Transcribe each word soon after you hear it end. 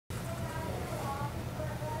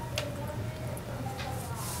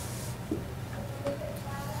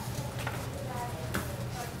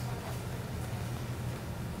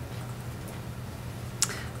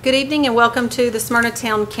Good evening and welcome to the Smyrna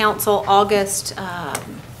Town Council August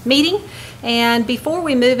meeting. And before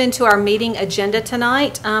we move into our meeting agenda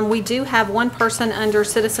tonight, we do have one person under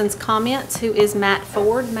citizens' comments who is Matt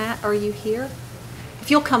Ford. Matt, are you here? If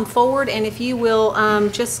you'll come forward and if you will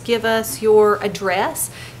just give us your address,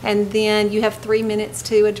 and then you have 3 minutes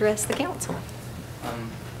to address the council.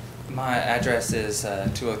 My address is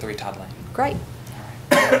 203 Todd Lane. Great.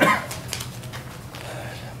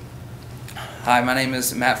 Hi, my name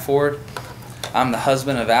is Matt Ford. I'm the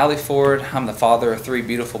husband of Allie Ford. I'm the father of 3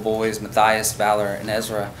 beautiful boys, Matthias, Valor, and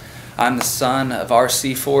Ezra. I'm the son of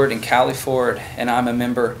R.C. Ford and Callie Ford, and I'm a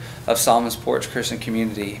member of Solomon's Porch Christian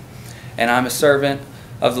Community. And I'm a servant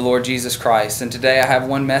of the Lord Jesus Christ. And today I have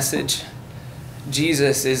one message.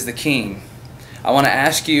 Jesus is the King. I want to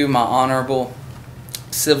ask you, my honorable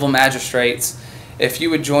civil magistrates, if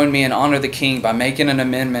you would join me and honor the King by making an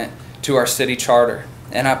amendment to our city charter.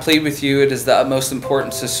 And I plead with you, it is the utmost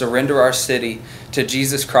importance to surrender our city to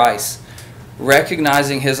Jesus Christ,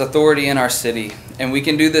 recognizing His authority in our city. And we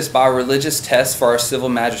can do this by a religious test for our civil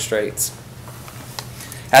magistrates.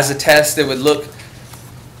 As a test, it would look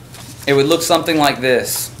something like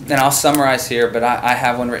this. And I'll summarize here, but I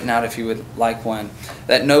have one written out if you would like one.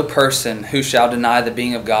 That no person who shall deny the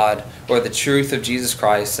being of God or the truth of Jesus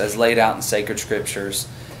Christ as laid out in sacred scriptures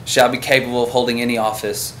shall be capable of holding any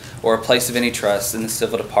office or a place of any trust in the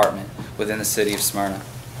civil department within the city of Smyrna.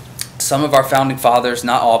 Some of our founding fathers,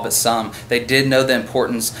 not all but some, they did know the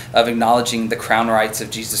importance of acknowledging the crown rights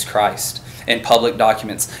of Jesus Christ in public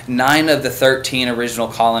documents. 9 of the 13 original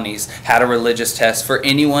colonies had a religious test for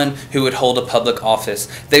anyone who would hold a public office.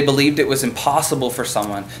 They believed it was impossible for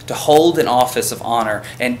someone to hold an office of honor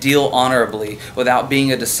and deal honorably without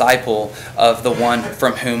being a disciple of the one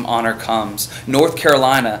from whom honor comes. North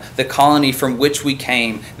Carolina, the colony from which we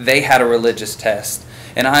came, they had a religious test.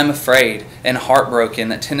 And I'm afraid and heartbroken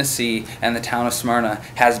that Tennessee and the town of Smyrna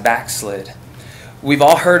has backslid. We've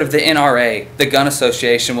all heard of the NRA, the Gun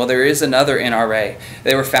Association. Well, there is another NRA.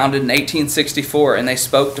 They were founded in 1864, and they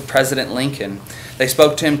spoke to President Lincoln. They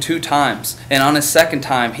spoke to him 2 times, and on his second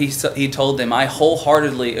time, he told them, I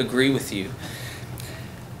wholeheartedly agree with you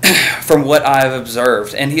from what I have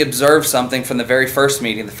observed. And he observed something from the very first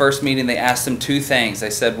meeting. The first meeting, they asked him 2 things. They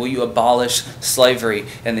said, will you abolish slavery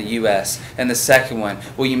in the U.S.? And the second one,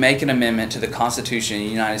 will you make an amendment to the Constitution of the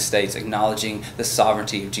United States acknowledging the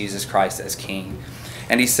sovereignty of Jesus Christ as King?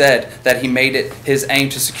 And he said that he made it his aim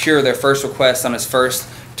to secure their first request on his first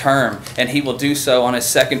term, and he will do so on his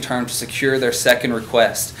second term to secure their second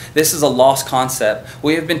request. This is a lost concept.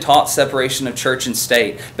 We have been taught separation of church and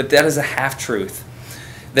state, but that is a half-truth.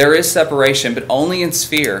 There is separation, but only in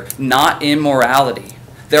sphere, not in morality.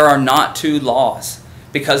 There are not 2 laws,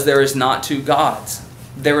 because there is not 2 gods.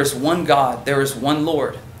 There is one God, there is one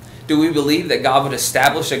Lord. Do we believe that God would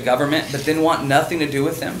establish a government, but then want nothing to do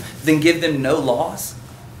with them, then give them no laws?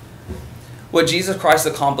 What Jesus Christ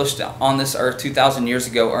accomplished on this earth 2,000 years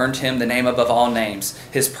ago earned Him the name above all names.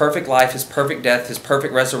 His perfect life, His perfect death, His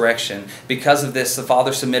perfect resurrection. Because of this, the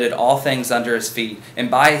Father submitted all things under His feet,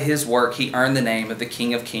 and by His work He earned the name of the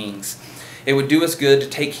King of Kings. It would do us good to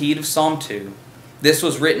take heed of Psalm 2. This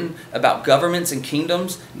was written about governments and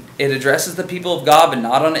kingdoms. It addresses the people of God, but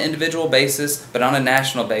not on an individual basis, but on a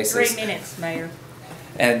national basis. 3 minutes, Mayor.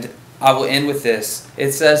 And I will end with this.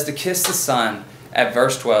 It says to kiss the Son at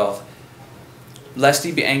verse 12. Lest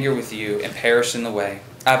He be angry with you and perish in the way.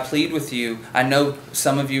 I plead with you. I know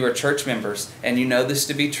some of you are church members, and you know this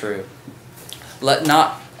to be true. Let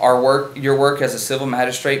not your work as a civil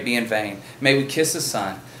magistrate be in vain. May we kiss the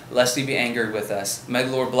Son, lest He be angry with us. May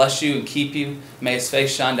the Lord bless you and keep you. May His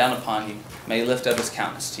face shine down upon you. May He lift up His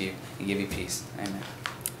countenance to you and give you peace. Amen.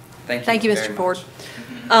 Thank you, Mr. Ford.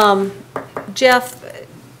 Jeff,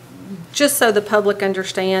 just so the public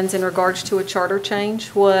understands in regards to a charter change,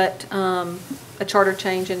 what a charter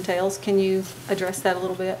change entails, can you address that a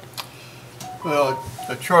little bit? Well,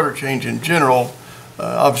 a charter change in general,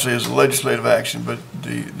 obviously is a legislative action, but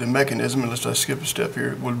the mechanism, and let's just skip a step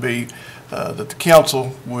here, would be that the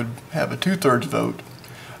council would have a 2/3 vote,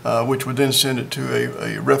 which would then send it to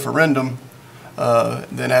a referendum.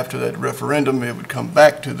 Then after that referendum, it would come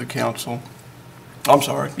back to the council. Back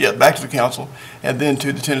to the council, and then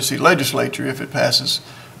to the Tennessee legislature if it passes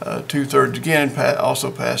 2/3 again, also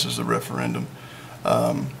passes the referendum.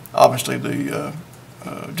 Obviously, the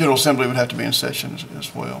General Assembly would have to be in session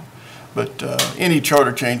as well. But any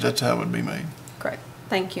charter change, that's how it would be made. Great.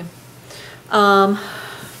 Thank you.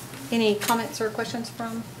 Any comments or questions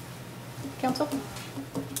from council?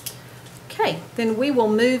 Okay, then we will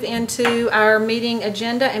move into our meeting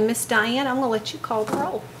agenda. And Miss Diane, I'm going to let you call the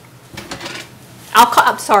roll.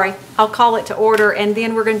 I'll call it to order, and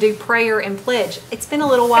then we're going to do prayer and pledge. It's been a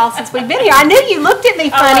little while since we've been here. I knew you looked at me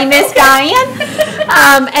funny, Miss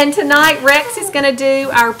Diane. And tonight, Rex is going to do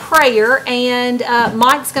our prayer, and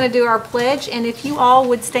Mike's going to do our pledge. And if you all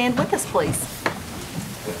would stand with us, please.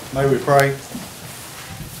 May we pray?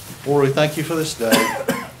 Lord, we thank you for this day,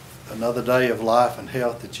 another day of life and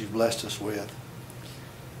health that you've blessed us with.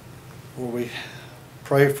 Lord, we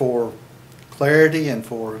pray for clarity and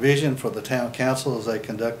for vision for the town council as they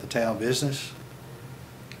conduct the town business.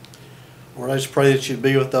 Lord, I just pray that you'd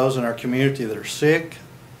be with those in our community that are sick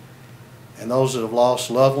and those that have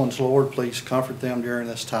lost loved ones. Lord, please comfort them during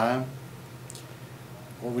this time.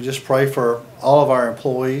 Lord, we just pray for all of our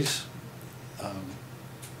employees.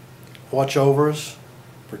 Watch over us,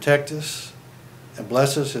 protect us, and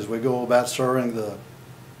bless us as we go about serving the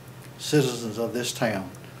citizens of this town.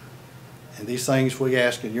 And these things we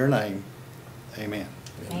ask in your name. Amen.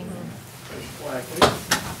 Amen. I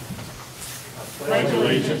pledge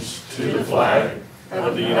allegiance to the flag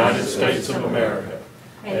of the United States of America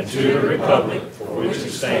and to the republic for which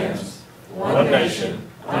it stands, one nation,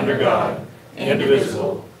 under God,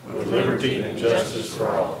 indivisible, with liberty and justice for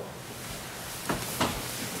all.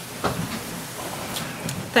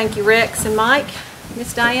 Thank you, Rex and Mike.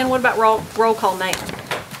 Miss Diane, what about roll call now?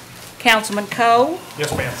 Councilman Cole?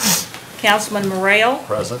 Yes, ma'am. Councilman Morrell?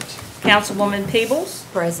 Present. Councilwoman Peebles?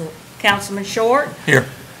 Present. Councilman Short? Here.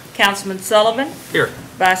 Councilman Sullivan? Here.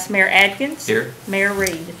 Vice Mayor Atkins? Here. Mayor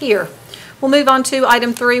Reed? Here. We'll move on to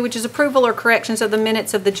item 3, which is approval or corrections of the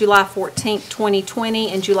minutes of the July 14th, 2020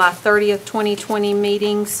 and July 30th, 2020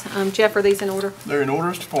 meetings. Jeff, are these in order? They're in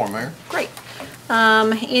order as to form, Mayor. Great.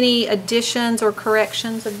 Any additions or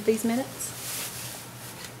corrections of these minutes?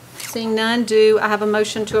 Seeing none, do I have a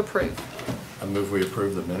motion to approve? I move we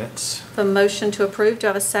approve the minutes. A motion to approve. Do I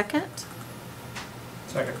have a second?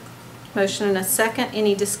 Second. Motion and a second.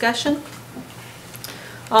 Any discussion?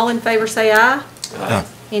 All in favor say aye. Aye.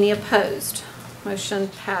 Any opposed? Motion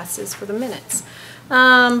passes for the minutes.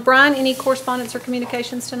 Brian, any correspondence or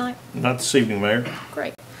communications tonight? Not this evening, Mayor.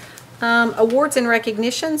 Great. Awards and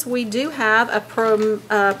recognitions. We do have a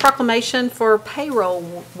proclamation for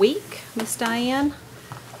payroll week. Miss Diane,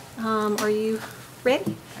 are you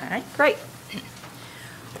ready? All right. Great.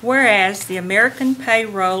 Whereas the American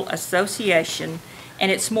Payroll Association and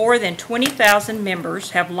its more than 20,000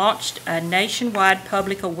 members have launched a nationwide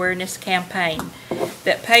public awareness campaign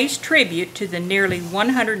that pays tribute to the nearly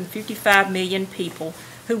 155 million people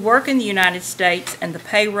who work in the United States and the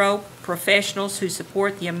payroll professionals who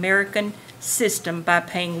support the American system by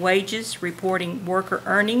paying wages, reporting worker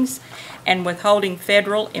earnings, and withholding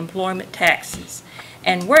federal employment taxes.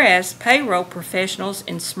 And whereas payroll professionals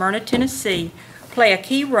in Smyrna, Tennessee play a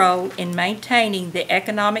key role in maintaining the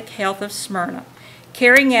economic health of Smyrna,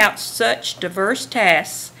 carrying out such diverse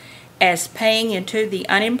tasks as paying into the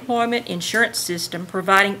unemployment insurance system,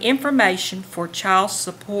 providing information for child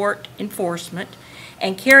support enforcement,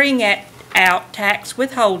 and carrying out tax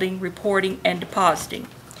withholding, reporting, and depositing.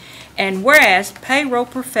 And whereas payroll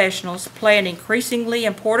professionals play an increasingly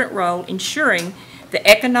important role ensuring the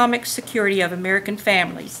economic security of American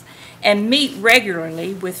families, and meet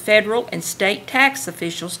regularly with federal and state tax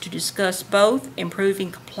officials to discuss both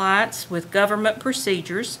improving compliance with government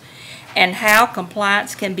procedures and how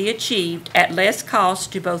compliance can be achieved at less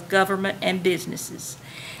cost to both government and businesses.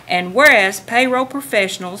 And whereas payroll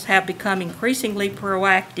professionals have become increasingly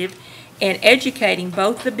proactive in educating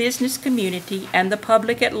both the business community and the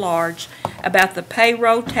public at large about the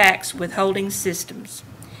payroll tax withholding systems.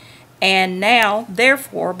 And now,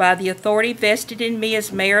 therefore, by the authority vested in me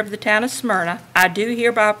as mayor of the town of Smyrna, I do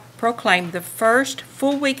hereby proclaim the first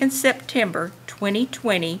full week in September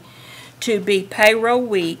 2020 to be payroll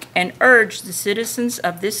week and urge the citizens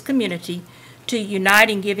of this community to unite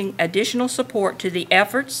in giving additional support to the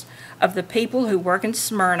efforts of the people who work in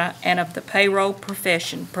Smyrna and of the payroll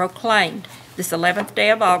profession, proclaimed this 11th day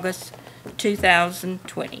of August,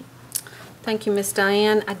 2020. Thank you, Miss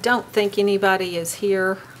Diane. I don't think anybody is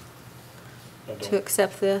here to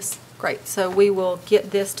accept this. Great, so we will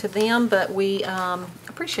get this to them, but we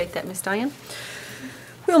appreciate that, Miss Diane.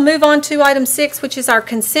 We'll move on to item 6, which is our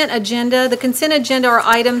consent agenda. The consent agenda are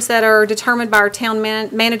items that are determined by our town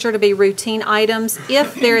manager to be routine items.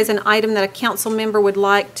 If there is an item that a council member would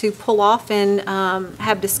like to pull off and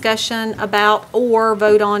have discussion about or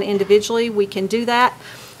vote on individually, we can do that.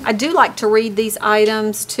 I do like to read these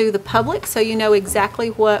items to the public so you know exactly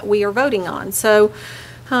what we are voting on. So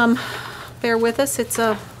bear with us. It's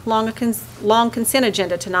a long consent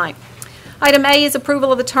agenda tonight. Item A is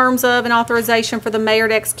approval of the terms of and authorization for the mayor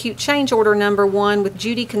to execute change order number 1 with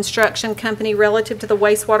Judy Construction Company relative to the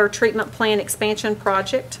wastewater treatment plant expansion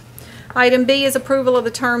project. Item B is approval of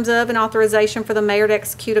the terms of and authorization for the mayor to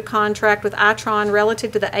execute a contract with Itron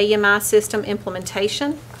relative to the AMI system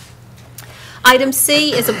implementation. Item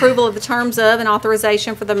C is approval of the terms of and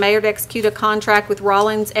authorization for the mayor to execute a contract with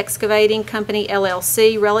Rollins Excavating Company,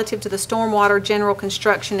 LLC, relative to the stormwater general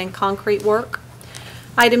construction and concrete work.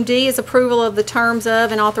 Item D is approval of the terms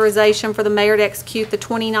of and authorization for the mayor to execute the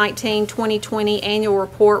 2019-2020 annual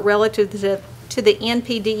report relative to the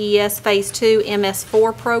NPDES Phase 2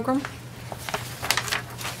 MS4 program.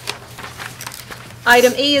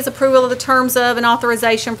 Item E is approval of the terms of and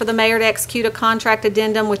authorization for the mayor to execute a contract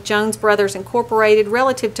addendum with Jones Brothers Incorporated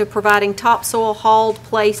relative to providing topsoil hauled,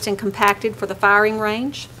 placed, and compacted for the firing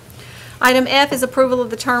range. Item F is approval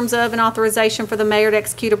of the terms of and authorization for the mayor to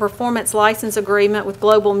execute a performance license agreement with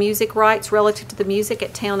Global Music Rights relative to the music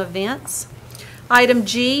at town events. Item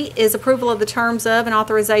G is approval of the terms of and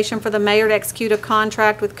authorization for the mayor to execute a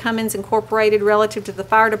contract with Cummins Incorporated relative to the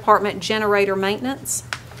fire department generator maintenance.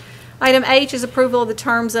 Item H is approval of the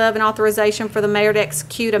terms of and authorization for the mayor to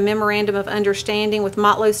execute a memorandum of understanding with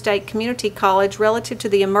Motlow State Community College relative to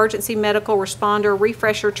the emergency medical responder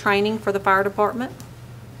refresher training for the fire department.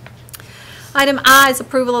 Item I is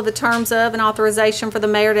approval of the terms of and authorization for the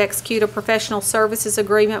mayor to execute a professional services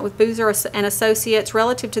agreement with Boozer and Associates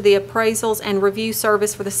relative to the appraisals and review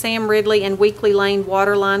service for the Sam Ridley and Weekly Lane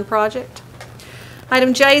water line project.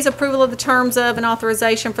 Item J is approval of the terms of and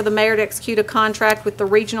authorization for the mayor to execute a contract with the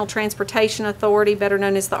Regional Transportation Authority, better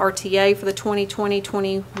known as the RTA, for the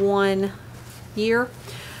 2020-21 year.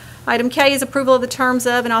 Item K is approval of the terms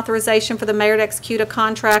of and authorization for the mayor to execute a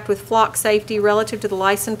contract with Flock Safety relative to the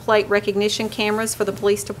license plate recognition cameras for the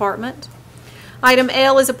police department. Item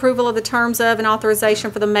L is approval of the terms of and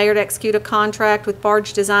authorization for the mayor to execute a contract with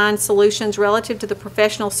Barge Design Solutions relative to the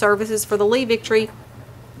professional services for the Lee Victory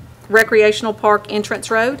Recreational Park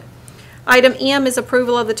Entrance Road. Item M is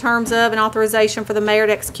approval of the terms of and authorization for the mayor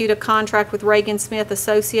to execute a contract with Reagan Smith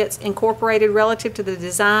Associates Incorporated relative to the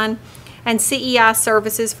design and CEI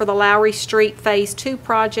services for the Lowry Street Phase 2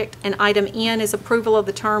 project. And item N is approval of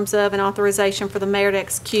the terms of and authorization for the mayor to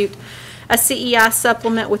execute a CEI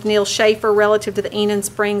supplement with Neil Schaefer relative to the Enon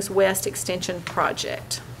Springs West Extension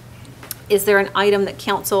project. Is there an item that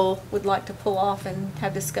council would like to pull off and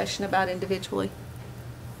have discussion about individually?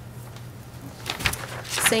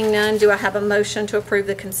 Seeing none, do I have a motion to approve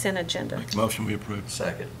the consent agenda? Make a motion, we approve.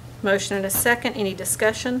 Second. Motion and a second. Any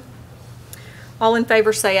discussion? All in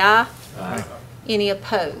favor say aye. Aye. Any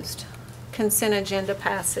opposed? Consent agenda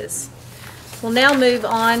passes. We'll now move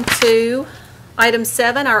on to item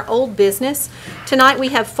 7, our old business. Tonight we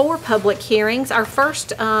have 4 public hearings. Our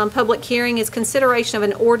first public hearing is consideration of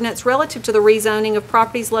an ordinance relative to the rezoning of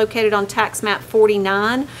properties located on tax map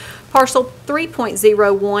 49, parcel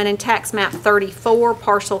 3.01, and tax map 34,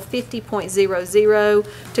 parcel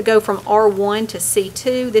 50.00, to go from R1 to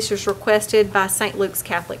C2. This is requested by St. Luke's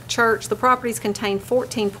Catholic Church. The properties contain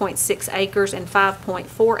 14.6 acres and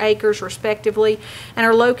 5.4 acres respectively, and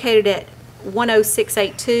are located at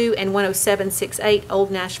 10682 and 10768 Old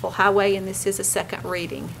Nashville Highway, and this is a second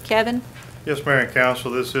reading. Kevin? Yes, Mayor and Council,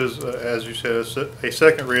 this is, as you said, a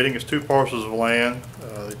second reading. It's 2 parcels of land.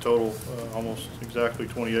 They total almost exactly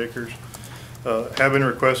 20 acres. Have been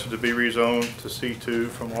requested to be rezoned to C2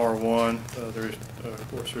 from R1.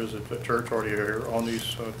 Of course, there is a church already here on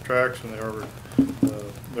these tracks, and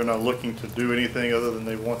they're not looking to do anything other than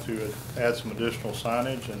they want to add some additional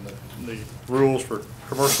signage, and the rules for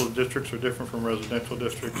commercial districts are different from residential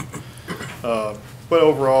districts. But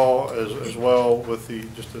overall, as well, with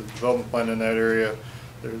just the development plan in that area,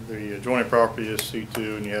 the adjoining property is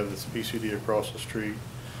C2, and you have this PCD across the street.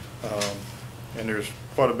 And there's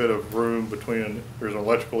quite a bit of room between, there's an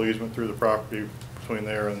electrical easement through the property between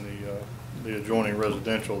there and the adjoining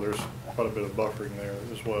residential. There's quite a bit of buffering there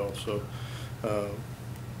as well. So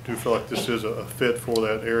do feel like this is a fit for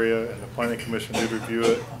that area, and the Planning Commission did review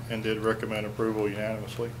it and did recommend approval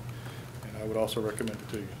unanimously. And I would also recommend it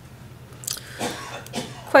to you.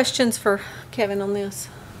 Questions for Kevin on this?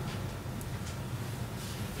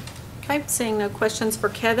 Okay, seeing no questions for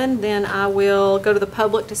Kevin, then I will go to the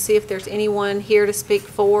public to see if there's anyone here to speak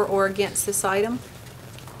for or against this item.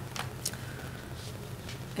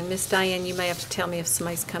 And Miss Diane, you may have to tell me if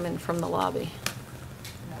somebody's coming from the lobby.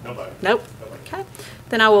 Nobody. Nope. Okay.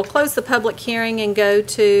 Then I will close the public hearing and go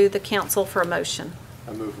to the council for a motion.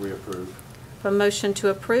 I move we approve. A motion to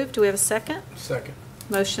approve. Do we have a second? Second.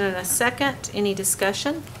 Motion and a second. Any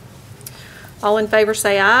discussion? All in favor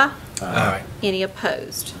say aye. Aye. Any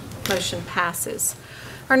opposed? Motion passes.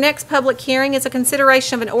 Our next public hearing is a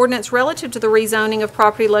consideration of an ordinance relative to the rezoning of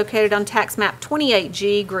property located on tax map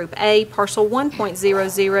 28G, Group A, parcel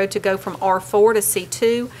 1.00 to go from R4 to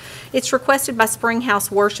C2. It's requested by Springhouse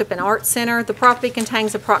Worship and Art Center. The property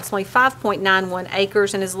contains approximately 5.91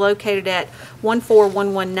 acres and is located at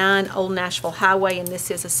 14119 Old Nashville Highway, and this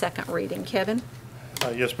is a second reading. Kevin?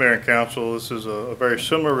 Yes, Mayor and Council, this is a very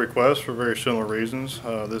similar request for very similar reasons.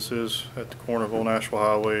 This is at the corner of Old Nashville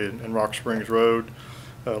Highway and Rock Springs Road.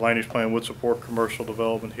 Land use plan would support commercial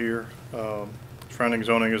development here. Surrounding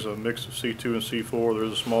zoning is a mix of C2 and C4. There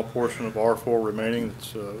is a small portion of R4 remaining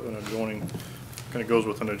that's an adjoining, kind of goes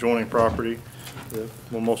with an adjoining property that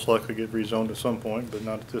will most likely get rezoned at some point, but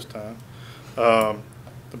not at this time.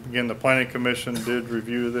 Again, the Planning Commission did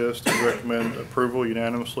review this to recommend approval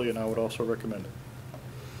unanimously, and I would also recommend it.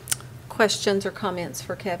 Questions or comments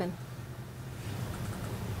for Kevin?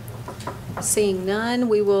 Seeing none,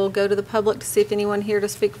 we will go to the public to see if anyone here to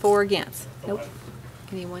speak for or against. Nope.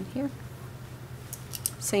 Anyone here?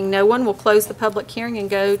 Seeing no one, we'll close the public hearing and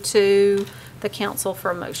go to the council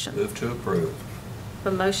for a motion. Move to approve.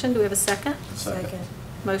 A motion, do we have a second? Second.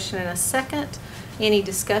 Motion and a second. Any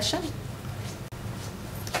discussion?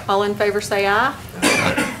 All in favor say aye.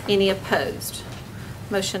 Any opposed?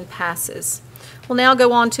 Motion passes. We'll now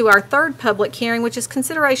go on to our third public hearing, which is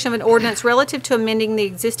consideration of an ordinance relative to amending the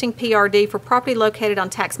existing PRD for property located on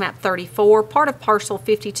tax map 34, part of parcel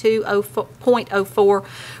 52.04,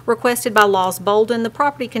 requested by Laws Bolden. The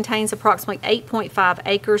property contains approximately 8.5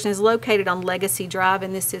 acres and is located on Legacy Drive,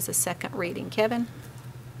 and this is a second reading. Kevin?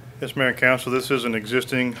 Yes, Mayor and Council, this is an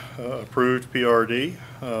existing approved PRD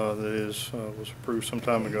that was approved some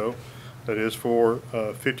time ago. That is for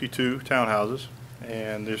 52 townhouses,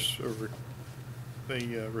 and this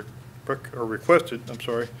requested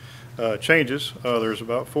changes. There's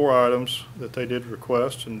about 4 items that they did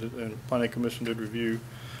request, and the Planning Commission did review.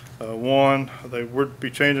 One, they would be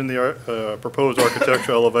changing the proposed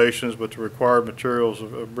architectural elevations, but the required materials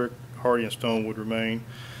of brick, hardy, and stone would remain.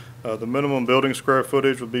 The minimum building square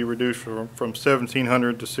footage would be reduced from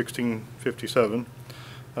 1,700 to 1,657.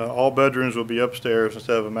 All bedrooms will be upstairs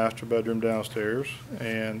instead of a master bedroom downstairs,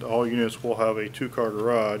 and all units will have a 2-car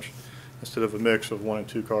garage instead of a mix of 1- and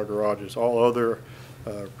 2-car garages. All other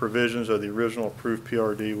provisions of the original approved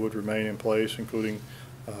PRD would remain in place, including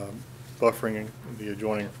buffering the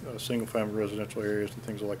adjoining single-family residential areas and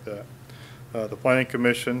things like that. The Planning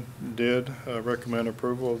Commission did recommend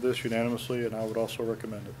approval of this unanimously, and I would also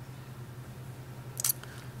recommend it.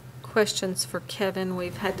 Questions for Kevin?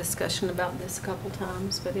 We've had discussion about this a couple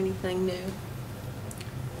times, but anything new?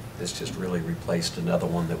 This just really replaced another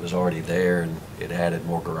one that was already there, and it added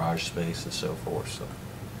more garage space and so forth. So,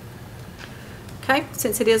 okay,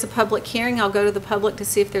 since it is a public hearing, I'll go to the public to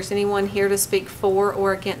see if there's anyone here to speak for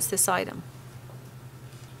or against this item.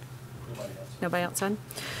 Nobody outside?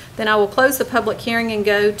 Then I will close the public hearing and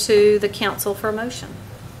go to the council for a motion.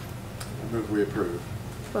 Move we approve.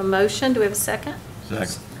 A motion, do we have a second?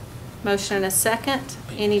 second. Motion and a second.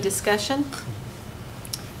 Any discussion?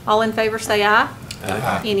 All in favor say aye.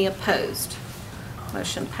 Aye. Any opposed?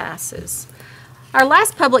 Motion passes. Our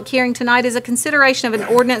last public hearing tonight is a consideration of an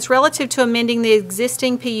ordinance relative to amending the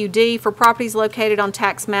existing PUD for properties located on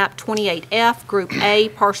tax map 28F, Group A,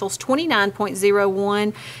 parcels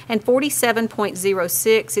 29.01 and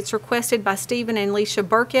 47.06. It's requested by Stephen and Leisha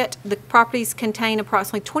Burkett. The properties contain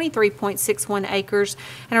approximately 23.61 acres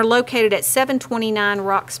and are located at 729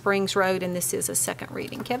 Rock Springs Road, and this is a second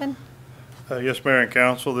reading. Kevin? Yes, Mayor and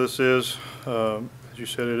Council, this is, as you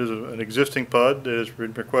said, it is an existing PUD that has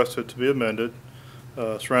been requested to be amended.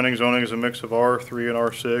 Surrounding zoning is a mix of R3 and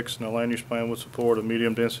R6, and the land use plan would support a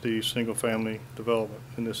medium-density, single-family development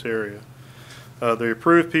in this area. The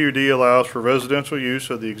approved PUD allows for residential use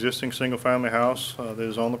of the existing single-family house that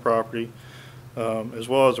is on the property, as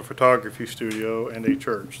well as a photography studio and a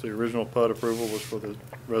church. The original PUD approval was for the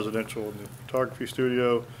residential and the photography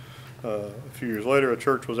studio. A few years later, a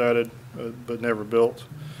church was added, but never built,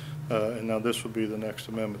 and now this would be the next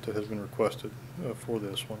amendment that has been requested for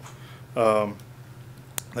this one.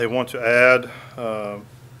 They want to add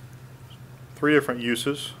 3 different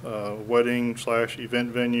uses, wedding/event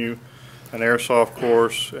venue, an airsoft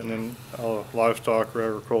course, and then livestock or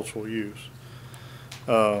agricultural use.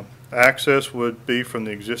 Access would be from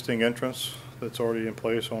the existing entrance that's already in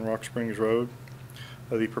place on Rock Springs Road.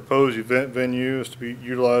 The proposed event venue is to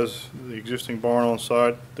utilize the existing barn on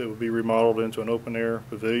site that would be remodeled into an open-air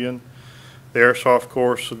pavilion. The airsoft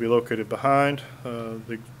course will be located behind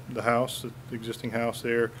the house, the existing house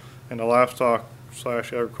there, and the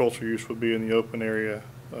livestock/agriculture use would be in the open area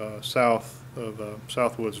south of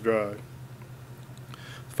Southwoods Drive.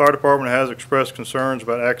 The Fire department has expressed concerns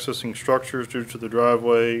about accessing structures due to the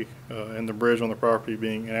driveway and the bridge on the property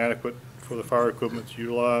being inadequate for the fire equipment to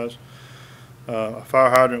utilize. A fire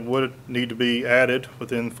hydrant would need to be added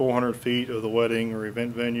within 400 feet of the wedding or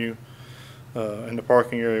event venue, and the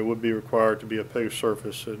parking area would be required to be a paved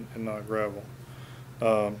surface and not gravel.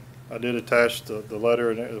 I did attach the letter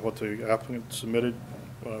and what the applicant submitted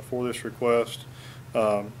for this request.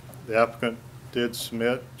 The applicant did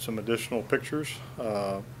submit some additional pictures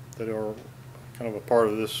that are kind of a part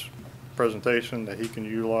of this presentation that he can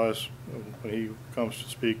utilize when he comes to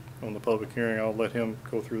speak on the public hearing. I'll let him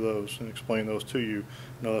go through those and explain those to you.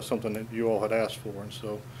 I know that's something that you all had asked for, and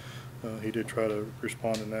so he did try to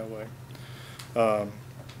respond in that way.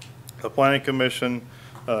 The Planning Commission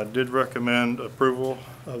did recommend approval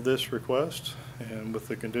of this request, and with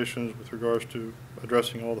the conditions with regards to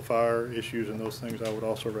addressing all the fire issues and those things, I would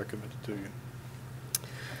also recommend it to you.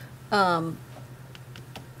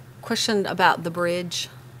 Question about the bridge.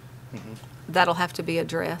 That'll have to be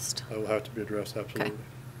addressed. That will have to be addressed, absolutely.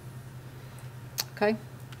 Okay.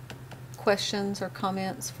 Questions or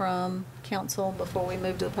comments from council before we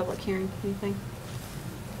move to the public hearing? Anything?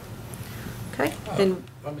 Okay, then.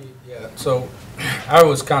 So I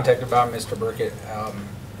was contacted by Mr. Burkett.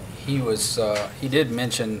 He did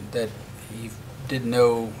mention that he didn't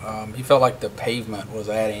know, he felt like the pavement was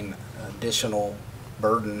adding additional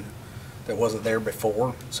burden that wasn't there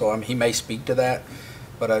before. So he may speak to that,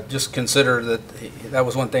 but I just consider that that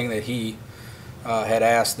was one thing that he had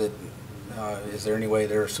asked, that is there any way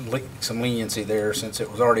there's some leniency there, since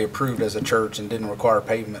it was already approved as a church and didn't require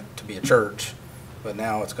pavement to be a church, but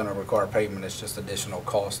now it's going to require pavement. It's just additional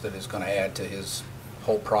cost that is going to add to his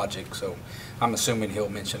whole project. So I'm assuming he'll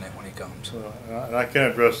mention it when he comes. And I can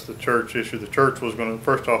address the church issue. The church was going to,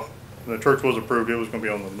 first off, when the church was approved, it was going to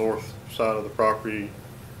be on the north side of the property,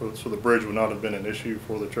 so the bridge would not have been an issue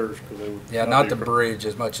for the church, because they would. Yeah, not the bridge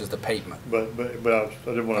as much as the pavement. But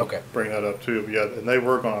I did want to bring that up too. But yeah, and they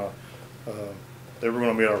were going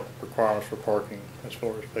to meet our requirements for parking as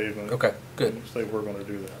far as pavement. Okay, good. They were going to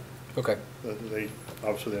do that. Okay. They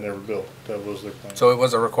obviously they never built. That was their plan. So it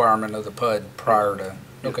was a requirement of the PUD prior to.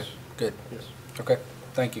 Yes. Okay, good. Yes. Okay,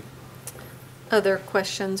 thank you. Other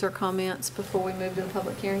questions or comments before we move to the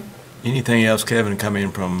public hearing? Anything else, Kevin, come in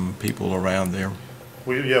from people around there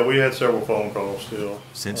We had several phone calls still.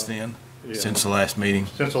 since then? Yeah. Since the last meeting?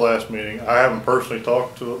 Since the last meeting. I haven't personally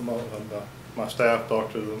talked to them. My staff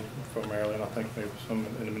talked to them primarily, and I think maybe some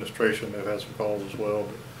in administration have had some calls as well.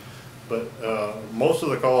 But most of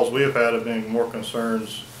the calls we have had have been more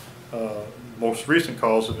concerns. Most recent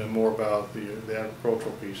calls have been more about the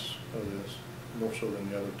agricultural piece of this, more so than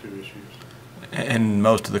the other two issues. And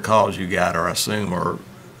most of the calls you got, or I assume, are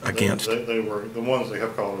against? They were, the ones they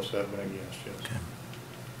have called us have been against, yes. Okay.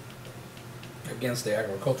 Against the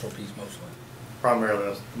agricultural piece mostly. Primarily,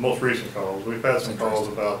 that's the most recent calls. We've had some calls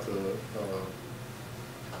about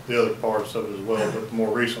the other parts of it as well, but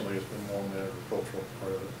more recently it's been more on the agricultural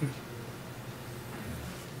part of it.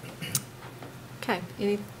 Okay,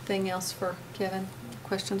 anything else for Kevin?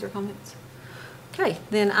 Questions or comments? Okay,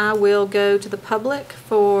 then I will go to the public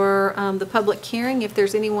for the public hearing. If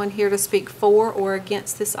there's anyone here to speak for or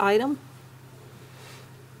against this item.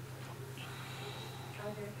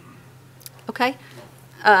 Okay,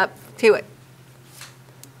 Hewitt.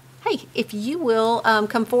 Hey, if you will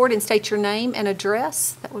come forward and state your name and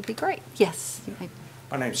address, that would be great. Yes. You may.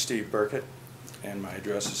 My name's Steve Burkett, and my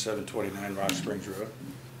address is 729 Rock Springs Road.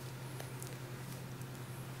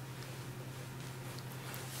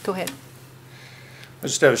 Go ahead. I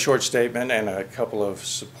just have a short statement and a couple of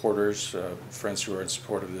supporters, friends who are in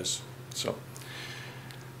support of this. So,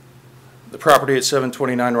 the property at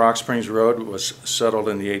 729 Rock Springs Road was settled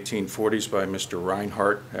in the 1840s by Mr.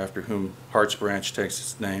 Reinhardt, after whom Hart's Branch takes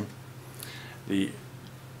its name. The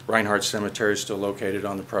Reinhardt Cemetery is still located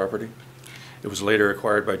on the property. It was later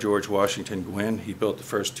acquired by George Washington Gwynn. He built the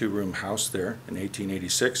first two-room house there in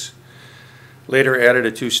 1886. Later added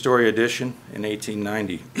a two-story addition in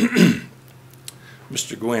 1890.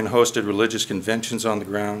 Mr. Gwynn hosted religious conventions on the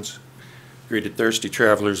grounds, greeted thirsty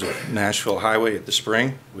travelers of Nashville Highway at the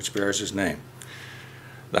spring, which bears his name.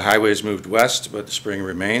 The highway has moved west, but the spring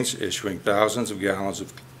remains, issuing thousands of gallons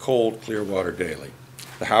of cold, clear water daily.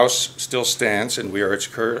 The house still stands, and we are its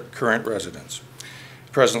current residents.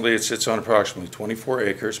 Presently, it sits on approximately 24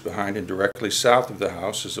 acres. Behind and directly south of the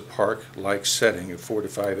house is a park-like setting of 4 to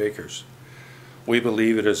 5 acres. We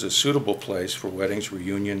believe it is a suitable place for weddings,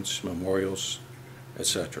 reunions, memorials,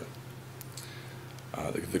 etc.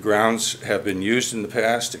 The grounds have been used in the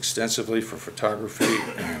past extensively for photography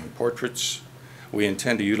and portraits. We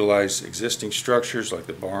intend to utilize existing structures like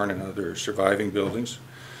the barn and other surviving buildings.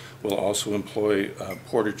 will also employ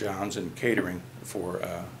porta johns and catering for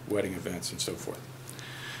wedding events and so forth.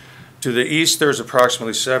 To the east, there's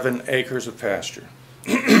approximately 7 acres of pasture.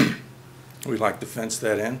 We'd like to fence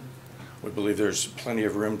that in. We believe there's plenty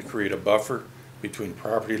of room to create a buffer between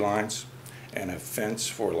property lines and a fence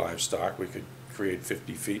for livestock. We could create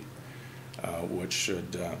 50 feet, which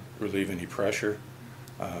should relieve any pressure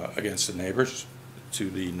against the neighbors to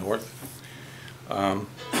the north. And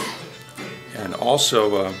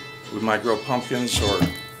also, we might grow pumpkins or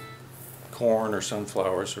corn or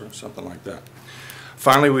sunflowers or something like that.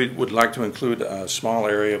 Finally, we would like to include a small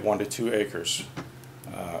area of 1 to 2 acres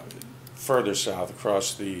further south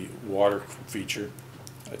across the water feature.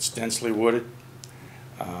 It's densely wooded,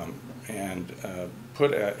 and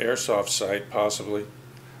put an airsoft site possibly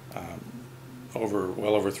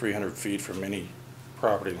well over 300 feet from any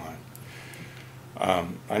property line.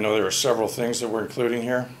 I know there are several things that we're including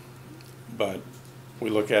here, but we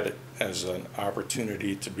look at it as an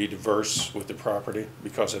opportunity to be diverse with the property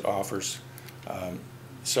because it offers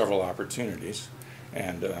several opportunities,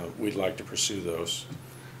 and we'd like to pursue those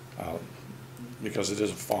because it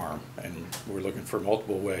is a farm, and we're looking for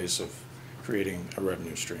multiple ways of creating a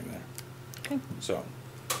revenue stream there. Okay. So,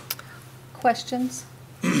 Questions?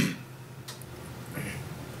 Do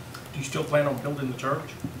you still plan on building the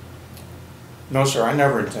church? no, sir, I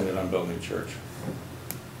never intended on building a church.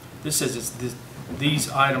 This says these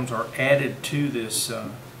items are added to this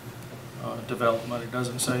development. It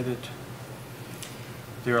doesn't say that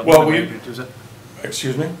they're eliminated, does it?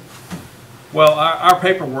 Excuse me? Well, our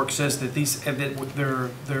paperwork says that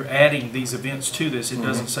they're adding these events to this. It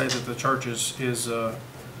doesn't say that the church is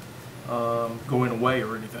going away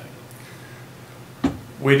or anything.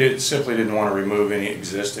 We simply didn't want to remove any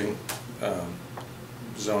existing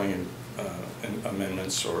zoning and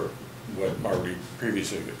amendments or what already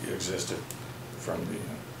previously existed from the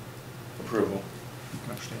approval.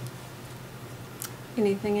 I understand.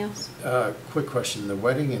 Anything else? Quick question, the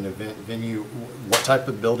wedding and event venue, what type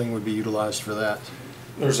of building would be utilized for that?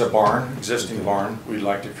 There's a barn, existing barn. We'd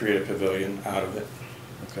like to create a pavilion out of it.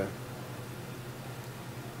 Okay.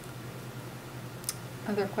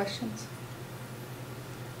 Other questions?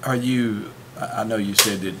 Are you, I know you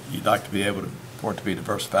said that you'd like to be able to, for it to be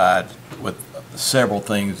diversified with several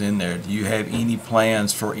things in there. Do you have any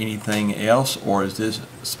plans for anything else, or is this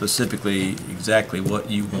specifically exactly what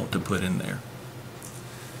you want to put in there?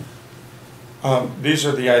 These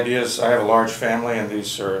are the ideas. I have a large family, and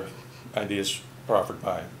these are ideas proffered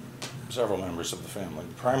by several members of the family.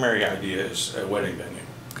 The primary idea is a wedding venue.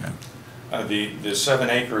 Okay. The 7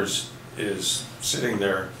 acres is sitting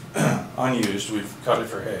there unused. We've cut it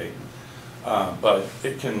for hay, but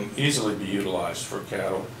it can easily be utilized for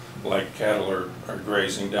cattle, like cattle are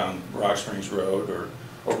grazing down Rock Springs Road or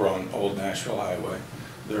over on Old Nashville Highway.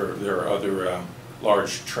 There are other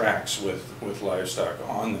large tracts with livestock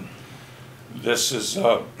on them. This is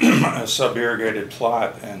a sub-irrigated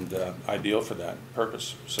plot and ideal for that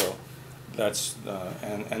purpose. So that's,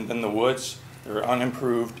 and then the woods, they're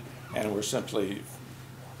unimproved, and we're simply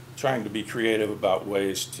trying to be creative about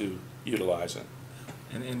ways to utilize it.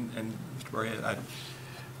 And Mr. Barrett,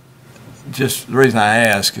 just the reason I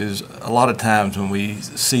ask is a lot of times when we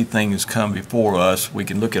see things come before us, we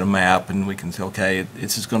can look at a map and we can say, okay,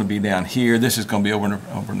 this is going to be down here, this is going to be over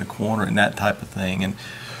in the corner, and that type of thing. And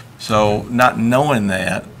so, not knowing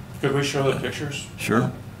that. Could we show the pictures?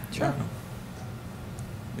 Sure. Sure.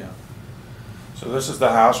 Yeah. So this is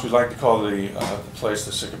the house. We'd like to call the place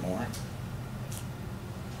the Sycamore.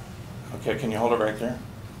 Okay, can you hold it right there?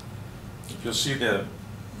 You'll see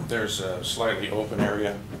there's a slightly open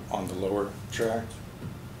area on the lower tract.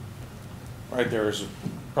 Right there is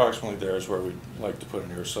approximately there is where we'd like to put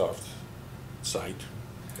an airsoft site.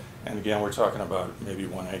 And again, we're talking about maybe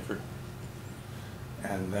 1 acre.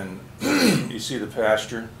 And then you see the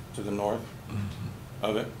pasture to the north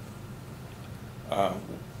of it.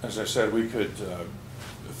 As I said, we could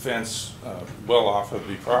fence well off of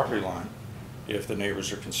the property line if the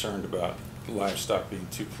neighbors are concerned about livestock being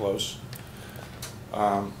too close.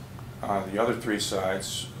 The other 3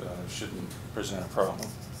 sides shouldn't present a problem.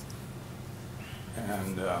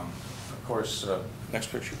 And of course, next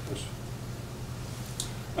picture, please.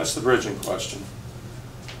 That's the bridge in question.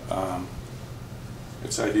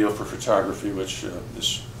 It's ideal for photography, which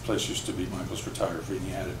this place used to be Michael's Photography, and he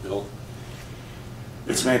had it built.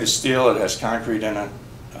 It's made of steel. It has concrete in it.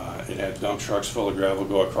 It had dump trucks full of gravel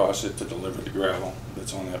go across it to deliver the gravel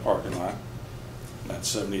that's on that parking lot.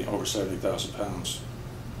 That's over 70,000 pounds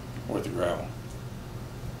worth of gravel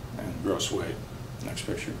and gross weight. Next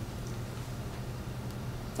picture.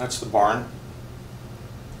 That's the barn,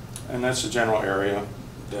 and that's the general area.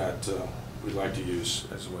 that we'd like to use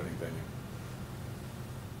as a wedding venue.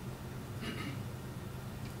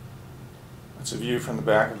 It's a view from the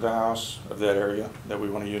back of the house of that area that we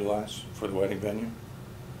want to utilize for the wedding venue.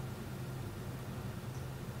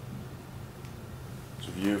 It's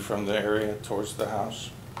a view from the area towards the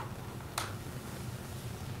house.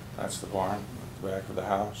 That's the barn at the back of the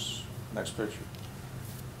house. Next picture.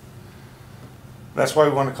 That's why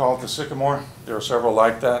we want to call it the Sycamore. There are several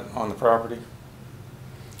like that on the property.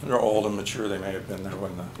 They're old and mature. They may have been there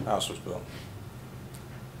when the house was built.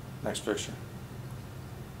 Next picture.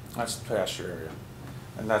 That's the pasture area.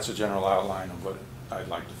 And that's a general outline of what I'd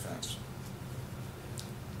like to fence.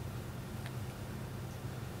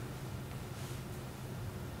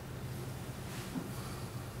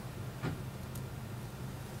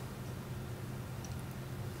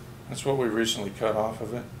 That's what we recently cut off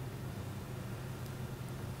of it.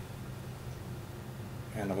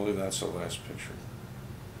 And I believe that's the last picture.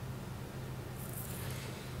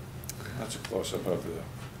 That's a close-up of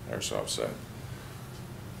the airsoft site.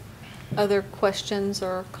 Other questions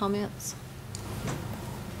or comments?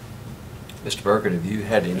 Mr. Burkett, have you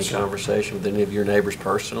had any conversation with any of your neighbors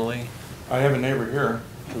personally? I have a neighbor here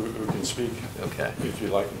who can speak. Okay. If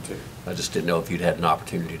you'd like him to. I just didn't know if you'd had an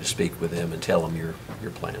opportunity to speak with them and tell them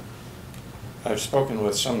your plan. I've spoken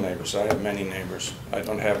with some neighbors. I have many neighbors. I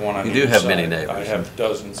don't have one on You either do have side. many neighbors. I have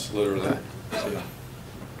dozens, literally. Okay. Yeah.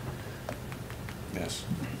 Yes.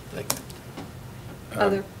 Thank you.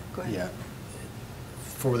 Other, go ahead. Yeah.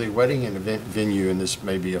 For the wedding and event venue, and this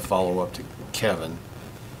may be a follow-up to Kevin,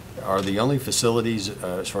 are the only facilities,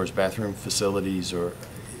 as far as bathroom facilities, or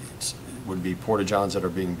would be porta-johns that are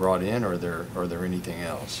being brought in, or are there anything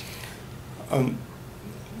else?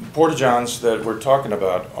 Porta-johns that we're talking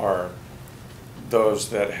about are those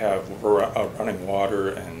that have running water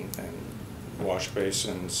and wash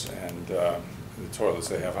basins and the toilets.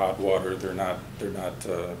 They have hot water. They're not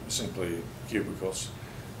simply cubicles,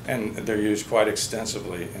 and they're used quite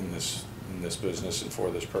extensively in this business and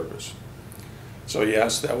for this purpose. So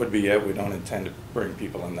yes, that would be it. We don't intend to bring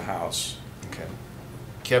people in the house. Okay.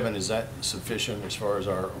 Kevin, is that sufficient as far as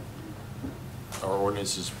our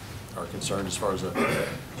ordinances are concerned, as far as an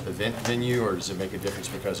event venue, or does it make a difference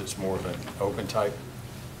because it's more of an open type?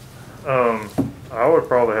 I would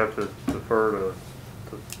probably have to defer to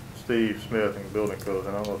Steve Smith in building codes,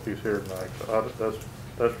 and I don't know if he's here tonight. So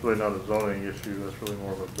that's really not a zoning issue. That's really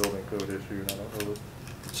more of a building code issue, and I don't know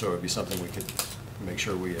that. So it'd be something we could make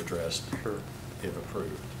sure we addressed, Sure. if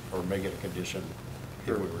approved, or make it a condition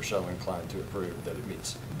Sure. if we were so inclined to approve that it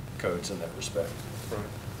meets codes in that respect. Right.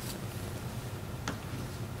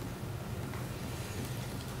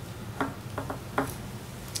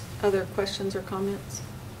 Other questions or comments?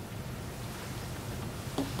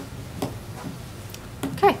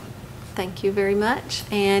 Okay, thank you very much.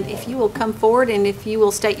 And if you will come forward and if you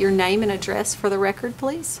will state your name and address for the record,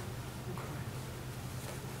 please.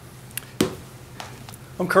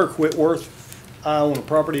 I'm Kirk Whitworth. I own a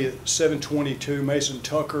property at 722 Mason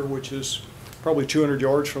Tucker, which is probably 200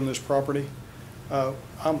 yards from this property.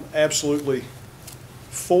 I'm absolutely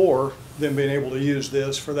for them being able to use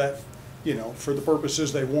this for that, for the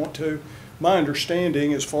purposes they want to. My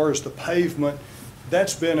understanding, as far as the pavement,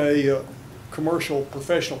 that's been a commercial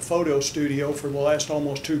professional photo studio for the last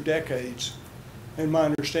almost 2 decades. And my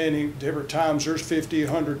understanding, different times, there's 50,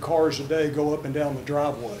 100 cars a day go up and down the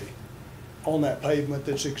driveway on that pavement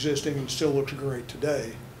that's existing and still looks great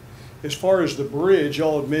today. As far as the bridge,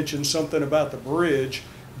 y'all had mentioned something about the bridge.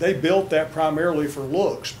 They built that primarily for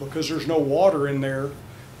looks because there's no water in there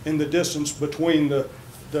in the distance between the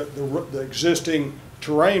existing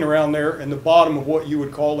terrain around there and the bottom of what you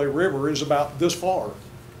would call a river is about this far,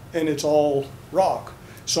 and it's all rock.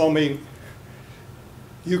 So I mean,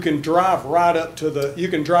 you can drive right up to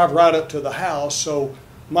the house. So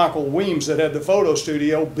Michael Weems, that had the photo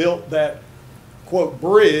studio, built that quote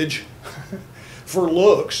bridge for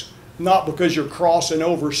looks, not because you're crossing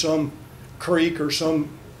over some creek or some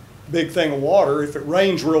big thing of water. If it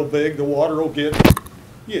rains real big, the water will get,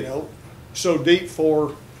 so deep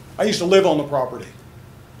for, I used to live on the property.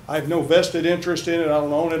 I have no vested interest in it. I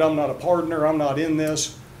don't own it. I'm not a partner. I'm not in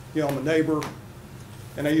this. I'm a neighbor.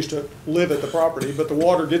 And I used to live at the property, but the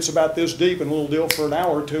water gets about this deep in a little deal for an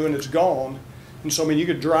hour or two and it's gone. And so, I mean, you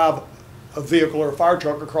could drive a vehicle or a fire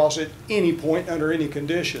truck across it any point under any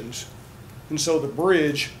conditions. And so the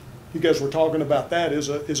bridge, you guys were talking about that, is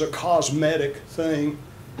a cosmetic thing.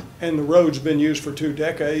 And the road's been used for 2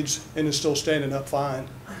 decades and is still standing up fine.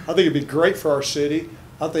 I think it'd be great for our city.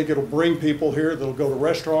 I think it'll bring people here that'll go to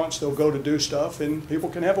restaurants, they'll go to do stuff, and people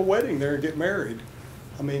can have a wedding there and get married.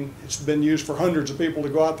 I mean, it's been used for hundreds of people to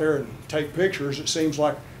go out there and take pictures. It seems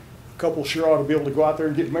like a couple sure ought to be able to go out there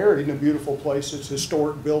and get married in a beautiful place. It's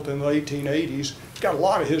historic, built in the 1880s. It's got a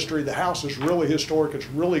lot of history. The house is really historic. It's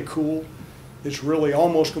really cool. It's really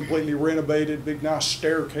almost completely renovated. Big nice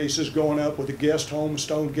staircases going up with a guest home,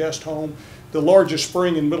 stone guest home. The largest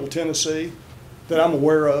spring in Middle Tennessee that I'm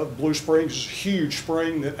aware of. Blue Springs is a huge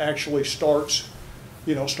spring that actually starts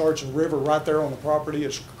a river right there on the property.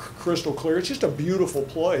 It's crystal clear. It's just a beautiful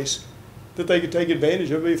place that they could take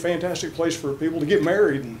advantage of. It'd be a fantastic place for people to get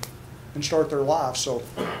married and start their life. So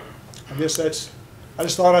I guess I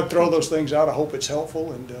just thought I'd throw those things out. I hope it's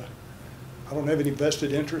helpful, and I don't have any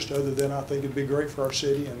vested interest other than I think it'd be great for our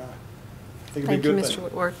city, and I think it'd be a good thing. Thank you, Mr.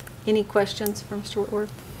 Whitworth. Any questions for Mr.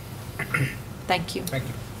 Whitworth? Thank you. Thank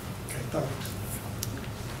you. Okay, thanks.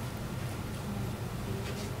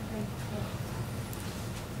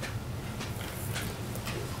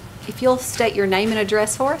 If you'll state your name and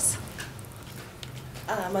address for us.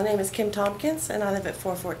 My name is Kim Tompkins, and I live at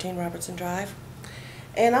 414 Robertson Drive.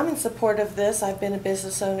 And I'm in support of this. I've been a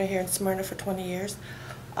business owner here in Smyrna for 20 years,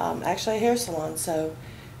 actually a hair salon. So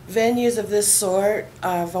venues of this sort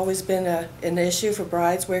have always been an issue for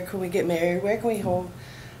brides. Where can we get married? Where can we hold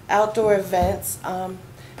outdoor events?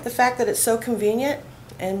 The fact that it's so convenient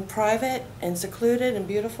and private and secluded and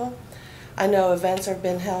beautiful. I know events have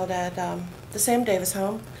been held at the Sam Davis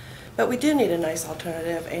home, but we do need a nice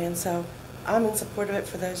alternative, and so I'm in support of it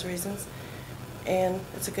for those reasons. And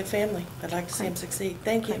it's a good family. I'd like to see them succeed.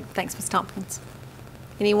 Thank you. Thanks, Ms. Tompkins.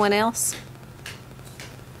 Anyone else?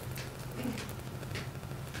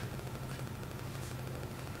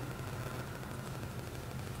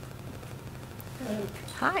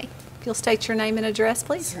 Hi. If you'll state your name and address,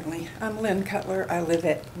 please. Certainly. I'm Lynn Cutler. I live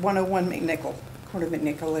at 101 McNichol, corner of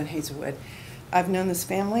McNichol in Hazelwood. I've known this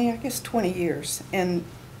family, I guess, 20 years, and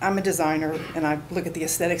I'm a designer, and I look at the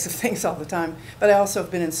aesthetics of things all the time, but I also have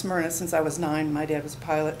been in Smyrna since I was 9. My dad was a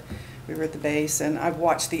pilot. We were at the base, and I've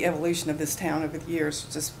watched the evolution of this town over the years.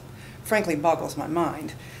 It just frankly boggles my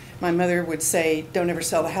mind. My mother would say, don't ever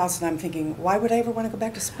sell the house, and I'm thinking, why would I ever want to go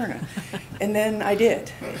back to Smyrna? And then I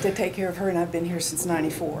did, to take care of her, and I've been here since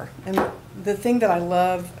 '94. And the thing that I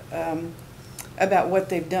love about what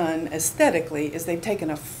they've done aesthetically is they've taken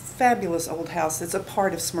a fabulous old house that's a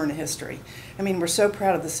part of Smyrna history. I mean, we're so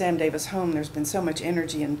proud of the Sam Davis home. There's been so much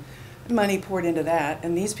energy and money poured into that,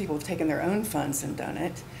 and these people have taken their own funds and done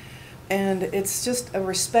it. And it's just a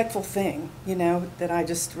respectful thing, that I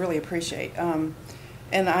just really appreciate.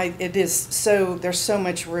 It is so, there's so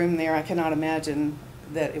much room there. I cannot imagine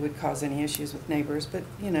that it would cause any issues with neighbors, but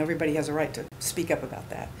everybody has a right to speak up about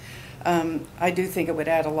that. I do think it would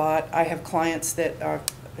add a lot. I have clients that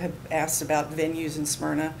have asked about venues in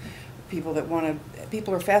Smyrna, people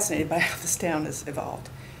are fascinated by how this town has evolved.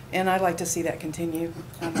 And I'd like to see that continue.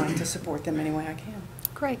 I'd like to support them any way I can.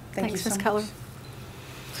 Great. Thank Thanks, you Ms. so Keller. much.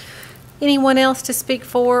 Anyone else to speak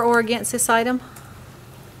for or against this item?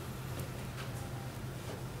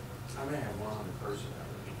 I may have one other person.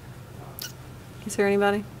 Is there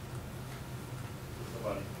anybody?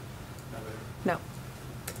 No.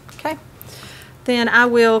 Okay. Then I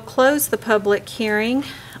will close the public hearing.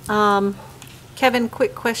 Kevin,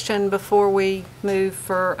 quick question before we move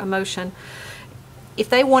for a motion. If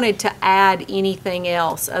they wanted to add anything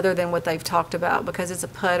else other than what they've talked about, because it's a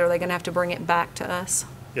PUD, are they going to have to bring it back to us?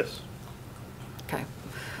 Yes. Okay.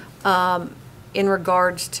 In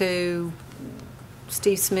regards to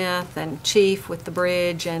Steve Smith and Chief with the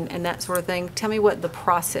bridge and that sort of thing, tell me what the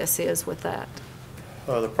process is with that.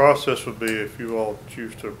 The process would be, if you all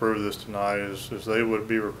choose to approve this tonight, is they would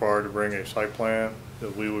be required to bring a site plan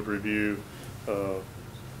that we would review,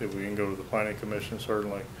 if we can go to the Planning Commission,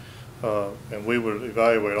 certainly. And we would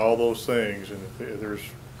evaluate all those things, and if there's,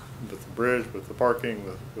 with the bridge, with the parking,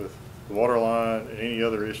 with the water line, and any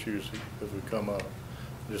other issues that would come up,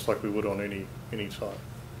 just like we would on any site.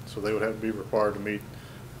 So they would have to be required to meet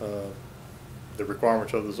the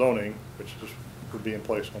requirements of the zoning, which would be in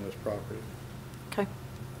place on this property. Okay.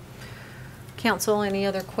 Council, any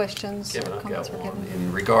other questions Kevin, or I've comments got for one. Kevin?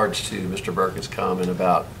 In regards to Mr. Burkett's comment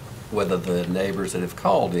about whether the neighbors that have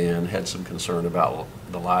called in had some concern about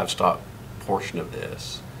the livestock portion of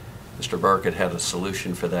this. Mr. Burkett had a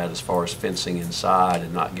solution for that as far as fencing inside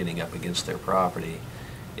and not getting up against their property.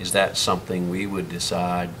 Is that something we would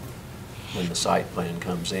decide when the site plan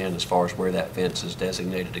comes in as far as where that fence is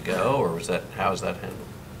designated to go, or how is that handled?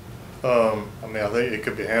 I mean, I think it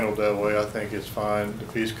could be handled that way. I think it's fine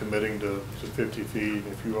if he's committing to 50 feet.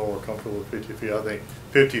 If you all are comfortable with 50 feet, I think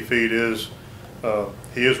 50 feet is,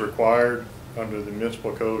 he is required under the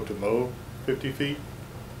municipal code to mow 50 feet.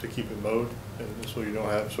 to keep it mowed, and so you don't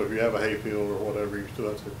have, so if you have a hayfield or whatever, you still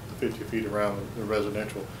have to, the 50 feet around the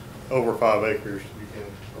residential. Over 5 acres, you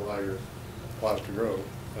can allow your plots to grow.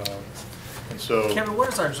 And so, Kevin, what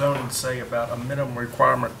does our zoning say about a minimum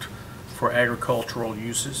requirement for agricultural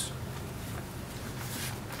uses?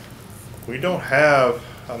 we don't have,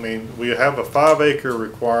 I mean, we have a 5-acre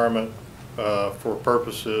requirement for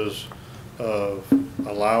purposes of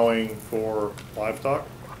allowing for livestock.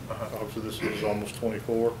 Obviously, this is almost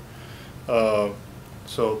 24.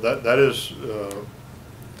 So that is,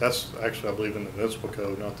 that's actually, I believe, in the municipal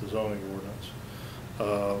code, not the zoning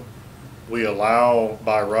ordinance. We allow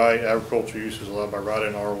by right, agricultural uses allowed by right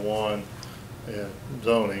in R1 and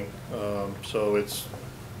zoning. So it's,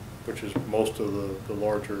 which is most of the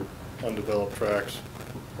larger undeveloped tracts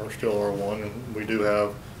are still R1, and we do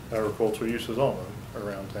have agricultural uses on them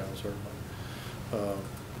around town, certainly.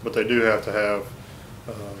 But they do have to have,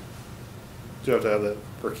 that,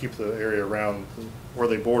 or keep the area around where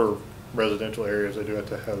they border residential areas. They do have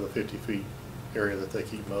to have the 50 feet area that they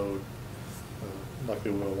keep mowed, like they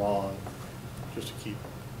would a lawn, just to keep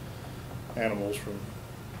animals from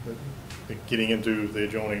getting into the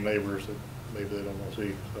adjoining neighbors that maybe they don't want to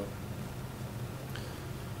see. So.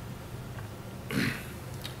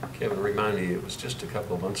 Kevin, remind me, it was just a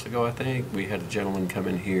couple of months ago, I think, we had a gentleman come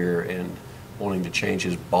in here and wanting to change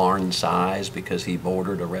his barn size because he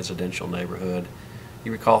bordered a residential neighborhood.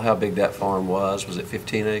 You recall how big that farm was? Was it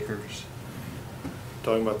 15 acres?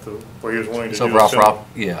 Talking about the, where he was wanting to It's do over off Rock,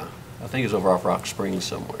 yeah. I think it was over off Rock Springs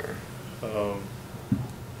somewhere. Trying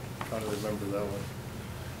to remember that one.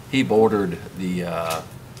 He bordered the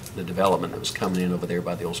development that was coming in over there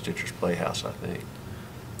by the old Stitcher's Playhouse, I think.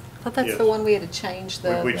 I thought that's Yes. the one we had to change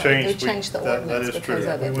the, We they changed changed the that ordinance is because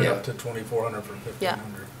true. of We it. went Yeah. up to 2,400 from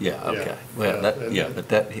 1,500. Yeah, okay. Yeah. Well, Yeah. that, yeah, but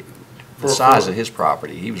that, the For- size for- of his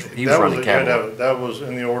property, he was That running was, you had to cattle. have- that was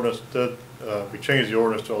in the ordinance, that, we changed the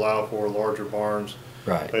ordinance to allow for larger barns.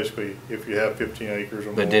 Right. Basically, if you have 15 acres or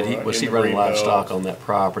more. But did he, was in he the running green belt. livestock on that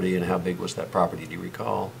property, and how big was that property, do you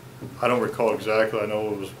recall? I don't recall exactly. I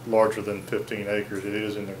know it was larger than 15 acres. It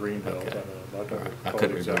is in the green belt. Okay. I don't All right. I recall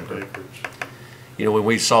couldn't the exact remember. acreage. You know, when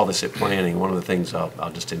we saw this at planning, one of the things,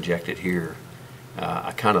 I'll just inject it here,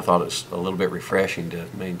 I kind of thought it was a little bit refreshing to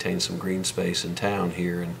maintain some green space in town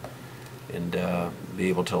here and be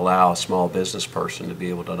able to allow a small business person to be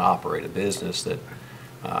able to operate a business that,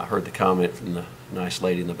 I heard the comment from the nice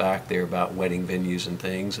lady in the back there about wedding venues and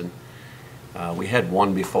things, and we had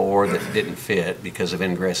one before that didn't fit because of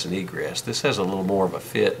ingress and egress. This has a little more of a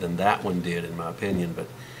fit than that one did, in my opinion, but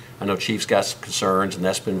I know Chief's got some concerns, and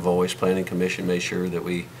that's been voiced. Planning Commission made sure that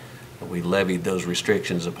we levied those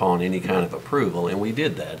restrictions upon any kind of approval, and we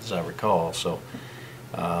did that, as I recall. So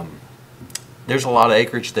there's a lot of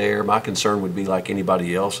acreage there. My concern would be like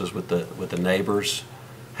anybody else's with the neighbors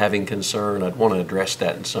having concern. I'd want to address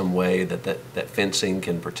that in some way, that fencing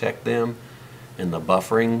can protect them and the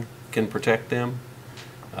buffering can protect them.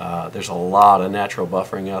 There's a lot of natural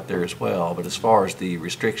buffering out there as well, but as far as the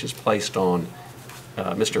restrictions placed on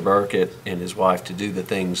Mr. Burkett and his wife to do the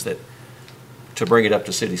things that, to bring it up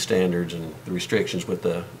to city standards and the restrictions with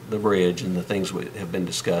the bridge and the things that have been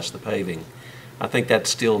discussed, the paving, I think that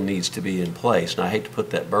still needs to be in place. And I hate to put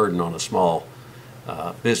that burden on a small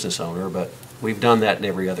business owner, but we've done that in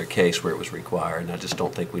every other case where it was required, and I just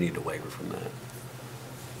don't think we need to waiver from that.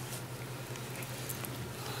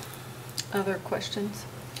 Other questions?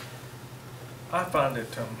 I find it,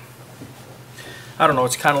 I don't know,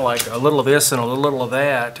 it's kind of like a little of this and a little of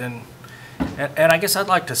that, and I guess I'd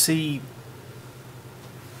like to see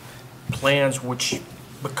plans which,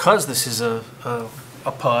 because this is a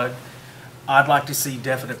PUD, I'd like to see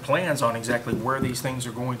definite plans on exactly where these things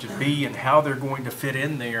are going to be and how they're going to fit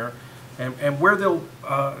in there, and where they'll,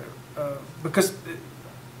 because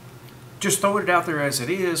just throwing it out there as it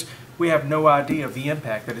is, we have no idea of the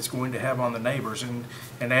impact that it's going to have on the neighbors. And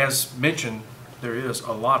as mentioned, there is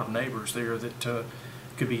a lot of neighbors there that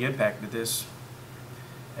could be impacted this.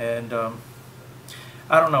 And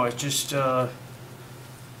I don't know, it's just, like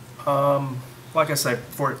I say,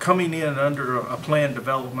 for it coming in under a planned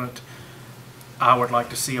development, I would like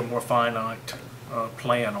to see a more finite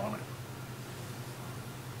plan on it.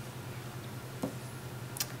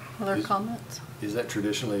 Other comments? Is that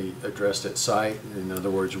traditionally addressed at site? In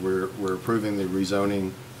other words, we're approving the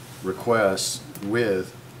rezoning requests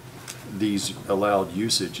with these allowed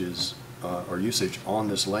usages or usage on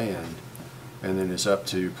this land, and then it's up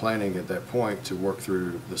to planning at that point to work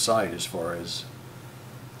through the site as far as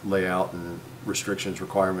layout and restrictions,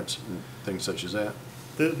 requirements, and things such as that?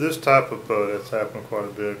 This type of PUD has happened quite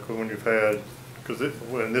a bit, because when you've had,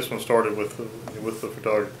 when this one started with the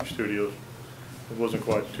photography studios, it wasn't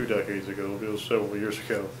quite 2 decades ago, it was several years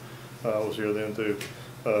ago. I was here then too.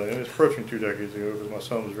 And it's approaching 2 decades ago because my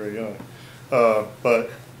son was very young. But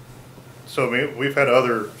so I mean, we've had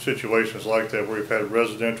other situations like that where we've had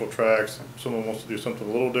residential tracts, someone wants to do something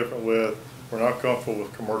a little different with. We're not comfortable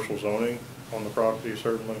with commercial zoning on the property,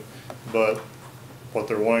 certainly, but what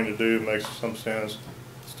they're wanting to do makes some sense.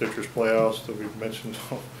 Stitcher's Playhouse that we've mentioned,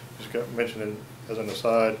 just got mentioned as an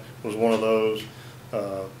aside, was one of those.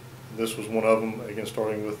 This was one of them, again,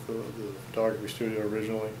 starting with the photography studio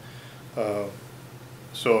originally.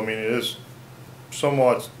 So, I mean, it is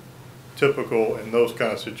somewhat typical in those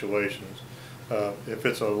kind of situations. If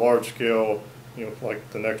it's a large scale, you know, like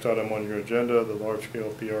the next item on your agenda, the large scale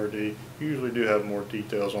PRD, you usually do have more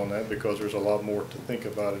details on that because there's a lot more to think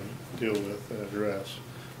about and deal with and address.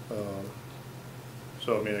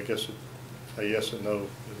 So, I mean, I guess a yes and no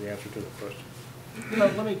is the answer to the question. You know,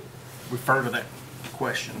 let me refer to that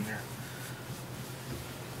question there.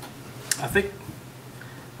 I think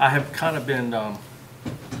I have kind of been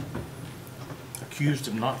accused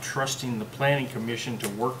of not trusting the Planning Commission to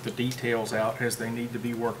work the details out as they need to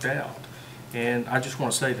be worked out. And I just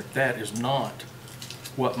want to say that that is not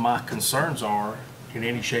what my concerns are in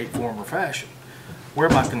any shape, form, or fashion. Where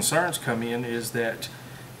my concerns come in is that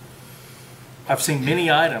I've seen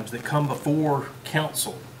many items that come before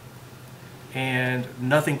council and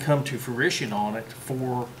nothing come to fruition on it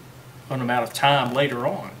for an amount of time later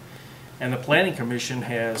on. And the Planning Commission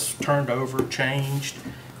has turned over, changed,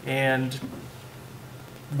 and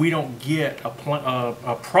we don't get a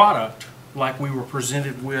product like we were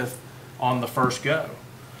presented with on the first go.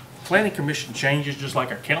 Planning Commission changes just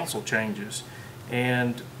like our council changes.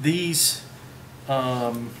 And these,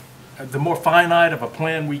 the more finite of a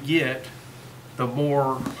plan we get, the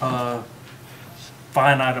more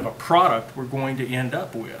finite of a product we're going to end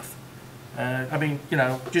up with. I mean, you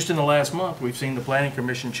know, just in the last month, we've seen the Planning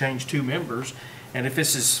Commission change 2 members, and if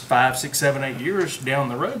this is 5, 6, 7, 8 years down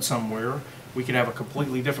the road somewhere, we could have a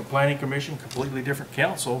completely different Planning Commission, completely different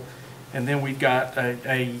council, and then we've got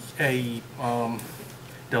a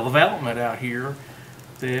development out here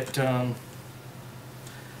that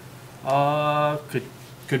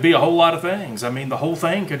could be a whole lot of things. I mean, the whole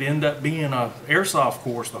thing could end up being a airsoft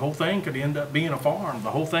course. The whole thing could end up being a farm.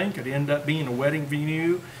 The whole thing could end up being a wedding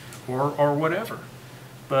venue or whatever.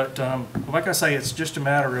 But like I say, it's just a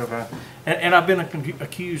matter of and I've been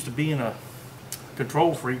accused of being a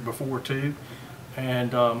control freak before too.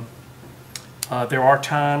 And there are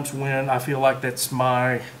times when I feel like that's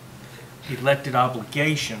my elected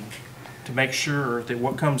obligation to make sure that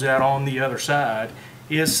what comes out on the other side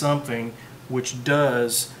is something which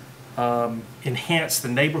does enhance the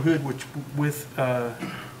neighborhood with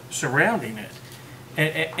surrounding it.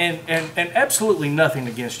 And absolutely nothing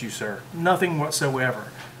against you, sir. Nothing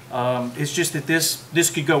whatsoever. It's just that this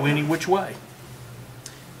could go any which way.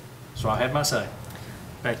 So I had my say.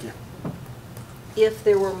 Thank you. If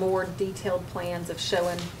there were more detailed plans of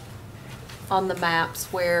showing on the maps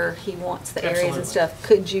where he wants the areas and stuff,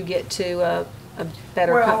 could you get to a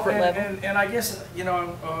better comfort level? And I guess, you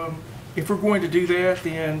know, if we're going to do that,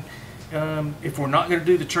 then if we're not going to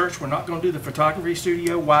do the church, we're not going to do the photography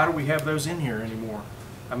studio, why do we have those in here anymore?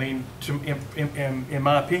 I mean, in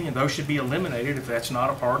my opinion, those should be eliminated if that's not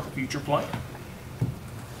a part of the future plan.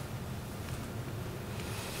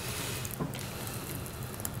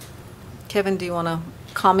 Kevin, do you want to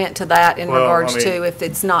comment to that in regards to if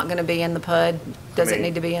it's not going to be in the PUD, does it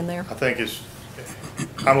need to be in there? I think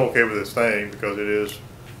I'm okay with this thing because it is,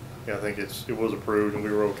 I think it was approved and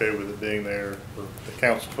we were okay with it being there. The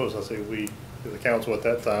council, suppose I say we, the council at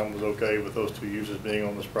that time was okay with those 2 uses being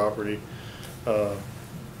on this property.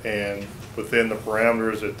 And within the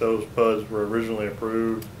parameters that those PUDs were originally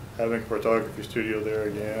approved, having a photography studio there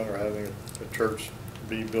again or having a church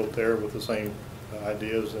be built there with the same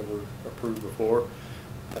ideas that were approved before,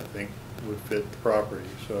 I think would fit the property.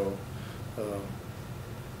 So,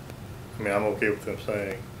 I mean, I'm okay with them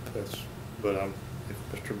saying that's, but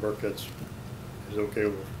if Mr. Burkett is okay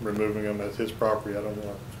with removing them as his property, I don't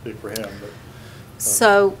want to speak for him, but.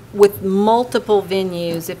 So with multiple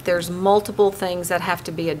venues, if there's multiple things that have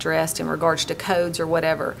to be addressed in regards to codes or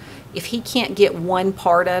whatever, if he can't get one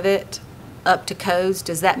part of it up to codes,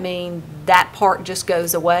 does that mean that part just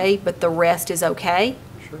goes away, but the rest is okay?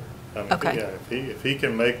 Sure. I mean, okay. Yeah, if he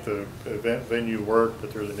can make the event venue work,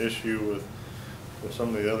 but there's an issue with some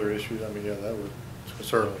of the other issues, I mean, yeah, that would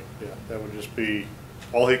certainly, yeah, that would just be,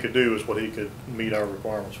 all he could do is what he could meet our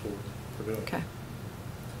requirements for doing. Okay.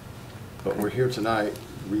 But we're here tonight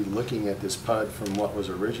re-looking at this PUD from what was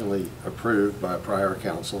originally approved by a prior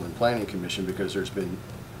council and planning commission because there's been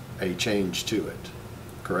a change to it,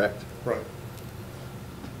 correct? Right.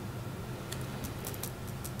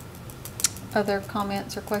 Other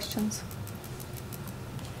comments or questions?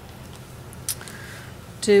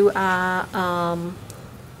 Do I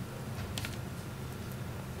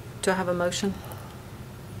have a motion?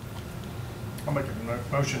 I'll make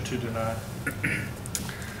a motion to deny.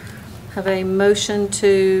 Have a motion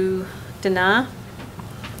to deny.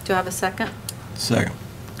 Do I have a second? Second.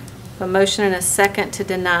 A motion and a second to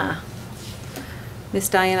deny. Ms.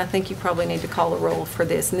 Diane, I think you probably need to call a roll for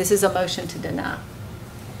this, and this is a motion to deny.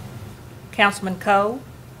 Councilman Cole?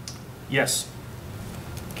 Yes.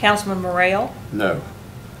 Councilman Morrell? No.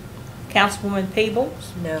 Councilwoman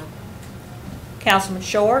Peebles? No. Councilman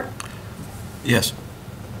Short? Yes.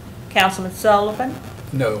 Councilman Sullivan?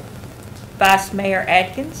 No. Vice Mayor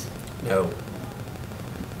Atkins? No.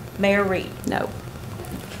 Mayor Reed? No.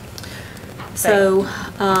 So,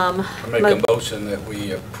 I make a motion that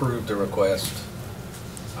we approve the request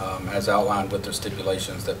as outlined with the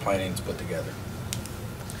stipulations that planning's put together.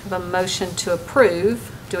 have a motion to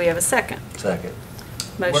approve. Do we have a second? Second.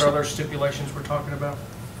 Motion. What other stipulations we're talking about?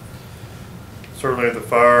 Certainly the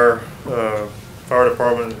fire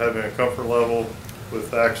department having a comfort level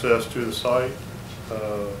with access to the site,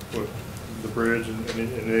 with the bridge and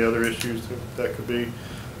any other issues that could be.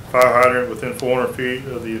 Fire hydrant within 400 feet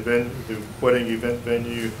of the wedding event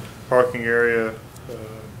venue, parking area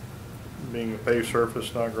being a paved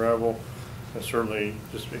surface, not gravel. And certainly,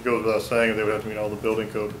 just it goes without saying, they would have to meet all the building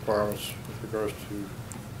code requirements with regards to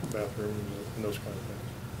bathrooms and those kind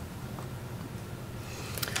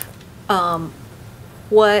of things.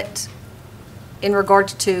 What, in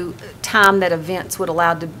regards to time that events would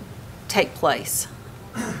allow to take place?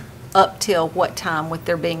 Up till what time, with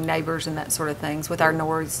there being neighbors and that sort of things, with our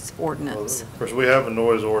noise ordinance? Of course, we have a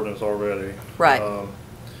noise ordinance already. Right.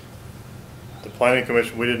 The planning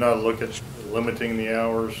commission, we did not look at limiting the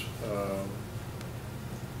hours.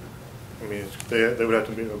 I mean, they would have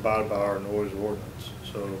to be abided by our noise ordinance,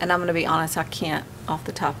 so. And I'm going to be honest, I can't, off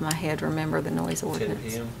the top of my head, remember the noise 10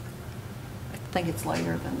 ordinance. p.m.? I think it's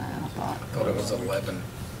later than that, I thought. I thought it was 11.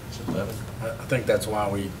 It's 11. I think that's why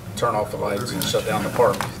we turn off the lights and shut down the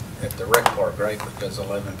park at the rec park, right? Because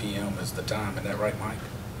 11 p.m. is the time. Isn't that right, Mike?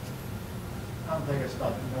 I don't think it's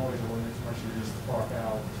about the noise ordinance, much as just the park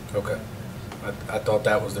hours. Okay. I thought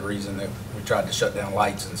that was the reason that we tried to shut down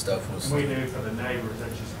lights and stuff was. We do for the neighbors,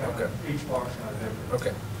 that's just kind Okay. of, each park's kind of different.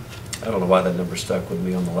 Okay. I don't know why that number stuck with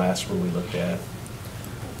me on the last one we looked at.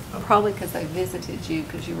 Probably because they visited you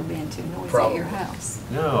because you were being too noisy at Probably. your house.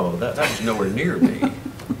 No, that was nowhere near me.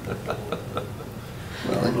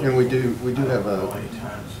 Well, and we do have a,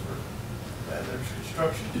 There's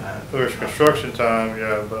construction time. There's construction time,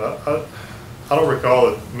 yeah, but I don't recall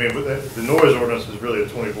it, I mean, the noise ordinance is really a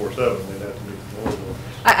 24/7, they'd have to meet the noise ordinance.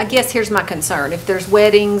 I guess here's my concern. If there's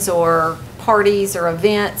weddings or parties or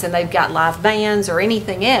events and they've got live bands or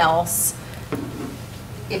anything else,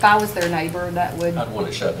 if I was their neighbor, that would. I'd want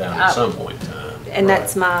to shut down at some point in time. And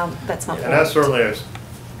that's my point. And that's certainly, I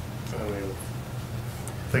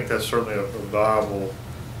think that's certainly a viable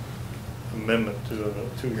amendment to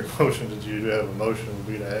your motion, that you do have a motion would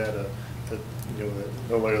be to add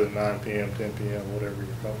no later than 9 p.m., 10 p.m., whatever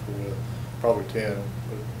you're comfortable with. Probably 10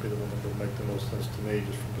 would be the one that would make the most sense to me,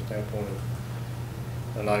 just from the standpoint of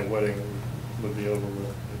a night wedding would be over with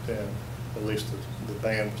at 10. At least the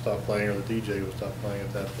band would stop playing or the DJ would stop playing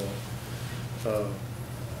at that point.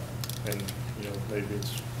 And, maybe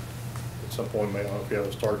it's, at some point, I don't know if you have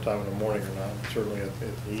a start time in the morning or not, but certainly at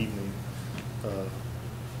the evening,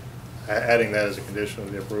 adding that as a condition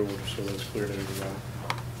of the approval, just so that's clear to everybody.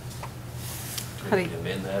 Do we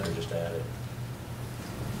amend that or just add it?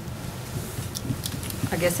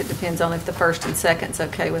 I guess it depends on if the first and second's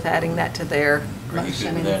okay with adding that to their Are you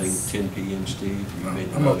motion. good with adding 10 p.m., Steve? You made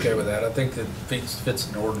the I'm okay motion. with that. I think that fits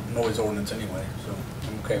the noise ordinance anyway, so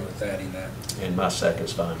I'm okay with adding that. And my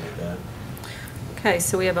second's fine with that. Okay,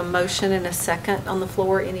 so we have a motion and a second on the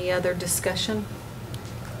floor. Any other discussion?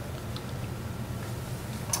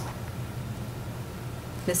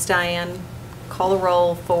 Ms. Diane, call a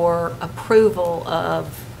roll for approval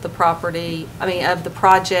of the of the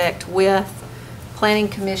project with Planning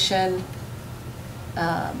Commission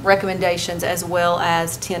recommendations as well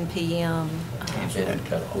as 10 p.m. Event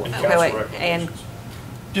cutoff. Okay, wait, and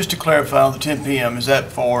Just to clarify, on the 10 p.m., is that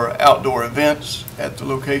for outdoor events at the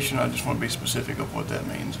location? I just want to be specific of what that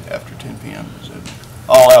means after 10 p.m. Is it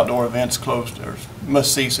all outdoor events closed or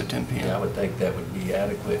must cease at 10 p.m.? Yeah, I would think that would be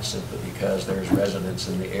adequate simply because there's residents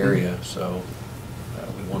in the area, so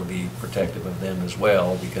we want to be protective of them as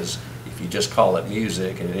well, because if you just call it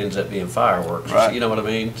music and it ends up being fireworks, Right. you know what I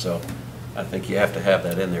mean? So I think you have to have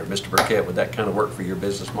that in there. Mr. Burkett, would that kind of work for your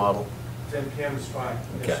business model? 10 p.m. is fine.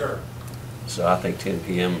 Okay. Yes, sir. So I think 10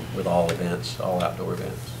 PM with all events, all outdoor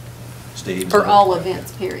events. Steve? For all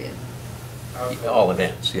events, period. All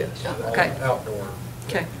events, yes. Okay. Outdoor.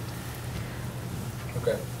 Okay.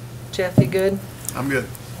 Okay. Jeff, you good? I'm good.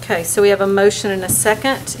 Okay, so we have a motion and a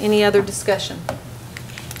second. Any other discussion?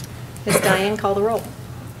 Ms. Diane, call the roll.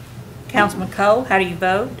 Councilman Cole, how do you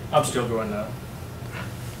vote? I'm still going no.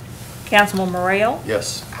 Councilman Morrell?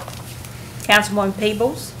 Yes. Councilwoman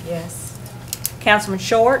Peebles? Yes. Councilman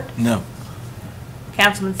Short? No.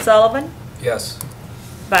 Councilman Sullivan? Yes.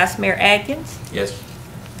 Vice Mayor Atkins? Yes.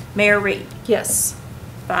 Mayor Reed? Yes.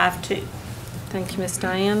 5-2. Thank you, Ms.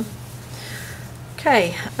 Diane.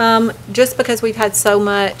 Okay, just because we've had so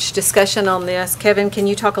much discussion on this, Kevin, can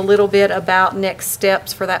you talk a little bit about next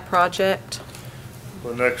steps for that project?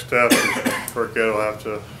 The next step is Burkett will have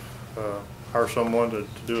to hire someone to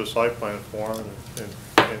do a site plan for him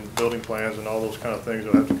and building plans and all those kind of things.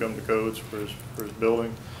 They'll have to come to codes for his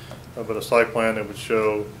building. But a site plan that would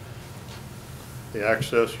show the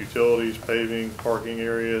access, utilities, paving, parking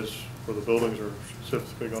areas, where the buildings are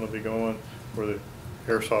specifically going to be going, where the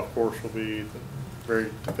airsoft course will be,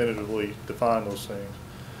 very definitively define those things.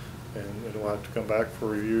 And it'll have to come back for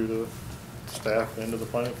review to staff and to the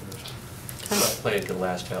planning commission. Site plan can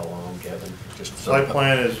last how long, Kevin? Just Site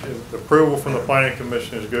plan is, approval from the planning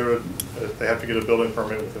commission is good. They have to get a building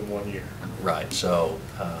permit within 1 year. Right, so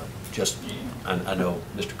I know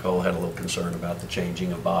Mr. Cole had a little concern about the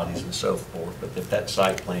changing of bodies and so forth, but if that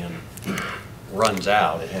site plan runs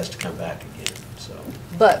out, it has to come back again, so.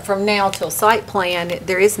 But from now till site plan,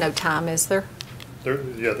 there is no time, is there?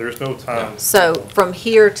 There's no time. So from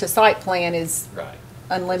here to site plan is Right.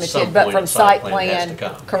 unlimited, Some but point from a site has plan, to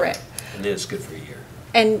come. correct. And then it's good for a year.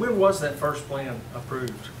 And When was that first plan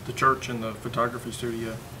approved? The church and the photography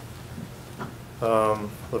studio?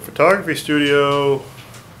 The photography studio,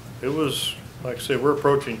 it was, like I said, we're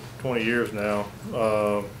approaching 20 years now,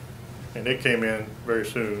 and it came in very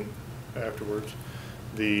soon afterwards.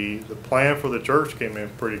 The plan for the church came in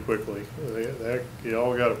pretty quickly. It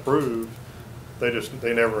all got approved.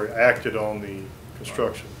 They never acted on the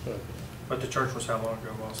construction. But the church was how long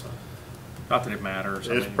ago also? Not that it matters.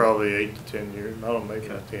 It's probably 8 to 10 years. I don't make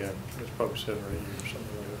it 10. It's probably 7 or 8 years,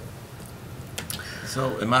 something like that.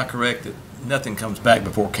 So am I correct that nothing comes back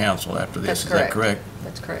before council after this? That's Is that correct?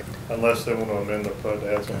 That's correct. Unless they want to amend the PUD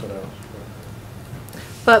to add something else.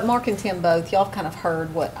 But Mark and Tim both, y'all kind of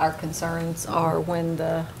heard what our concerns are when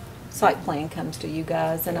the site plan comes to you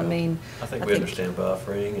guys, and I mean. I think we understand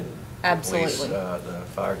buffering and Absolutely. the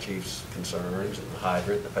fire chief's concerns and the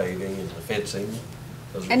hydrant, the paving and the fencing.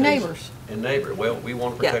 Those are And things- neighbors. And neighbor, well, we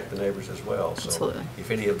want to Yeah. protect the neighbors as well. So Absolutely.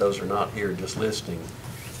 if any of those are not here just listening,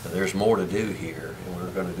 there's more to do here, and we're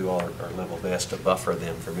going to do our level best to buffer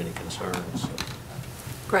them from any concerns. So.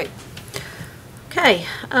 Great. Okay,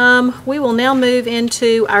 we will now move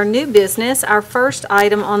into our new business. Our first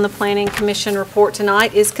item on the Planning Commission report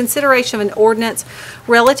tonight is consideration of an ordinance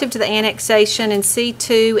relative to the annexation in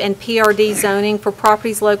C2 and PRD zoning for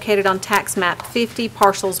properties located on tax map 50,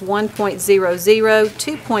 parcels 1.00,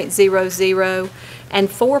 2.00, and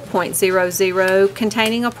 4.00,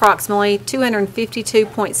 containing approximately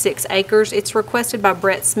 252.6 acres. It's requested by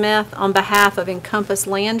Brett Smith on behalf of Encompass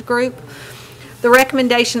Land Group. The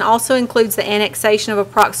recommendation also includes the annexation of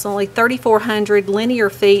approximately 3,400 linear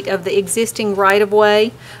feet of the existing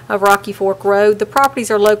right-of-way of Rocky Fork Road. The properties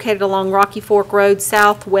are located along Rocky Fork Road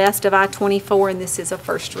southwest of I-24, and this is a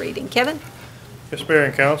first reading. Kevin? Yes, Mayor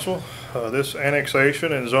and Council, this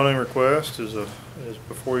annexation and zoning request is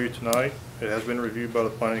before you tonight. It has been reviewed by the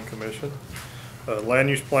Planning Commission. Land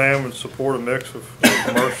use plan would support a mix of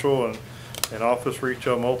commercial and office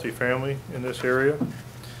retail multifamily in this area.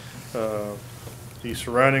 The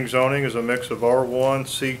surrounding zoning is a mix of R1,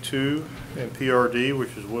 C2, and PRD,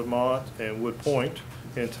 which is Woodmont and Wood Point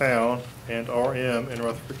in town, and RM in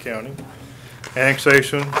Rutherford County.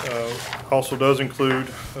 Annexation also does include,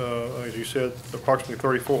 as you said, approximately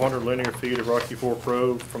 3,400 linear feet of Rocky Fork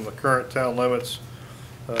Road from the current town limits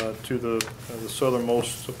to the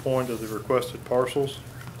southernmost point of the requested parcels.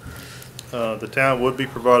 The town would be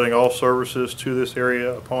providing all services to this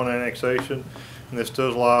area upon annexation. And this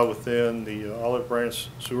does lie within the Olive Branch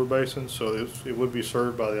sewer basin, so it would be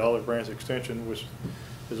served by the Olive Branch extension, which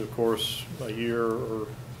is, of course, a year or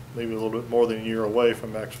maybe a little bit more than a year away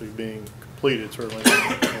from actually being completed, certainly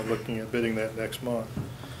looking at bidding that next month.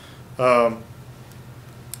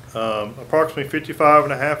 Approximately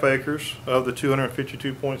 55.5 acres of the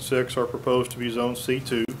 252.6 are proposed to be zoned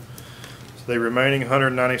C2. So the remaining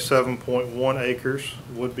 197.1 acres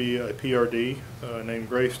would be a PRD named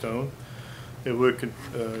Greystone. It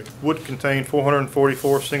would contain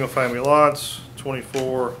 444 single-family lots,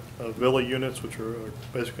 24 villa units, which are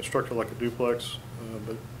basically constructed like a duplex,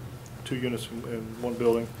 but 2 units in one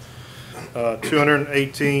building.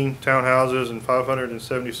 218 townhouses and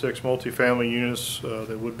 576 multifamily units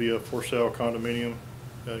that would be a for-sale condominium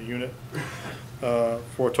unit,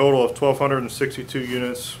 for a total of 1,262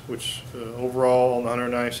 units, which overall on the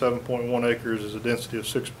 197.1 acres is a density of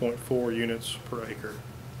 6.4 units per acre.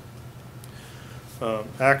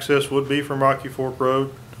 Access would be from Rocky Fork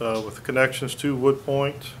Road with connections to Wood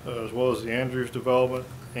Point, as well as the Andrews development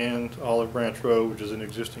and Olive Branch Road, which is an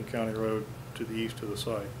existing county road to the east of the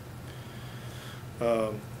site.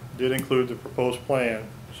 Did include the proposed plan,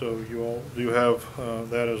 so you all do have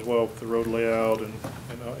that as well, with the road layout and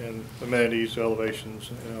amenities,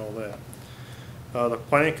 elevations, and all that. The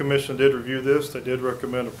Planning Commission did review this. They did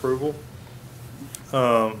recommend approval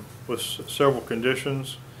with several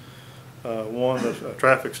conditions. One, a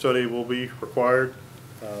traffic study will be required.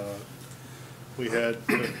 We had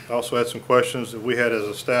also had some questions that we had as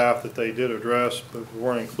a staff that they did address, but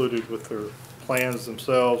weren't included with their plans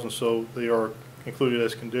themselves, and so they are included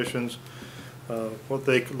as conditions. What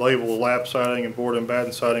they label lap siding and board and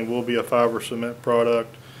batten siding will be a fiber cement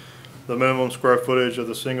product. The minimum square footage of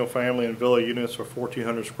the single family and villa units are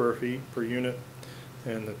 1,400 square feet per unit,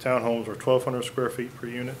 and the townhomes are 1,200 square feet per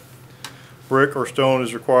unit. Brick or stone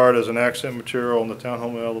is required as an accent material on the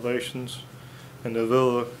townhome elevations, and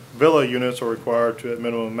the villa units are required to at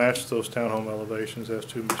minimum match those townhome elevations as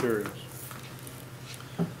to materials.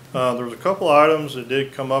 There was a couple items that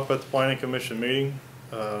did come up at the Planning Commission meeting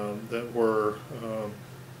that were,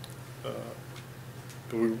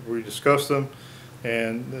 we discussed them,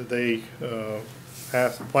 and they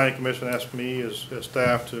asked, the Planning Commission asked me as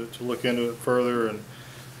staff to look into it further,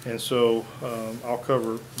 and so I'll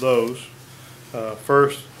cover those.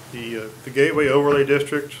 First, the Gateway Overlay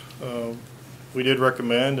District, we did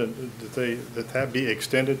recommend that be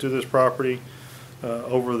extended to this property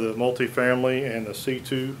over the multifamily and the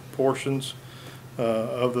C2 portions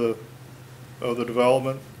of the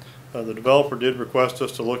development. The developer did request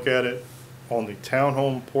us to look at it on the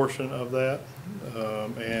townhome portion of that,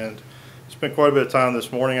 and spent quite a bit of time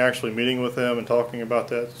this morning actually meeting with them and talking about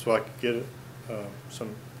that, so I could get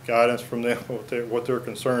some guidance from them what their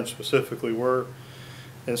concerns specifically were.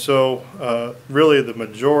 And so really the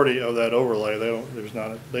majority of that overlay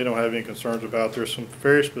they don't have any concerns about. There's some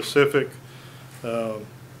very specific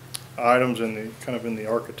items in the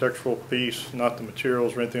architectural piece, not the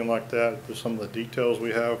materials or anything like that, but some of the details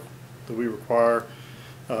we have that we require.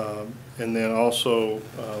 And then also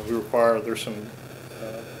we require, there's some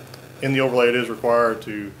in the overlay it is required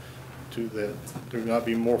that there not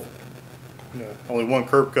be more, only one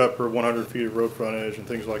curb cut per 100 feet of road frontage and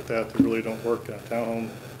things like that really don't work in a townhome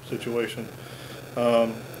situation.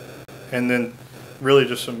 And then really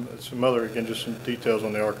just some other, again, just some details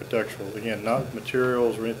on the architectural. Again, not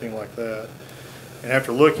materials or anything like that. And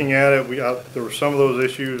after looking at it, there were some of those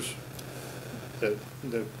issues that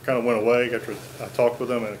kind of went away after I talked with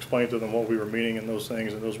them and explained to them what we were meaning and those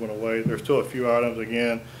things, and those went away. There's still a few items,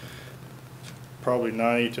 again, probably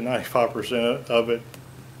 90 to 95% of it,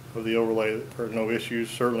 of the overlay, are no issues.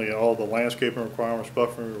 Certainly all the landscaping requirements,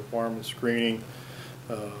 buffering requirements, screening,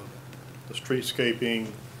 the streetscaping,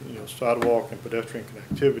 sidewalk and pedestrian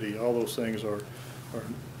connectivity, all those things are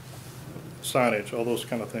signage, all those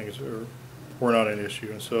kind of things were not an issue.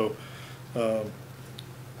 And so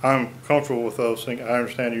I'm comfortable with those things. I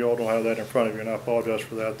understand you all don't have that in front of you, and I apologize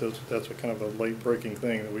for that. That's a kind of a late breaking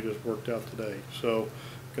thing that we just worked out today. So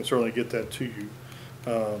I can certainly get that to you.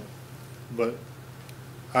 But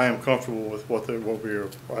I am comfortable with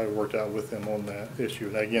I worked out with them on that issue.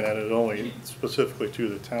 And again, that is only specifically to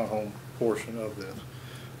the townhome portion of this.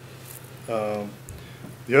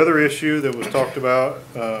 The other issue that was talked about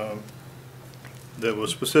that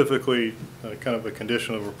was specifically kind of a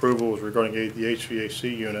condition of approval was regarding the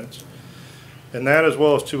HVAC units. And that, as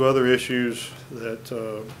well as two other issues that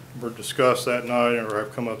were discussed that night or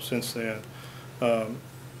have come up since then,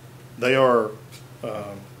 they are,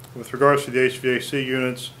 with regards to the HVAC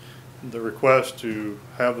units, the request to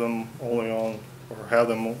have them only on, or have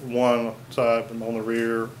them one side on the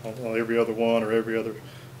rear, on every other one, or every other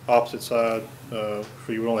opposite side, so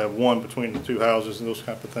you would only have one between the two houses and those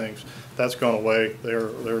kinds of things. That's gone away. They're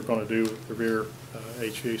going to do the rear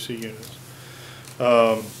HVAC units.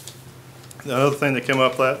 The other thing that came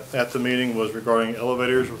up at the meeting was regarding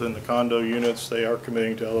elevators within the condo units. They are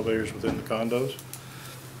committing to elevators within the condos.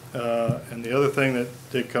 And the other thing that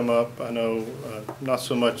did come up, I know not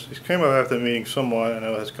so much, it came up after the meeting somewhat, I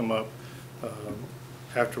know it has come up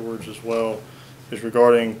afterwards as well, is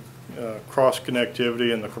regarding cross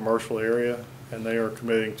connectivity in the commercial area, and they are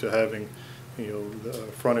committing to having, the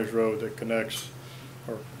frontage road that connects,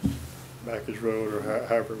 or backage road, or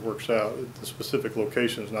however it works out. The specific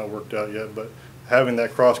location is not worked out yet, but having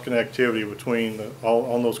that cross connectivity between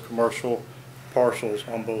on those commercial parcels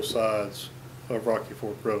on both sides of Rocky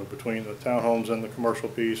Fork Road, between the townhomes and the commercial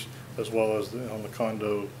piece, as well as on the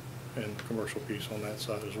condo and commercial piece on that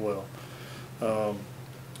side as well.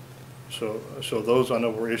 So those I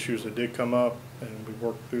know were issues that did come up, and we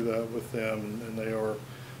worked through that with them, and they are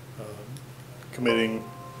committing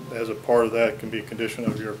as a part of that, can be a condition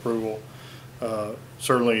of your approval.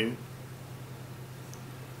 Certainly,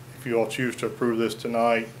 if you all choose to approve this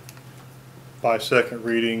tonight by second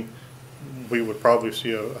reading, we would probably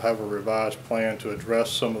have a revised plan to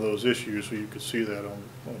address some of those issues, so you could see that on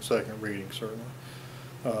second reading, certainly.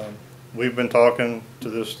 We've been talking to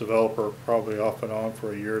this developer probably off and on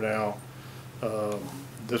for a year now.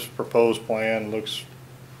 This proposed plan looks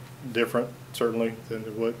different, certainly, than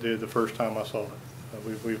what it did the first time I saw it.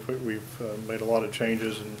 We've made a lot of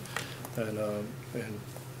changes, and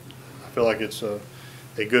I feel like it's a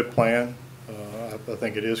good plan. I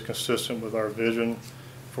think it is consistent with our vision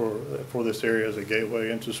for this area as a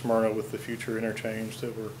gateway into Smyrna, with the future interchange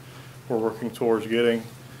that we're working towards getting.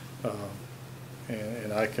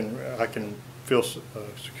 And I can feel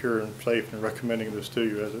secure and safe in recommending this to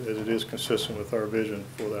you, as it is consistent with our vision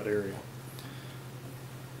for that area.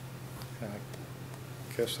 And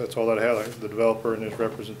I guess that's all that I have. The developer and his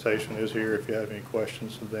representation is here if you have any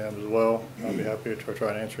questions of them as well. I'll be happy to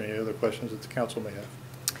try to answer any other questions that the council may have.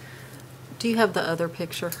 Do you have the other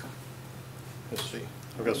picture? Let's see.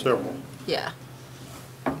 I've got several. Yeah.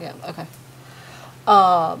 Yeah, okay.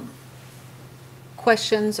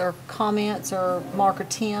 Questions or comments, or Mark or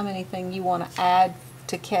Tim, anything you want to add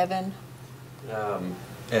to Kevin?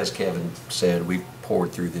 As Kevin said, we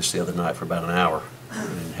poured through this the other night for about an hour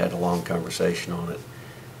and had a long conversation on it.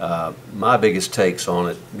 My biggest takes on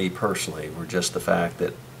it, me personally, were just the fact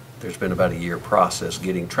that there's been about a year process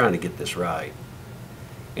trying to get this right.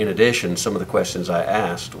 In addition, some of the questions I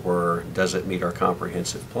asked were, does it meet our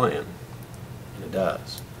comprehensive plan? And it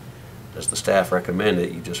does. Does the staff recommend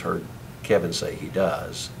it? You just heard Kevin say he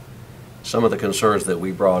does. Some of the concerns that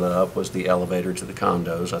we brought up was the elevator to the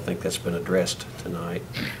condos. I think that's been addressed tonight.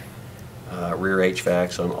 Rear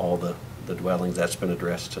HVACs on all the dwellings, that's been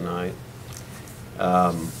addressed tonight.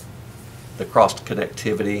 The cross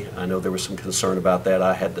connectivity, I know there was some concern about that.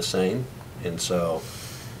 I had the same, and so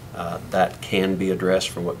that can be addressed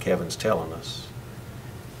from what Kevin's telling us.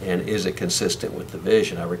 And is it consistent with the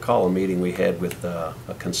vision? I recall a meeting we had with a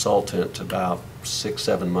consultant about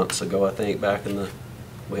 6-7 months ago, I think,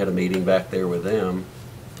 we had a meeting back there with them.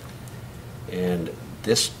 And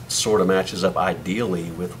this sort of matches up ideally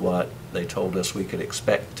with what they told us we could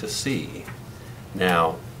expect to see.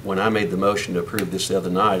 Now, when I made the motion to approve this the other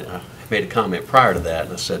night, I made a comment prior to that,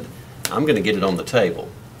 and I said, I'm going to get it on the table,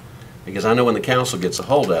 because I know when the council gets a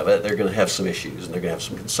hold of it, they're going to have some issues and they're going to have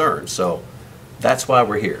some concerns. So that's why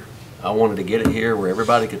we're here. I wanted to get it here where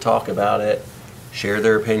everybody could talk about it, share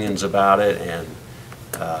their opinions about it, and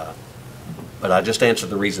but I just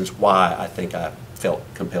answered the reasons why I think I felt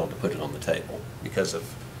compelled to put it on the table, because of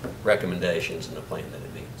recommendations and the plan that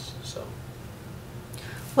it meets. So.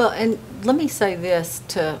 Well, and let me say this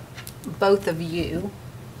to both of you,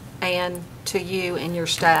 and to you and your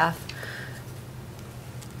staff.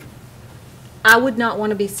 I would not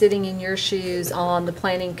want to be sitting in your shoes on the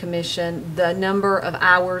Planning Commission, the number of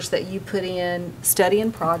hours that you put in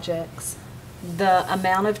studying projects, the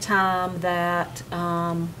amount of time that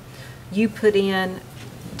you put in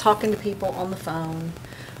talking to people on the phone,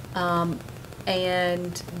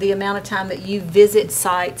 and the amount of time that you visit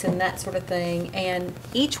sites and that sort of thing. And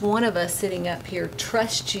each one of us sitting up here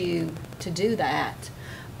trusts you to do that.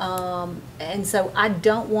 And so I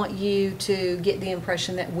don't want you to get the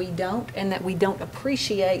impression that we don't, and that we don't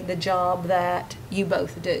appreciate the job that you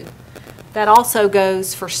both do. That also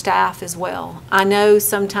goes for staff as well. I know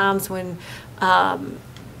sometimes when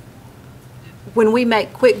we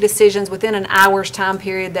make quick decisions within an hour's time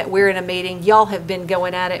period that we're in a meeting, y'all have been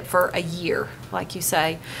going at it for a year, like you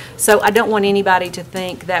say. So I don't want anybody to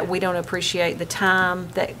think that we don't appreciate the time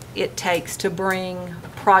that it takes to bring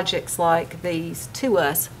projects like these to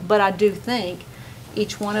us. But I do think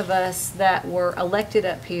each one of us that were elected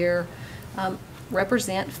up here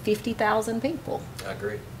represent 50,000 people. I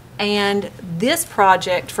agree. And this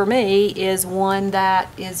project for me is one that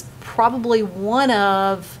is probably one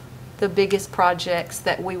of the biggest projects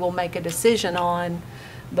that we will make a decision on,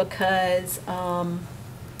 because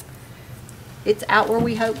it's out where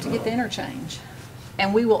we hope to get the interchange.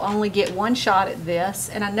 and we will only get one shot at this.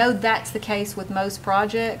 And I know that's the case with most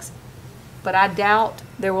projects, but I doubt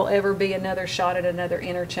there will ever be another shot at another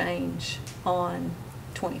interchange on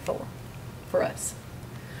 24 for us.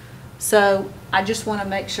 So I just want to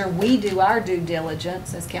make sure we do our due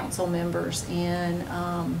diligence as council members in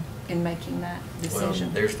making that decision.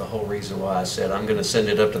 Well, there's the whole reason why I said I'm going to send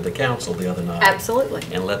it up to the council the other night. Absolutely.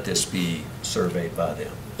 And let this be surveyed by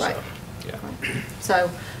them. Right. So, yeah. Right. So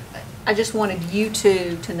I just wanted you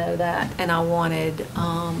two to know that, and I wanted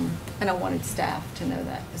staff to know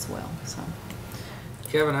that as well. So,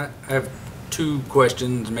 Kevin, I have two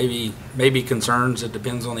questions, maybe concerns. It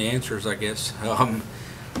depends on the answers, I guess.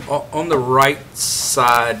 On the right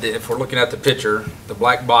side, if we're looking at the picture, the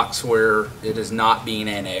black box where it is not being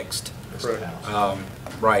annexed. Correct.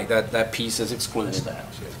 Right, that piece is excluded.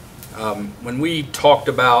 When we talked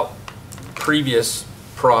about previous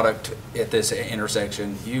product at this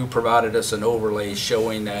intersection, you provided us an overlay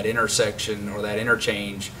showing that intersection or that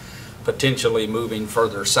interchange potentially moving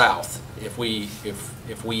further south if we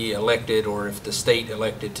elected, or if the state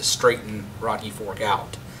elected to straighten Rocky Fork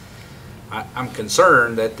out. I'm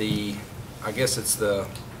concerned that I guess it's the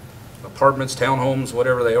apartments, townhomes,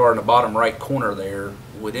 whatever they are in the bottom right corner there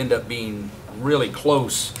would end up being really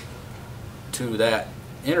close to that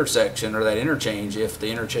intersection or that interchange if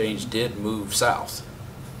the interchange did move south.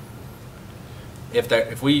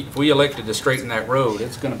 If we elected to straighten that road,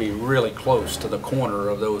 it's going to be really close to the corner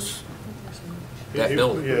of that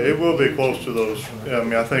building. Yeah, it will be close to those. I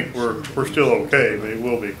mean, I think we're still okay, but it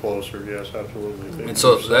will be closer. Yes, absolutely. And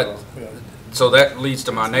so that leads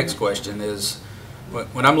to my next question is,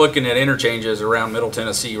 when I'm looking at interchanges around Middle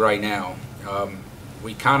Tennessee right now,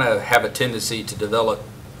 we kind of have a tendency to develop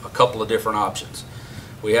a couple of different options.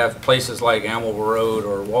 We have places like Amwell Road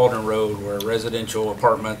or Walden Road where residential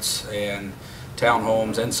apartments and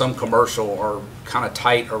townhomes and some commercial are kind of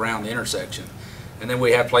tight around the intersection. And then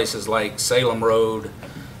we have places like Salem Road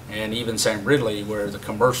and even Sam Ridley where the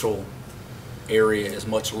commercial area is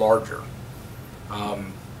much larger.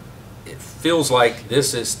 It feels like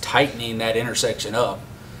this is tightening that intersection up.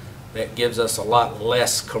 That gives us a lot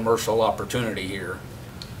less commercial opportunity here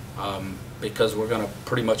because we're going to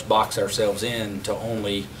pretty much box ourselves in to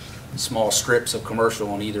only small strips of commercial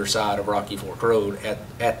on either side of Rocky Fork Road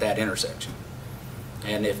at that intersection.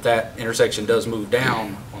 And if that intersection does move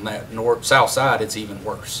down on that south side, it's even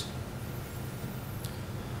worse.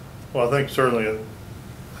 Well, I think certainly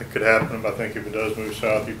it could happen. I think if it does move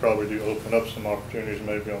south, you probably do open up some opportunities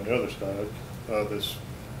maybe on the other side. This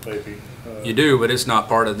maybe. You do, but it's not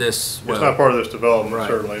part of this. It's not part of this development, right.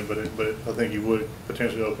 Certainly, but I think you would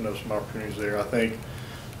potentially open up some opportunities there. I think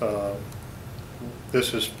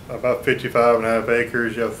this is about 55.5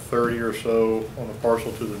 acres. You have 30 or so on the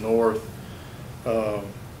parcel to the north.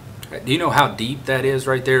 Do you know how deep that is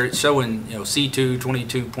right there? It's showing, C2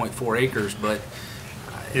 22.4 acres, but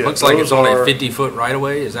it looks like it's only a 50-foot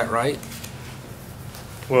right-of-way. Is that right?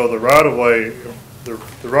 Well, the right-of-way,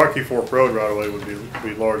 the Rocky Fork Road right-of-way would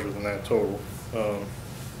be larger than that total,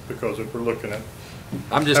 because if we're looking at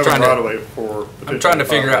I'm trying to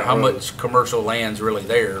figure out how road. much commercial land's really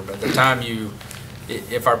there. But the time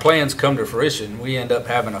if our plans come to fruition, we end up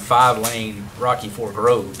having a 5-lane Rocky Fork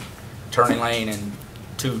Road, turning lane and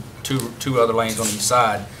two other lanes on each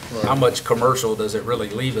side. Right. How much commercial does it really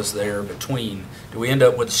leave us there between? Do we end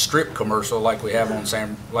up with strip commercial like we have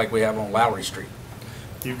on Lowry Street?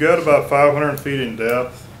 You've got about 500 feet in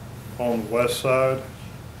depth on the west side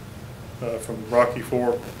from Rocky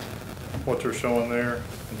Fork. What they're showing there,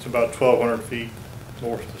 it's about 1,200 feet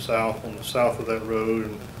north to south on the south of that road,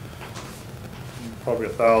 and probably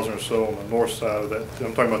 1,000 or so on the north side of that.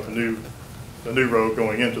 I'm talking about the new road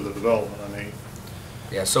going into the development. I mean.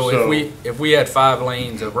 Yeah. So if we had 5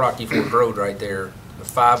 lanes of Rocky Fork Road right there, the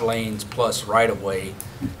 5 lanes plus right of way,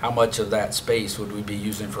 how much of that space would we be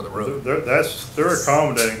using for the road? They're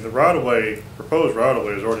accommodating the right of way. Proposed right of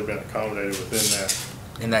way has already been accommodated within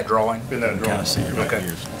that. In that drawing? In that drawing.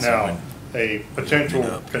 Okay. Now, a potential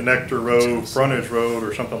connector road, frontage road,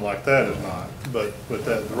 or something like that is not. But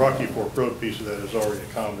the Rocky Fork Road piece of that is already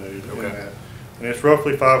accommodated in that. And it's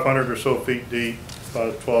roughly 500 or so feet deep,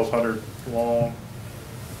 about 1,200 long.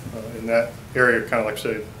 In that area, kind of like I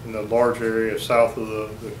say, in the large area south of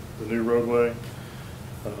the new roadway.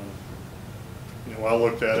 When I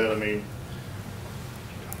looked at it, I mean,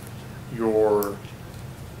 your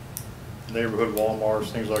neighborhood Walmarts,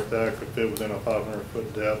 things like that, could fit within a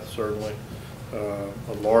 500-foot depth, certainly.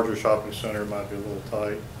 A larger shopping center might be a little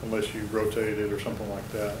tight, unless you rotate it or something like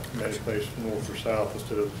that. Maybe place north or south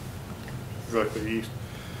instead of directly east.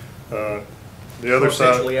 The other side.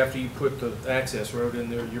 Essentially, after you put the access road in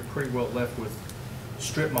there, you're pretty well left with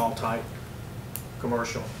strip mall type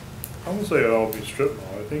commercial? I wouldn't say it all be strip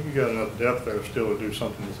mall. I think you got enough depth there still to do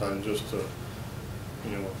something besides just a,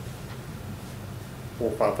 4,000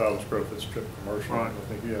 or 5,000 square foot strip commercial. Right. I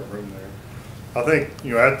think you have room there. I think,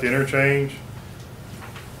 at the interchange,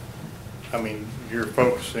 I mean, you're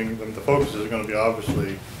focusing, the focus is going to be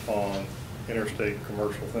obviously on interstate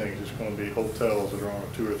commercial things. It's going to be hotels that are on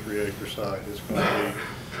a 2 or 3 acre site. It's going to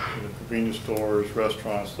be convenience stores,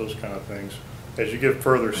 restaurants, those kind of things. As you get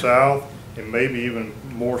further south, and maybe even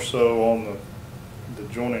more so on the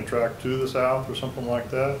joining track to the south or something like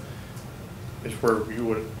that, is where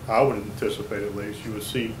I would anticipate at least, you would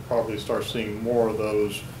probably start seeing more of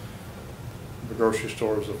those, the grocery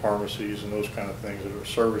stores, the pharmacies, and those kind of things that are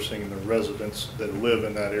servicing the residents that live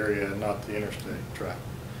in that area and not the interstate track.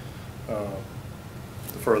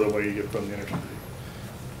 The further away you get from the interstate.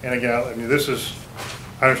 And again, I mean,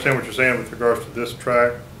 I understand what you're saying with regards to this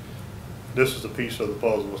track. This is a piece of the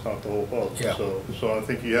puzzle, it's not the whole puzzle. Yeah. So I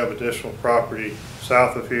think you have additional property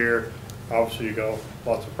south of here. Obviously, you got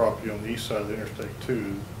lots of property on the east side of the interstate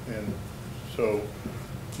too. And so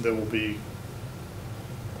there will be,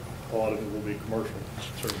 a lot of it will be commercial,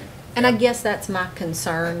 certainly. And I guess that's my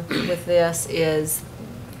concern with this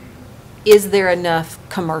is there enough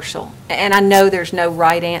commercial? And I know there's no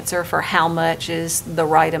right answer for how much is the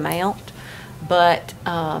right amount, but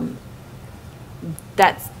that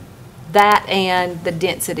and the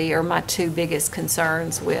density are my two biggest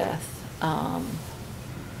concerns with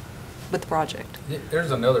the project.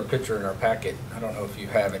 There's another picture in our packet. I don't know if you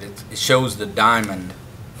have it. It shows the diamond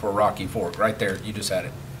for Rocky Fork right there. You just had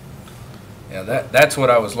it. Yeah, that's what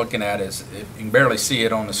I was looking at. You can barely see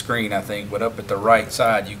it on the screen, I think, but up at the right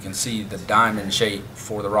side you can see the diamond shape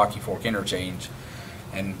for the Rocky Fork interchange.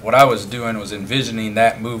 And what I was doing was envisioning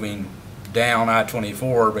that moving down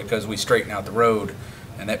I-24 because we straighten out the road,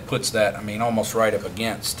 and that puts that, I mean, almost right up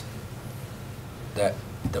against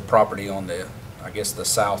the property on the, I guess, the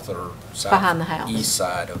south or behind the house. East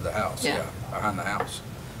side of the house. Yeah. Behind the house.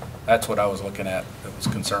 That's what I was looking at that was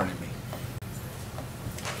concerning me.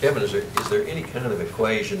 Kevin, is there any kind of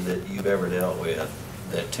equation that you've ever dealt with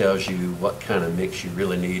that tells you what kind of mix you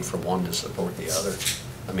really need for one to support the other?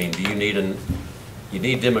 I mean, do you need you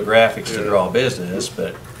need demographics to draw business,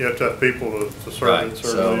 but you have to have people to serve right. it.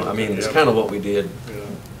 So I mean, it's kind of what we did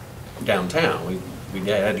downtown. We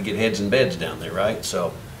had to get heads and beds down there, right?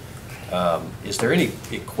 So, is there any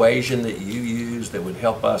equation that you use that would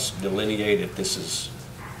help us delineate if this is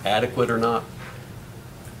adequate or not?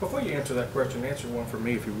 Before you answer that question, answer one for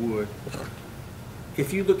me if you would.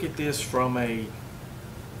 If you look at this from a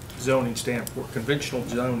zoning standpoint, conventional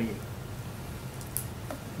zoning,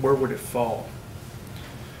 where would it fall?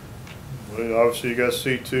 Well, obviously you got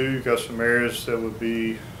C2, you got some areas that would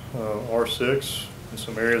be R6, and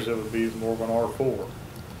some areas that would be more of an R4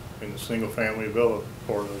 in the single family villa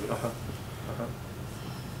part of it.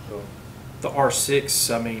 So, The R6,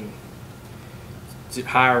 I mean, is it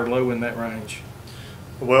high or low in that range?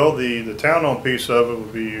 well, the town-owned piece of it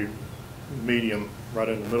would be medium, right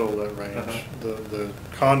in the middle of that range. The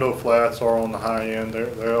condo flats are on the high end.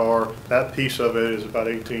 That piece of it is about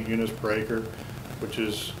 18 units per acre, which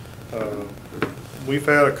is, we've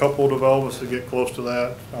had a couple of developments that get close to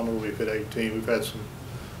that. I don't know if we've hit 18. We've had some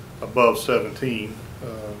above 17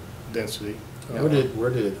 density.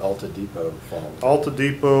 Where did Alta Depot fall? Alta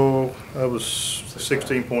Depot, that was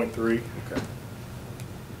 16.3. Okay.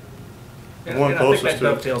 And I think that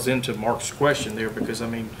dovetails into Mark's question there, because I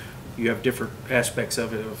mean, you have different aspects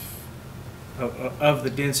of it of the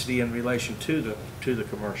density in relation to the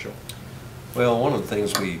commercial. Well, one of the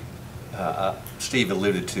things Steve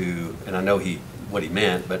alluded to, and I know what he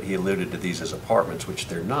meant, but he alluded to these as apartments, which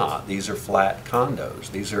they're not. These are flat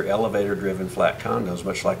condos. These are elevator-driven flat condos,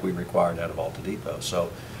 much like we required out of Alta Depot.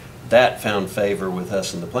 So that found favor with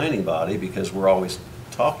us in the planning body because we're always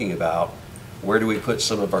talking about where do we put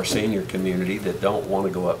some of our senior community that don't want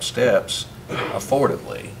to go up steps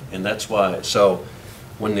affordably. And that's why, so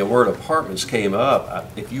when the word apartments came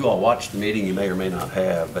up, if you all watched the meeting, you may or may not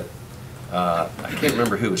have, but I can't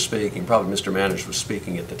remember who was speaking, probably Mr. Manners was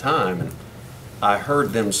speaking at the time, and I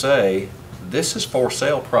heard them say, this is for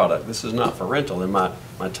sale product, this is not for rental, and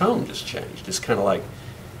my tone just changed. It's kind of like,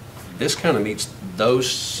 this kind of meets those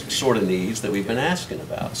sort of needs that we've been asking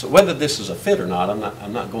about. So whether this is a fit or not,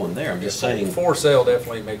 I'm not going there. I'm just saying For sale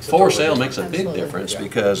definitely makes a for sale makes a big difference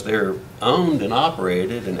because they're owned and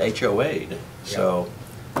operated and HOA'd. So,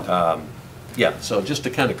 yeah, so just to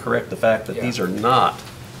kind of correct the fact that these are not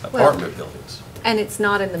apartment buildings. And it's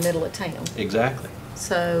not in the middle of town. Exactly.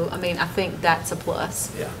 So, I mean, I think that's a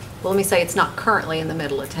plus. Yeah. Well, let me say it's not currently in the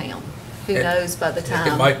middle of town. who knows by the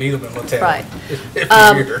time. It might be the Middletown. Right. In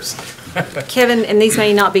a few years. Kevin, and these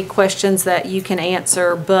may not be questions that you can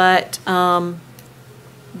answer, but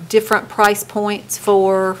different price points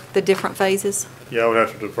for the different phases? Yeah, I would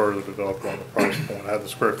have to defer to the developer on the price point. I have the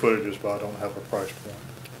square footages, but I don't have a price point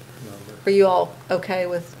number. Are you all okay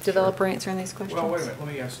with developer answering these questions? Well, wait a minute,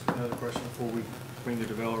 let me ask another question before we bring the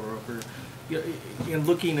developer up here. Yeah, in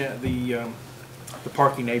looking at the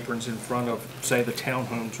parking aprons in front of, say, the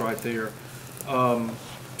townhomes right there,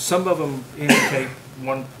 some of them indicate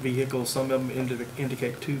one vehicle, some of them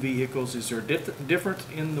indicate two vehicles. Is there a difference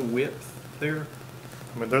in the width there?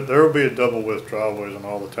 I mean, there will be a double width driveways on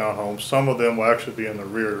all the townhomes. Some of them will actually be in the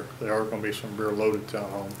rear. There are going to be some rear loaded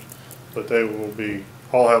townhomes, but they will be,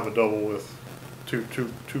 all have a double width, two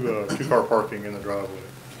car parking in the driveway.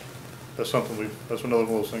 That's that's another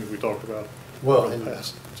one of those things we talked about over the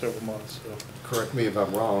past several months. So. Correct me if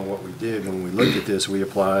I'm wrong, what we did when we looked at this, we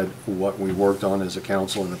applied what we worked on as a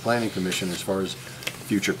council and the planning commission as far as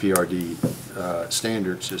future PRD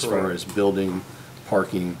standards, as far as building,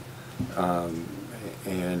 parking,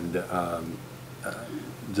 and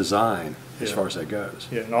design, as far as that goes.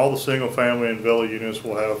 Yeah, and all the single family and villa units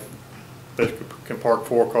will have, they can park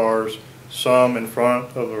 4 cars, some in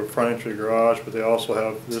front of the front entry garage, but they also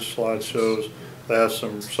have, this slide shows, they have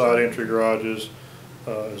some side entry garages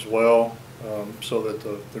as well. So that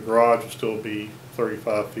the garage will still be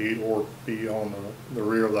 35 feet or be on the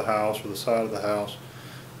rear of the house or the side of the house.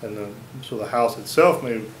 And so the house itself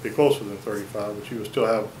may be closer than 35, but you will still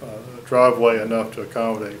have a driveway enough to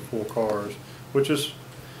accommodate 4 cars, which is,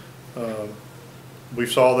 we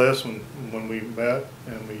saw this when we met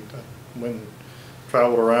and we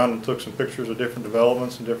traveled around and took some pictures of different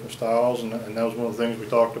developments and different styles, and that was one of the things we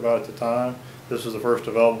talked about at the time. This is the first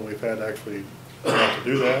development we've had to actually have to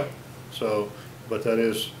do that. So, but that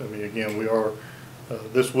is, I mean, again, we are,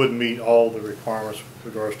 this would meet all the requirements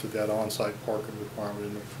with regards to that on-site parking requirement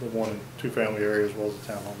in the 1 and 2 family area as well as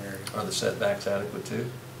the townhome area. Are the setbacks adequate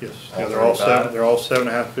too? Yes, yeah, they're all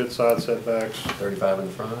 7.5 foot side setbacks. 35 in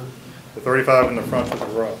the front? The 35 in the front to the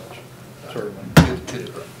garage, certainly. To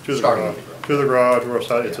the garage. To the garage, or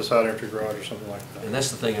it's a side entry garage or something like that. And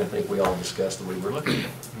that's the thing I think we all discussed that we were looking at.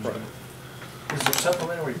 Right. Is there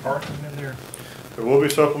supplementary parking in there? There will be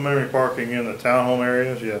supplementary parking in the townhome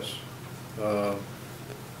areas, yes.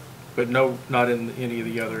 But no, not in any of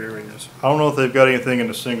the other areas? I don't know if they've got anything in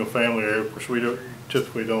the single family area, which we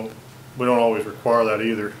typically don't always require that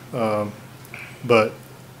either. But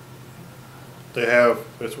they have,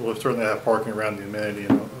 we'll certainly have parking around the amenity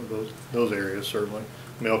in those areas, certainly.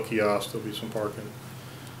 Mail kiosks, there'll be some parking.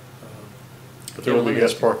 But there will be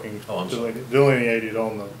guest parking delineated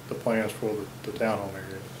on the plans for the townhome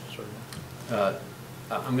area, certainly.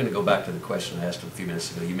 I'm going to go back to the question I asked a few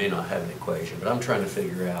minutes ago. You may not have an equation, but I'm trying to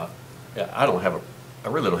figure out, I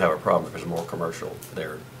really don't have a problem if there's more commercial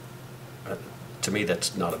there. To me,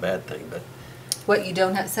 that's not a bad thing, but. What, you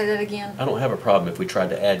don't have, say that again? I don't have a problem if we tried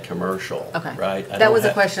to add commercial, okay. Right? That was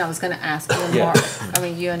a question I was going to ask you and Mark. I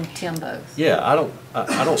mean, you and Tim both. Yeah, I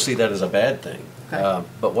don't see that as a bad thing. Okay.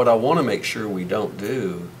 But what I want to make sure we don't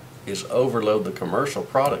do is overload the commercial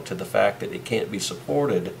product to the fact that it can't be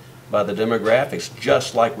supported by the demographics,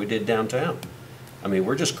 just like we did downtown. I mean,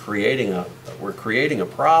 we're just creating a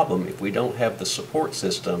problem if we don't have the support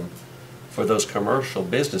system for those commercial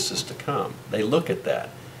businesses to come. They look at that.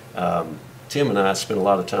 Tim and I spend a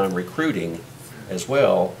lot of time recruiting as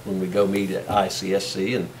well when we go meet at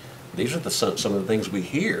ICSC, and these are some of the things we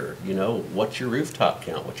hear. You know, what's your rooftop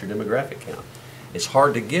count? What's your demographic count? It's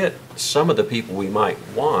hard to get some of the people we might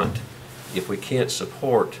want if we can't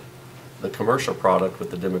support the commercial product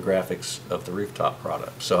with the demographics of the rooftop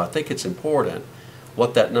product. So I think it's important.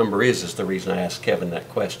 What that number is the reason I asked Kevin that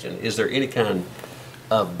question. Is there any kind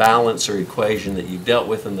of balance or equation that you've dealt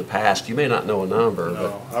with in the past? You may not know a number.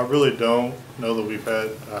 No, I really don't know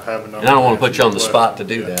that I have a number. And I don't want to put you on the spot to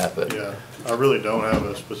do that, but. Yeah, I really don't have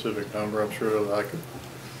a specific number. I'm sure that I could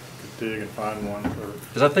dig and find one.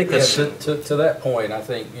 Because I think that's. To that point, I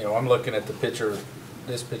think, you know, I'm looking at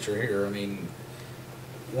this picture here. I mean,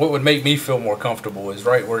 what would make me feel more comfortable is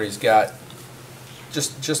right where he's got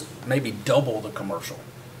just maybe double the commercial,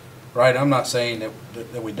 right? I'm not saying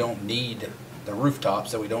that we don't need the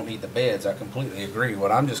rooftops, that we don't need the beds. I completely agree. What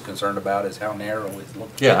I'm just concerned about is how narrow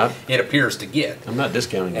it appears to get. I'm not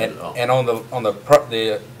discounting that at all. And on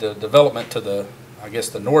the development to the, I guess,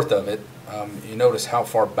 the north of it, you notice how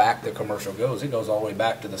far back the commercial goes. It goes all the way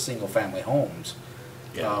back to the single family homes.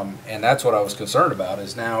 Yeah. And that's what I was concerned about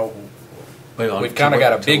is now we've kind of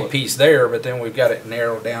got a big piece there, but then we've got it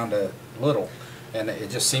narrowed down to little. And it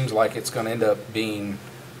just seems like it's going to end up being.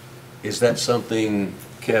 Is that something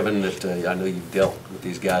Kevin, that I know you've dealt with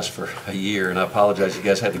these guys for a year, and I apologize you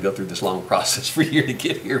guys had to go through this long process for a year to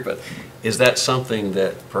get here, but is that something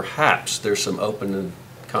that perhaps there's some open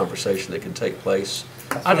conversation that can take place?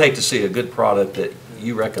 I'd hate to see a good product that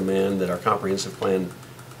you recommend, that our comprehensive plan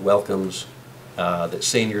welcomes, that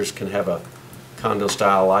seniors can have a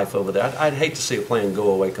condo-style life over there. I'd hate to see a plan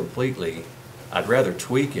go away completely. I'd rather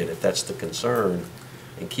tweak it if that's the concern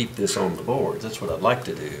and keep this on the boards. That's what I'd like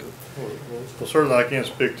to do. Well, certainly I can't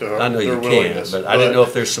speak to I know their you willingness. can't, but I didn't know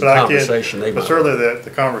if there's some but I can- conversation they But might. certainly the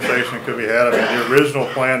conversation could be had. I mean, the original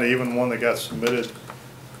plan, even one that got submitted,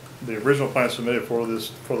 the original plan submitted for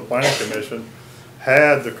the planning commission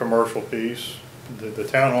had the commercial piece. The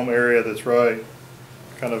townhome area that's right,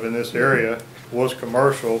 kind of in this area, was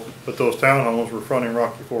commercial, but those townhomes were fronting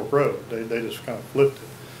Rocky Fork Road. They just kind of flipped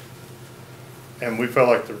it. And we felt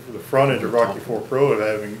like the frontage of Rocky Fork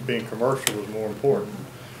Road being commercial was more important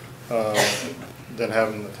than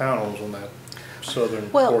having the townhomes on that southern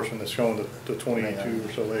portion that's showing the 22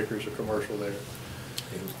 or so acres of commercial there.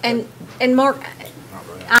 And Mark,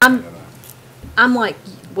 I'm like,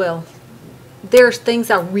 well, there's things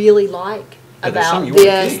I really like And there's some about you wanna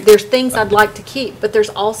this. keep. There's things I'd like to keep, but there's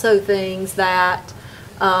also things that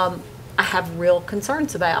I have real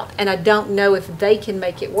concerns about. And I don't know if they can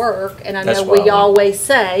make it work. And I That's know why I we want- always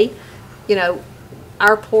say, you know,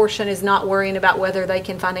 our portion is not worrying about whether they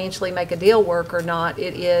can financially make a deal work or not.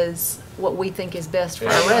 It is what we think is best for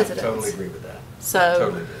our residents. I totally agree with that. So.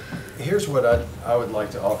 Totally do. Here's what I would like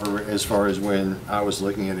to offer as far as when I was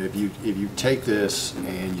looking at it. If you take this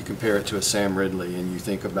and you compare it to a Sam Ridley and you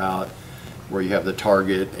think about where you have the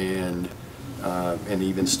Target and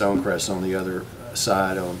even Stonecrest on the other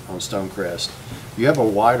side on Stonecrest, you have a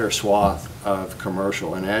wider swath of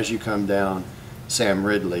commercial, and as you come down Sam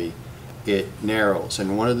Ridley, it narrows.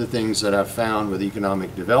 And one of the things that I've found with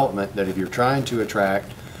economic development, that if you're trying to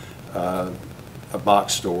attract a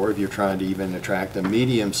box store, if you're trying to even attract a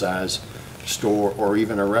medium-sized store or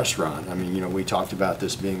even a restaurant. I mean, you know, we talked about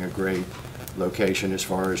this being a great location as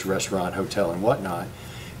far as restaurant, hotel, and whatnot.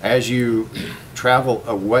 As you travel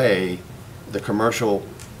away, the commercial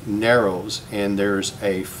narrows, and there's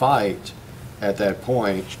a fight at that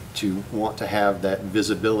point to want to have that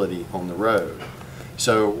visibility on the road.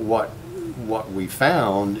 So what we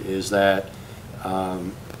found is that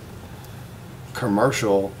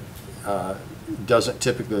commercial doesn't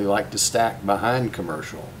typically like to stack behind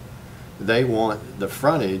commercial. They want the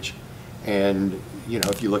frontage, and you know,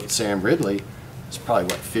 if you look at Sam Ridley, it's probably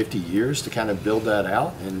what, 50 years to kind of build that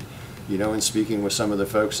out. And you know, in speaking with some of the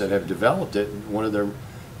folks that have developed it, one of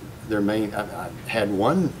their main, I had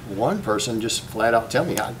one person just flat out tell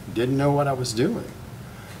me, I didn't know what I was doing.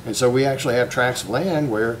 And so we actually have tracts of land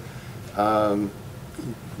where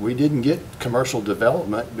we didn't get commercial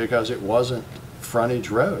development because it wasn't frontage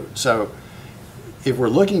road. So if we're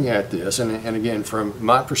looking at this, and again, from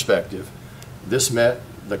my perspective, this met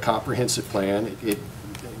the comprehensive plan. It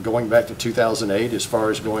going back to 2008, as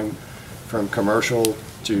far as going from commercial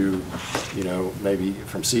to, you know, maybe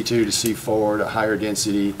from C2 to C4 to higher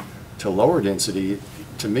density to lower density,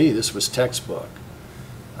 to me, this was textbook.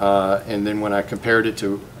 And then when I compared it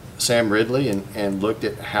to Sam Ridley and looked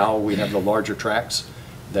at how we have the larger tracts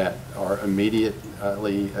that are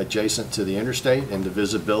immediately adjacent to the interstate and the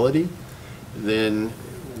visibility, then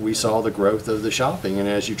we saw the growth of the shopping. And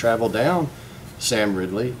as you travel down Sam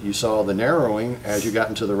Ridley, you saw the narrowing as you got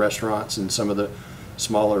into the restaurants and some of the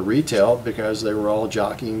smaller retail, because they were all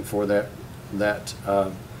jockeying for that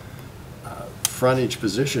frontage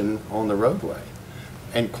position on the roadway.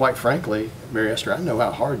 And quite frankly, Mary Esther, I know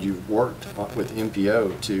how hard you've worked with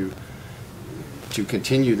MPO to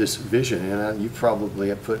continue this vision, and you probably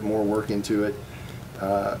have put more work into it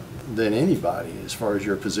than anybody as far as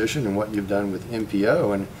your position and what you've done with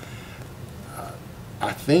MPO. And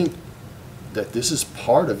I think that this is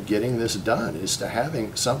part of getting this done, is to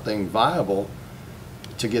having something viable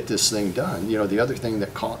to get this thing done. You know, the other thing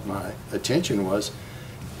that caught my attention was,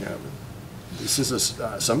 you know, this is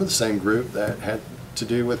some of the same group that had to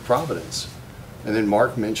do with Providence. And then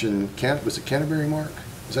Mark mentioned, was it Canterbury, Mark?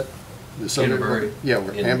 Is that the suburb? Canterbury. Yeah,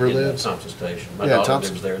 where Amber lives. Thompson Station. My Yeah, daughter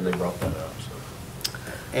Thompson. lives there, and they brought that up. So.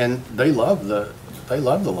 And they love the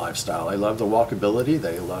lifestyle. They love the walkability.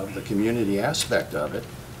 They love the community aspect of it.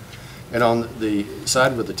 And on the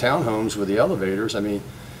side with the townhomes with the elevators, I mean,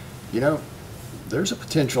 you know, there's a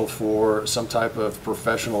potential for some type of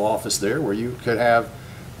professional office there where you could have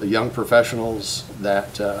the young professionals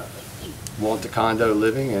that want the condo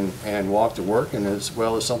living and walk to work, and as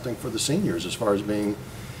well as something for the seniors as far as being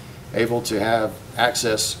able to have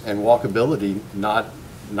access and walkability, not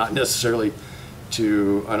necessarily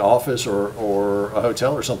to an office or a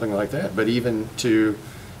hotel or something like that, but even to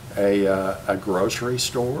a grocery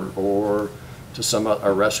store or to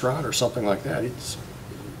a restaurant or something like that.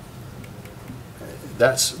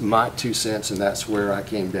 That's my 2 cents, and that's where I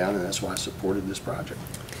came down, and that's why I supported this project.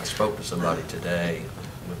 I spoke to somebody today,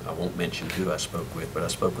 I won't mention who I spoke with, but I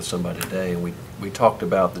spoke with somebody today, and we talked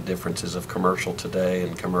about the differences of commercial today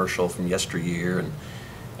and commercial from yesteryear, and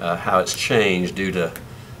how it's changed due to,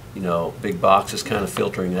 big boxes kind of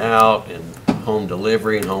filtering out, and home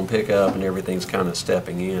delivery and home pickup, and everything's kind of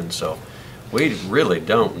stepping in. So we really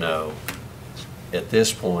don't know at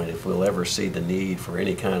this point if we'll ever see the need for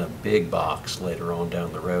any kind of big box later on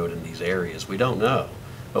down the road in these areas. We don't know,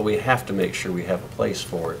 but we have to make sure we have a place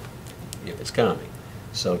for it if it's coming.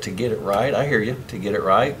 So to get it right, I hear you, to get it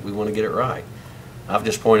right, we want to get it right. I've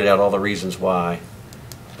just pointed out all the reasons why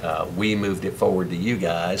we moved it forward to you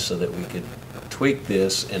guys so that we could tweak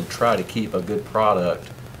this and try to keep a good product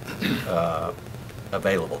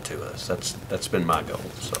available to us. That's been my goal.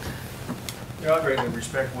 So. I greatly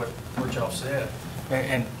respect what y'all said,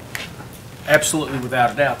 and absolutely,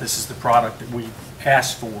 without a doubt, this is the product that we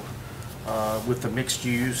asked for with the mixed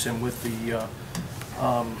use and with the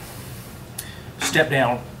step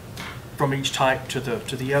down from each type to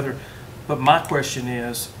the other. But my question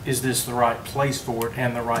is this the right place for it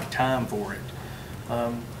and the right time for it?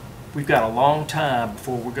 We've got a long time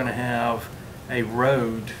before we're going to have a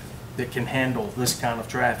road that can handle this kind of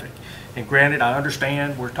traffic. And granted, I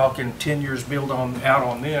understand we're talking 10 years build out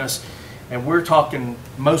on this, and we're talking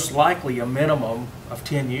most likely a minimum of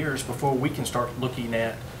 10 years before we can start looking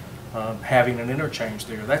at having an interchange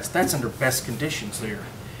there. That's under best conditions there.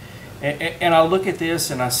 And I look at this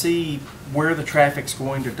and I see where the traffic's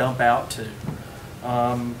going to dump out to.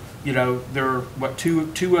 There are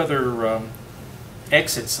two other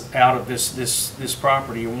exits out of this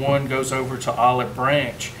property. One goes over to Olive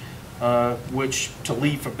Branch, which to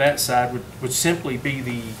leave from that side would simply be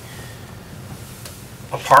the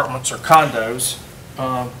apartments or condos.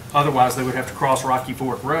 Otherwise, they would have to cross Rocky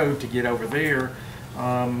Fork Road to get over there.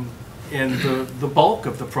 And the bulk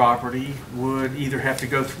of the property would either have to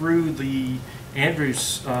go through the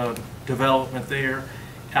Andrews development there,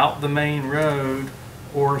 out the main road,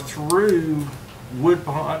 or through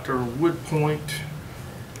Woodpont or Woodpoint,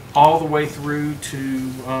 all the way through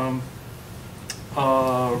to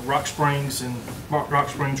Rock Springs and Rock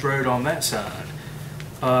Springs Road on that side.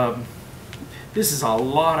 This is a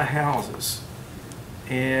lot of houses,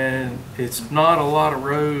 and it's not a lot of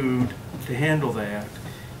road to handle that.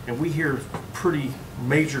 And we hear pretty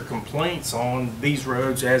major complaints on these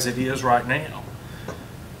roads as it is right now.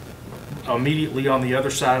 Immediately on the other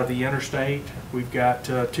side of the interstate, we've got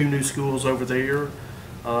 2 new schools over there.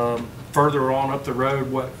 Further on up the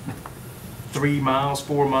road, 3 miles,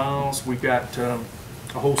 4 miles, we've got a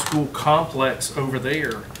whole school complex over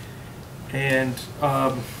there. And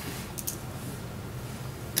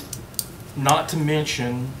not to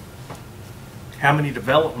mention how many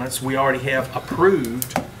developments we already have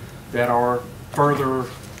approved that are further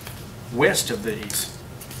west of these.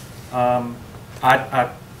 I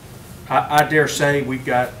dare say we've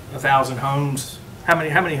got 1,000 homes. How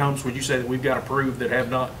many homes would you say that we've got approved that have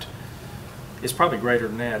not? It's probably greater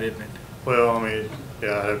than that, isn't it? Well, I mean,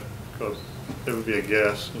 yeah, it would be a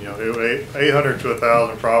guess. 800 to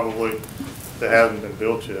 1,000 probably that haven't been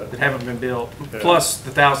built yet. That haven't been built, yeah. Plus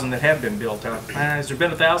the 1,000 that have been built. Has there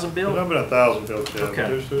been 1,000 built? There's not been 1,000 built yet. Okay.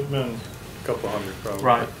 There's been a couple hundred probably.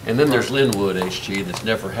 Right. And then there's Linwood HG that's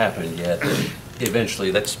never happened yet.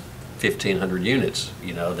 Eventually, that's 1,500 units,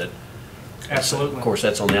 that. Absolutely. Of course,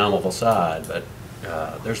 that's on the Almaville side, but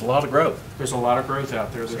there's a lot of growth. There's a lot of growth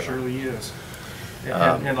out there. There surely is.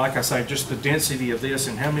 And like I say, just the density of this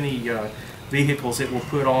and how many vehicles it will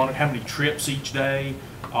put on it, how many trips each day,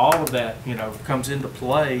 all of that, comes into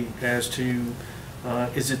play as to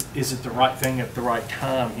is it the right thing at the right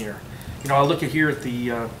time here. I look at here at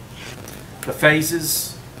the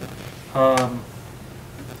phases,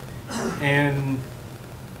 and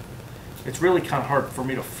it's really kind of hard for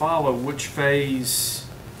me to follow which phase.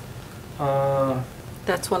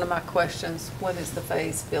 That's one of my questions. What is the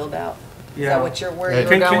phase build out? Is Yeah. that where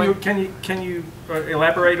you're going? Can you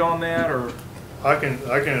elaborate on that, or? I can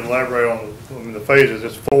elaborate on the phases.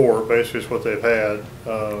 It's 4 basically is what they've had,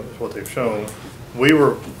 is what they've shown. We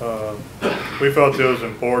felt it was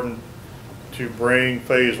important to bring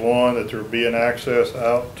phase 1, that there would be an access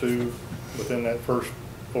out to within that first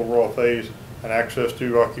overall phase, an access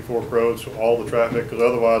to Rocky Fork Road, so all the traffic, because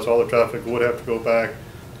otherwise all the traffic would have to go back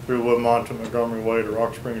through Woodmont to Montgomery Way to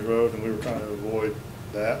Rock Springs Road, and we were trying to avoid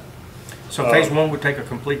that. So phase one would take a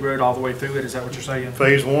complete road all the way through it, is that what you're saying?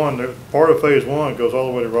 Phase one, part of phase one goes all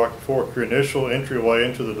the way to Rocky Fork, your initial entryway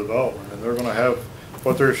into the development. And they're gonna have,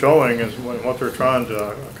 what they're showing is what they're trying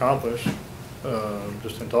to accomplish,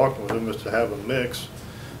 just in talking with them, is to have a mix.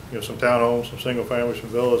 You know, some townhomes, some single families, some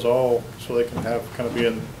villas, all, so they can have, kind of be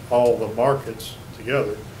in all the markets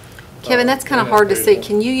together. Kevin, that's kind of and hard to phase see. one.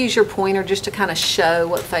 Can you use your pointer just to kind of show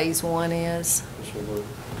what phase one is? This will work.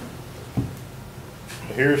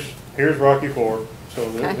 Here's Rocky Fork, so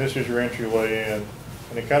Okay. this is your entryway in,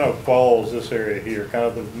 and it kind of follows this area here, kind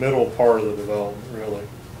of the middle part of the development, really.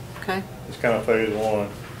 Okay. It's kind of phase one.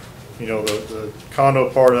 You know, the condo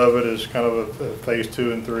part of it is kind of a phase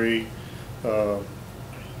 2 and 3. There'll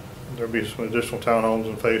be some additional townhomes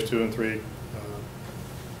in phase 2 and 3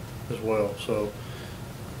 as well, so.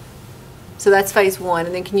 So that's phase one,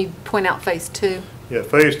 and then can you point out phase two? Yeah,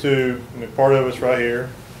 phase 2, I mean, part of it's right here.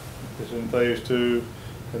 It's in phase 2,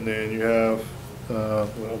 and then you have,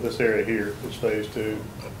 well, this area here is phase 2.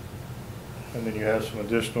 And then you have some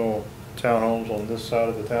additional townhomes on this side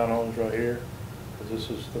of the townhomes right here. This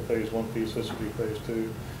is the phase 1 piece, this would be phase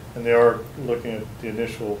 2. And they are looking at the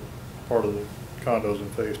initial part of the condos in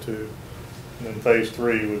phase 2. And then phase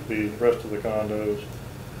 3 would be the rest of the condos.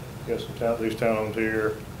 You got these townhomes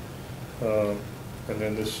here. And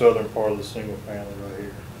then this southern part of the single family right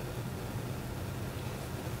here.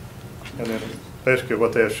 And then basically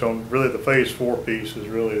what they have shown, really the phase 4 piece is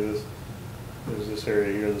really this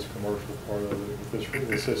area here, this commercial part of it.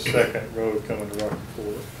 This second road coming to Rocky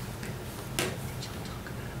Fork.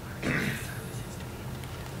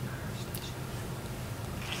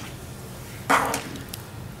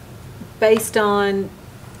 Based on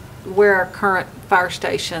where our current fire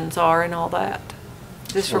stations are and all that,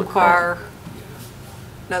 does this Well, require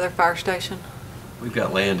another fire station? We've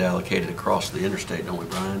got land allocated across the interstate, don't we,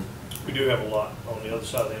 Brian? We do have a lot on the other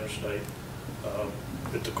side of the interstate,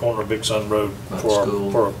 at the corner of Big Sun Road By the for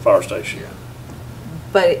school. for a fire station.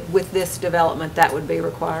 But with this development, that would be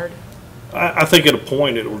required? I think at a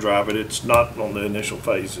point it will drive it. It's not on the initial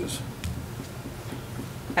phases.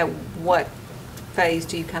 At what phase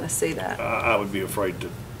do you kind of see that? I would be afraid to,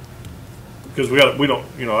 because we don't,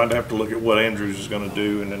 you know, I'd have to look at what Andrews is gonna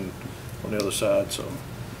do and then on the other side, so.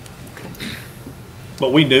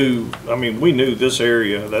 But we knew this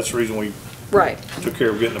area, that's the reason we Right. took care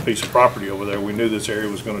of getting a piece of property over there. We knew this area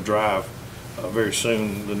was gonna drive very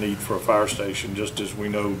soon the need for a fire station, just as we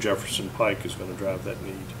know Jefferson Pike is gonna drive that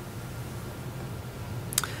need.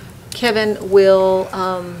 Kevin, will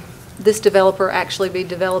this developer actually be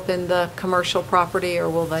developing the commercial property, or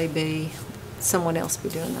will someone else be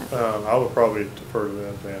doing that? I would probably defer to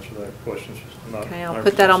them to answer that question. I'm not Okay, I'll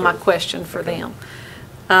put that on my 100% question for Okay.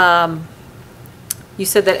 them. You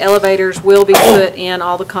said that elevators will be put in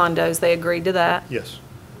all the condos. They agreed to that? Yes.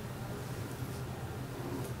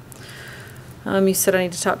 You said I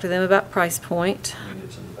need to talk to them about price point. And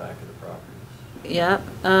it's in the back of the property. Yeah.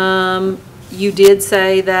 You did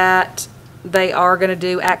say that they are going to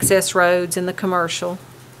do access roads in the commercial.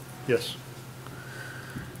 Yes.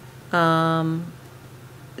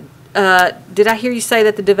 Did I hear you say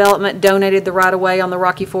that the development donated the right-of-way on the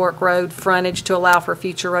Rocky Fork Road frontage to allow for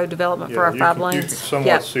future road development for our Yeah, 5 you lanes? can somewhat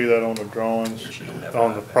Yep. see that on the drawings,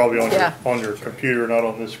 probably Yeah. on your computer, not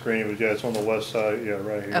on this screen, but yeah, it's on the west side, yeah,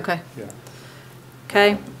 right here. Okay. Yeah.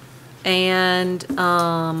 Okay. And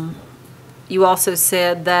you also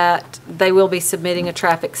said that they will be submitting a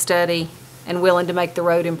traffic study and willing to make the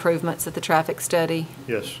road improvements at the traffic study.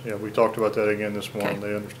 Yes, yeah, we talked about that again this morning. Okay.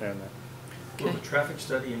 They understand that. Will the traffic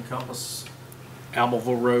study encompass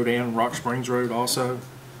Almaville Road and Rock Springs Road also?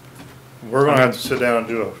 We're gonna have to sit down and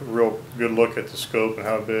do a real good look at the scope and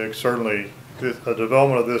how big. Certainly, a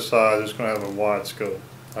development of this size is gonna have a wide scope.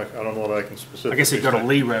 I don't know what I can specifically. I guess it'd go to say.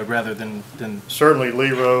 Lee Road rather than. Certainly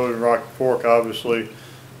Lee Road and Rocky Fork, obviously,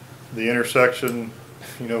 the intersection,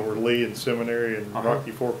 you know, where Lee and Seminary and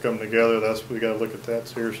Rocky Fork come together, we gotta look at that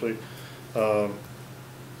seriously. You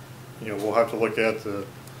know, we'll have to look at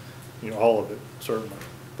all of it, certainly,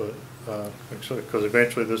 but, because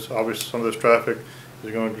eventually obviously some of this traffic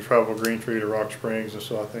is going to travel Green Tree to Rock Springs, and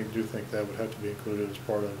so I do think that would have to be included as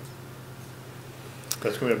part of it.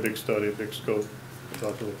 That's gonna be a big study, a big scope. We'll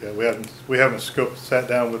have to look at. We haven't sat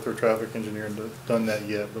down with their traffic engineer and done that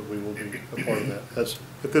yet, but we will be a part of that.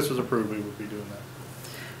 If this is approved, we will be doing that.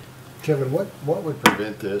 Kevin, what would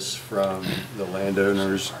prevent this from the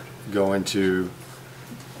landowners going to,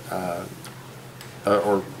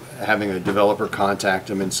 or having a developer contact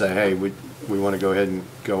them and say, hey, we want to go ahead and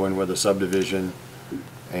go in with a subdivision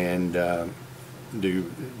and do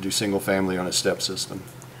single family on a step system?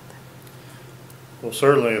 Well,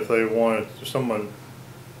 certainly if they wanted someone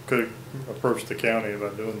could approach the county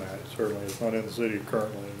about doing that. Certainly, it's not in the city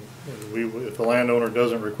currently. If the landowner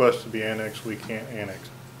doesn't request to be annexed, we can't annex it.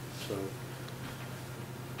 So.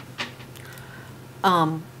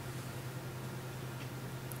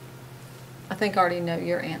 I think I already know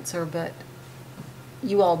your answer, but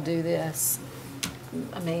you all do this,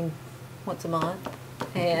 I mean, once a month,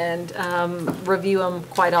 and review them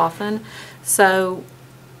quite often. So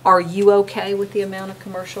are you okay with the amount of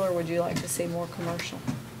commercial, or would you like to see more commercial?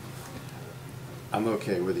 I'm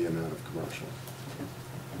okay with the amount of commercial.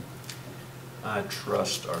 I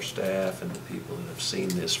trust our staff and the people that have seen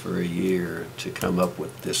this for a year to come up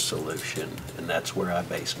with this solution, and that's where I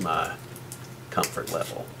based my comfort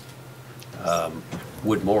level.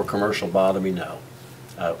 Would more commercial bother me? No.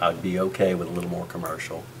 I'd be okay with a little more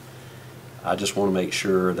commercial. I just want to make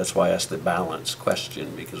sure, that's why I asked the balance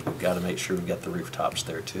question, because we've got to make sure we've got the rooftops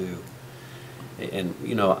there too. And,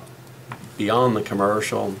 you know, beyond the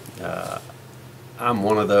commercial, I'm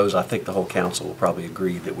one of those, I think the whole council will probably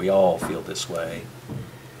agree that we all feel this way.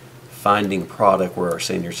 Finding product where our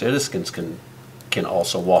senior citizens can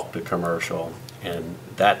also walk to commercial, and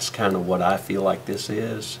that's kind of what I feel like this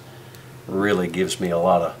is, really gives me a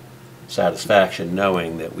lot of satisfaction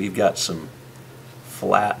knowing that we've got some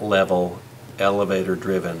flat level, elevator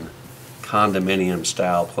driven, condominium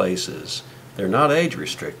style places. They're not age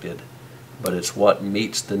restricted, but it's what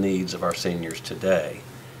meets the needs of our seniors today.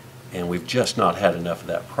 And we've just not had enough of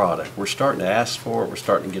that product. We're starting to ask for it. We're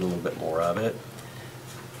starting to get a little bit more of it.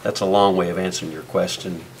 That's a long way of answering your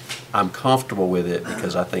question. I'm comfortable with it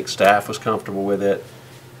because I think staff was comfortable with it.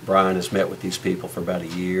 Brian has met with these people for about a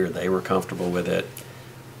year. They were comfortable with it.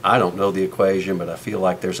 I don't know the equation, but I feel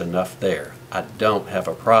like there's enough there. I don't have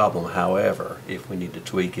a problem, however, if we need to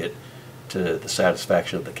tweak it to the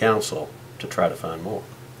satisfaction of the council to try to find more.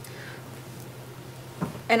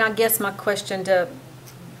 And I guess my question to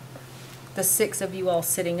the six of you all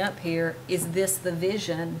sitting up here, is this the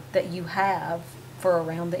vision that you have for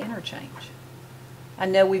around the interchange? I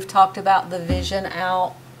know we've talked about the vision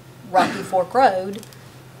out Rocky Fork Road,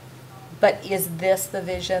 but is this the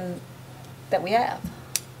vision that we have?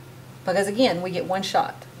 Because again, we get one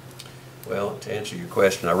shot. Well, to answer your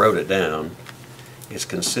question, I wrote it down. It's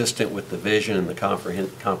consistent with the vision and the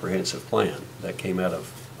comprehensive plan that came out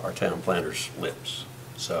of our town planner's lips.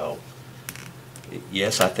 So,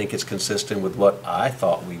 yes, I think it's consistent with what I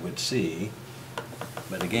thought we would see.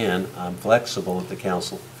 But again, I'm flexible if the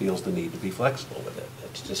council feels the need to be flexible with it.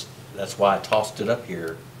 That's why I tossed it up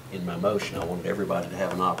here in my motion. I wanted everybody to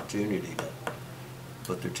have an opportunity to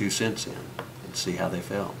put their 2 cents in and see how they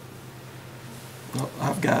felt. Well,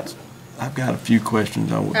 I've got a few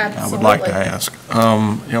questions I would like to ask.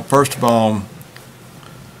 You know, first of all,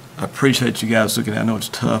 I appreciate you guys looking at it. I know it's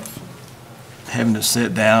tough having to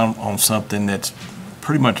sit down on something that's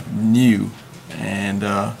pretty much new, and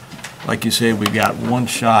like you said, we've got one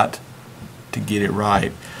shot to get it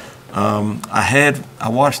right. I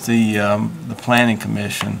watched the Planning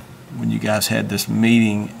Commission when you guys had this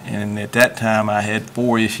meeting, and at that time I had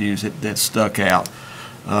 4 issues that stuck out.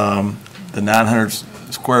 The 900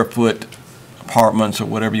 square foot apartments, or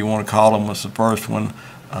whatever you want to call them, was the first one.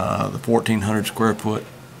 The 1,400 square foot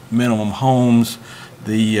minimum homes,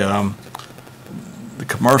 the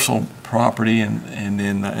commercial property, and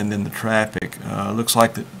then the traffic. Looks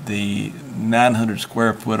like the 900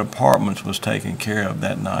 square foot apartments was taken care of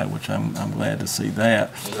that night, which I'm glad to see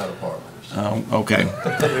that. Not apartments. Okay.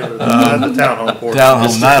 The townhome portion.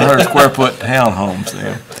 Townhome, 900 square foot townhomes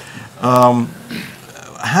there.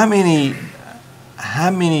 How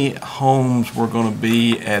many homes were going to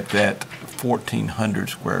be at that 1,400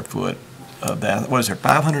 square foot of that? Was there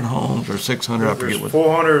 500 homes or 600? I forget what.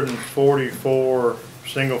 There's 444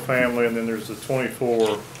 single family, and then there's the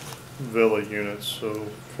 24 villa units, so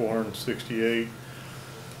 468.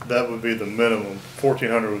 That would be the minimum.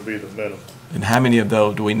 1,400 would be the minimum. And how many of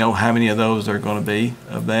those, do we know how many of those are going to be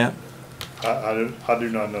of that? I do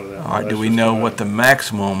not know that. All right, do we know what the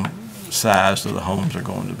maximum size of the homes are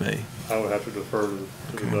going to be? I would have to defer to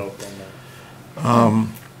the developer on that.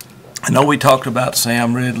 I know we talked about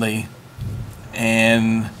Sam Ridley,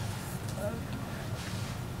 and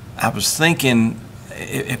I was thinking,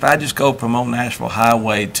 if I just go from Old Nashville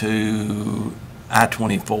Highway to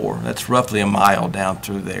I-24, that's roughly a mile down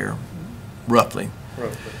through there, roughly.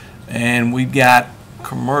 And we've got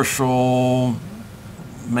commercial,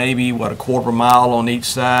 maybe, what, a quarter mile on each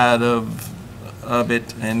side of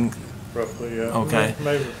it, and roughly, yeah. Okay.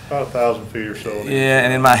 Maybe about 1,000 feet or so. Yeah,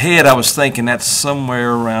 and in my head I was thinking that's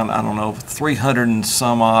somewhere around, I don't know, 300 and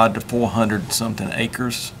some odd to 400 something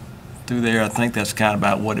acres through there. I think that's kind of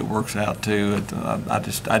about what it works out to. I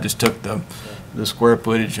just took the the square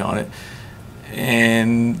footage on it.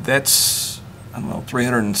 And that's, I don't know,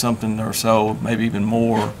 300 and something or so, maybe even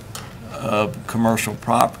more, of commercial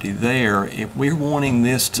property there. If we're wanting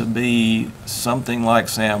this to be something like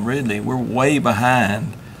Sam Ridley, we're way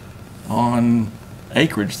behind on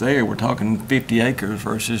acreage there. We're talking 50 acres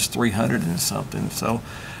versus 300 and something. So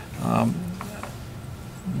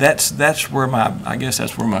that's where I guess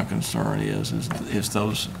that's where my concern is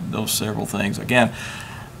those several things. Again,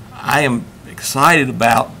 I am excited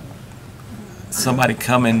about somebody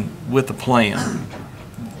coming with a plan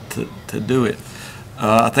to do it.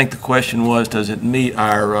 I think the question was, does it meet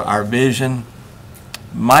our vision?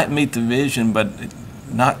 Might meet the vision, but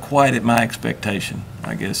not quite at my expectation,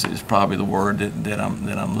 I guess is probably the word that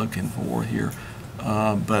I'm looking for here.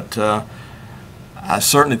 But I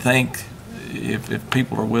certainly think if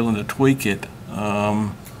people are willing to tweak it,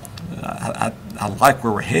 I like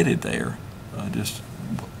where we're headed there.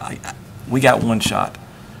 We got one shot,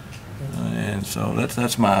 and so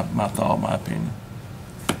that's my thought, my opinion.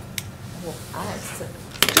 Well, I have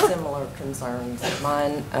similar concerns.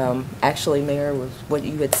 Mine, actually, Mayor, was what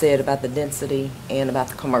you had said about the density and about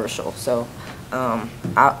the commercial. So,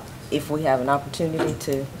 if we have an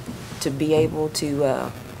opportunity to be able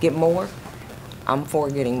to get more, I'm for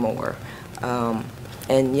getting more.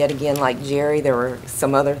 And yet again, like Jerry, there were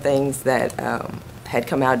some other things that had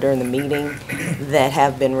come out during the meeting that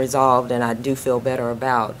have been resolved, and I do feel better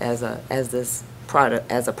about as a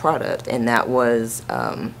product, and that was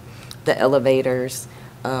the elevators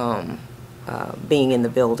being in the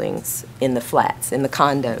buildings, in the flats, in the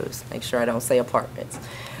condos. Make sure I don't say apartments.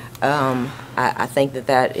 I think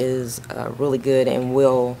that is really good and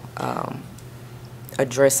will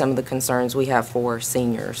address some of the concerns we have for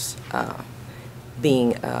seniors,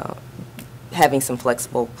 having some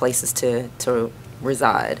flexible places to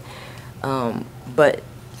reside. But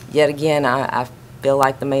yet again, I feel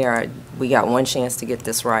like the mayor, we got one chance to get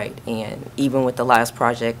this right, and even with the last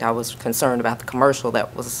project, I was concerned about the commercial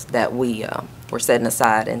that we were setting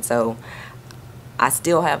aside, and so I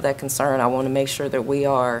still have that concern. I want to make sure that we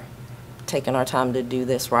are taking our time to do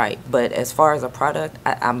this right. But as far as a product,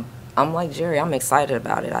 I'm like Jerry, I'm excited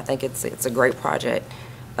about it. I think it's a great product.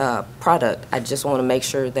 I just want to make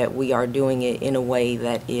sure that we are doing it in a way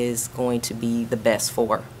that is going to be the best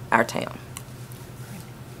for our town.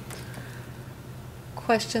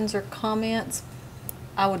 Questions or comments?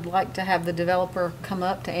 I would like to have the developer come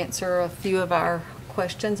up to answer a few of our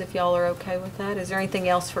questions, if y'all are okay with that. Is there anything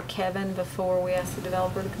else for Kevin before we ask the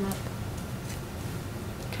developer to come up?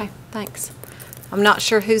 Okay, thanks. I'm not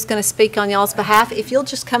sure who's going to speak on y'all's behalf. If you'll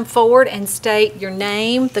just come forward and state your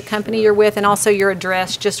name, the company you're with, and also your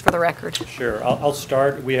address, just for the record. Sure. I'll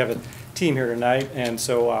start. We have a team here tonight, and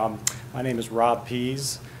so my name is Rob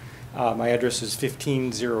Pease. My address is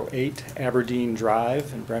 1508 Aberdeen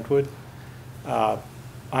Drive in Brentwood.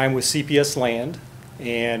 I'm with CPS Land,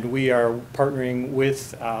 and we are partnering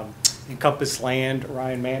with Encompass Land.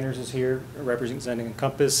 Ryan Manners is here representing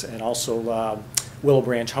Encompass, and also Willow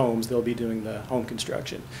Branch Homes. They'll be doing the home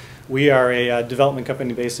construction. We are a development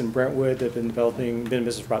company based in Brentwood that have been in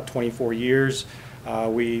business for about 24 years.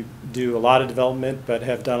 We do a lot of development, but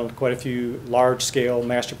have done quite a few large-scale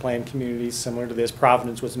master plan communities similar to this.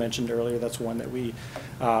 Providence was mentioned earlier. That's one that we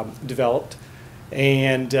developed.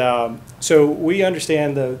 And so we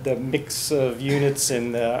understand the mix of units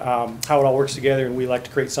and how it all works together, and we like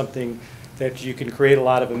to create something that you can create a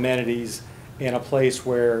lot of amenities in a place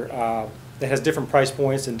where that has different price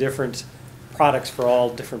points and different products for all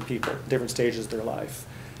different people, different stages of their life.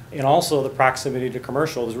 And also the proximity to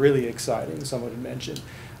commercial is really exciting, someone had mentioned.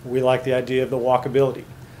 We like the idea of the walkability.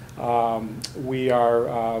 We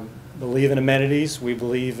believe in amenities. We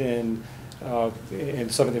believe in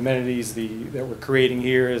some of the amenities that we're creating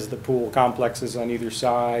here is the pool complexes on either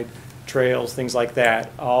side, trails, things like that,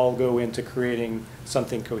 all go into creating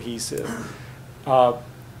something cohesive.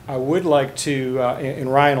 I would like to,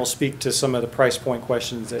 and Ryan will speak to some of the price point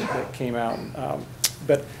questions that came out,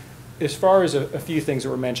 but as far as a few things that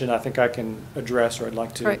were mentioned, I think I can address, or I'd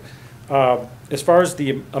like to. Right. As far as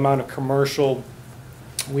the amount of commercial,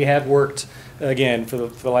 we have worked, again, for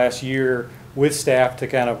the last year with staff to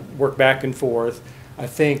kind of work back and forth. I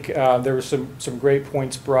think there were some great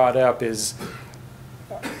points brought up is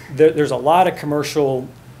there's a lot of commercial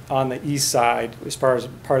on the east side as far as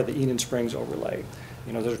part of the Enon Springs overlay.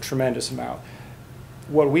 You know, there's a tremendous amount.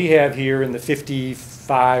 What we have here in the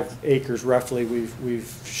 55 acres roughly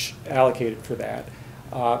we've allocated for that.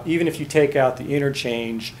 Even if you take out the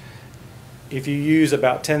interchange, if you use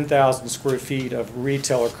about 10,000 square feet of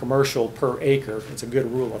retail or commercial per acre, it's a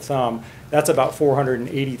good rule of thumb, that's about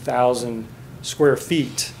 480,000 square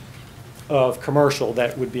feet of commercial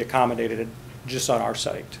that would be accommodated just on our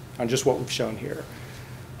site, on just what we've shown here.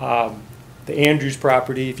 The Andrews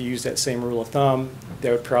property, if you use that same rule of thumb,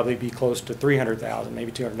 that would probably be close to 300,000,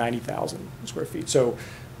 maybe 290,000 square feet. So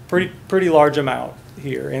pretty large amount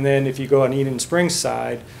here. And then if you go on Eden Springs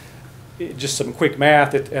side, just some quick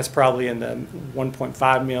math, that's probably in the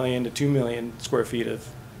 1.5 million to 2 million square feet of,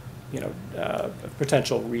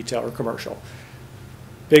 potential retail or commercial.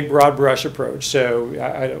 Big broad brush approach, so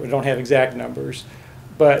I don't have exact numbers,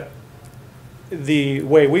 but the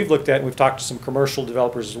way we've looked at, and we've talked to some commercial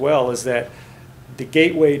developers as well, is that the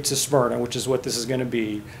gateway to Smyrna, which is what this is going to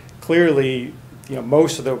be, clearly,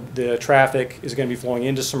 most of the traffic is going to be flowing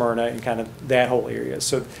into Smyrna and kind of that whole area.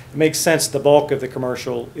 So it makes sense the bulk of the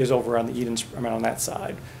commercial is over on the on that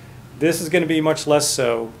side. This is going to be much less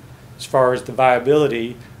so as far as the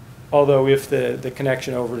viability, although if the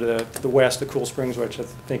connection over to the west, the Cool Springs, which I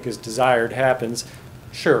think is desired, happens,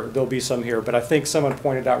 sure, there'll be some here. But I think someone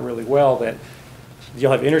pointed out really well that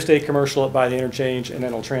you'll have interstate commercial up by the interchange, and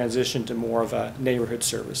then it'll transition to more of a neighborhood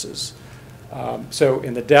services. So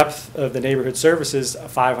in the depth of the neighborhood services, a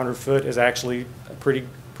 500 foot is actually a pretty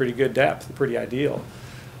good depth, pretty ideal.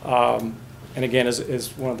 And again,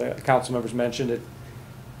 as one of the council members mentioned,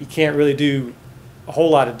 you can't really do a whole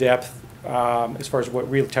lot of depth as far as what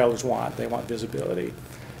retailers want. They want visibility.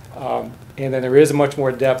 And then there is much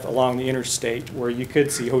more depth along the interstate where you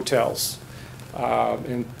could see hotels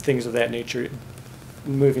and things of that nature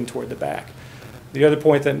moving toward the back. The other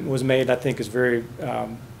point that was made, I think, is very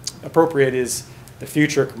appropriate, is the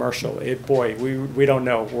future commercial. Boy, we don't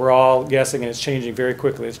know. We're all guessing, and it's changing very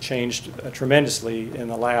quickly. It's changed tremendously in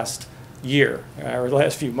the last year or the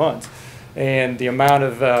last few months, and the amount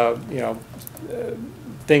of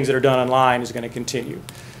things that are done online is going to continue.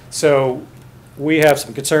 So we have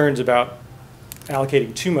some concerns about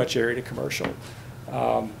allocating too much area to commercial.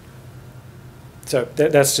 So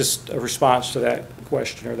that's just a response to that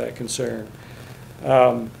question or that concern.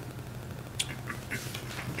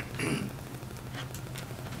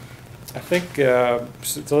 I think so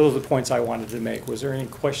those are the points I wanted to make. Was there any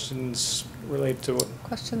questions related to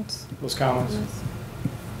those comments?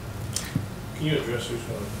 Can you address who's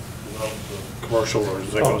going to develop the commercial, or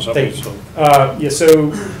is that going to be some? Yeah,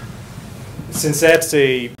 so since that's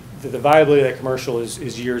the viability of that commercial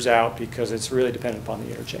is years out, because it's really dependent upon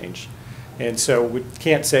the interchange. And so we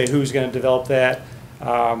can't say who's going to develop that.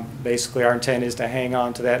 Basically, our intent is to hang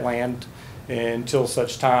on to that land until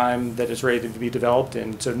such time that it's ready to be developed.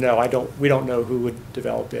 And so, no, we don't know who would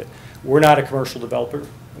develop it. We're not a commercial developer.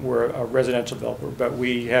 We're a residential developer, but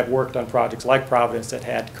we have worked on projects like Providence that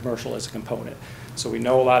had commercial as a component. So we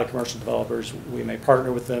know a lot of commercial developers. We may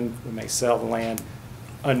partner with them. We may sell the land,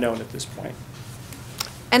 unknown at this point.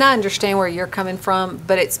 And I understand where you're coming from,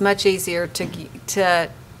 but it's much easier to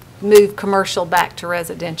move commercial back to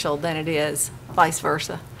residential than it is vice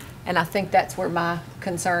versa. And I think that's where my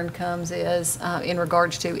concern comes, is in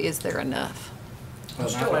regards to, is there enough? I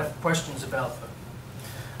still have questions about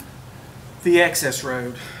the access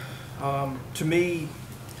road. To me,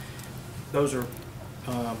 those are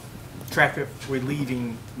traffic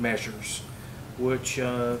relieving measures, which,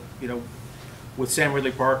 with Sam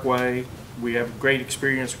Ridley Parkway, we have great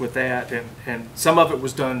experience with that, and some of it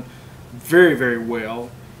was done very, very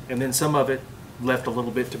well, and then some of it left a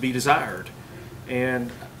little bit to be desired.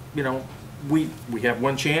 And, we have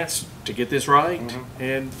one chance to get this right,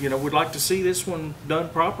 and, we'd like to see this one done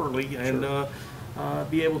properly and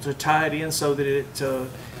be able to tie it in so that it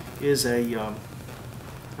is a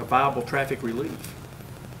viable traffic relief.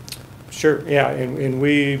 Sure, yeah, and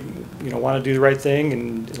we, want to do the right thing,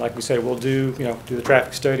 and like we said, we'll do the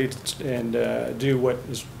traffic study and do what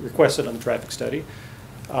is requested on the traffic study.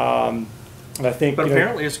 And I think, but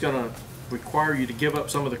apparently it's going to require you to give up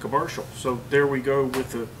some of the commercial. So there we go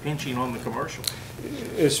with the pinching on the commercial.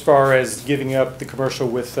 As far as giving up the commercial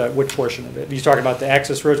with which portion of it? Are you talking about the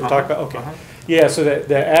access roads we're talking about? Okay. Yeah, so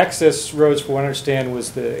the access roads, from what I understand,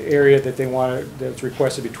 was the area that they wanted, that's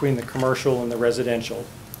requested between the commercial and the residential,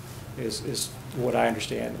 is what I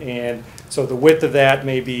understand. And so the width of that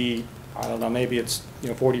may be, I don't know, maybe it's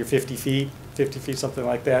 40 or 50 feet, something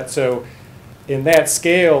like that. So in that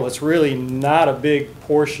scale, it's really not a big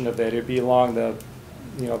portion of that. It'd be along the,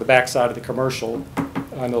 the backside of the commercial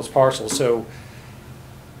on those parcels. So,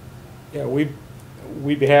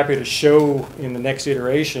 we'd be happy to show in the next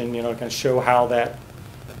iteration, kind of show how that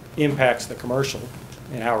impacts the commercial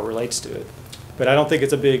and how it relates to it. But I don't think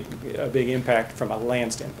it's a big impact from a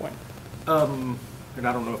land standpoint. And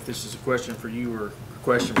I don't know if this is a question for you or a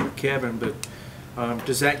question for Kevin, but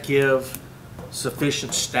does that give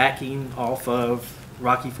sufficient stacking off of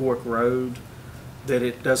Rocky Fork Road that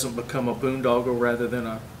it doesn't become a boondoggle rather than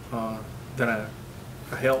a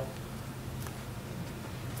help?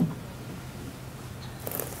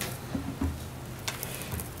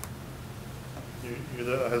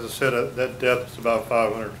 As I said, that depth is about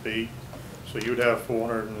 500 feet, so you would have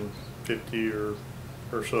 450 or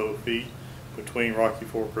so feet between Rocky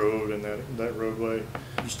Fork Road and that roadway.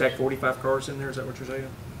 You stack 45 cars in there, is that what you're saying?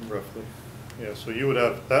 Roughly. Yeah, so you would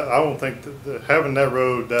have, that, I don't think that having that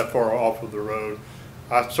road that far off of the road,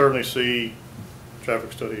 I certainly see,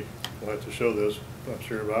 traffic study will have to show this, I'm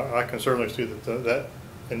sure, but I can certainly see that that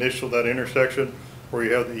intersection where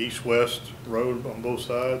you have the east-west road on both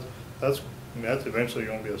sides, that's eventually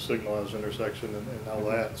going to be a signalized intersection and all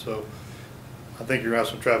that. So I think you're going to have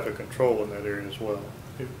some traffic control in that area as well.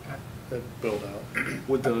 That build out.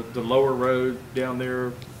 Would the lower road down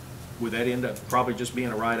there, would that end up probably just being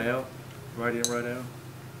a right out? Right in, right out?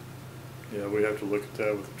 Yeah, we have to look at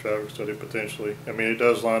that with the traffic study potentially. I mean, it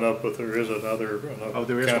does line up with, there is another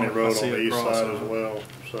county road on the east side as well.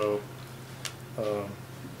 So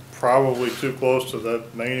probably too close to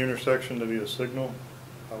that main intersection to be a signal,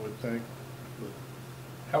 I would think.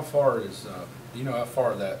 How far is, do you know how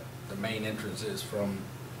far the main entrance is from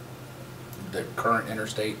the current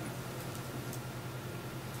interstate?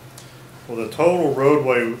 Well, the total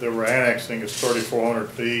roadway that we're annexing is 3,400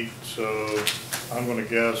 feet, so I'm going to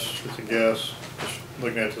guess, it's a guess, just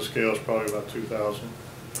looking at the scale, it's probably about 2,000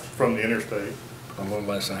 from the interstate. A little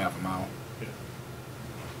less than half a mile.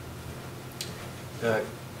 Yeah.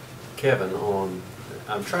 Kevin,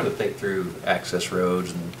 I'm trying to think through access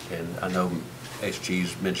roads, and I know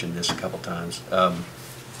HG's mentioned this a couple times.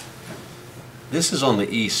 This is on the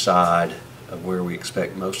east side of where we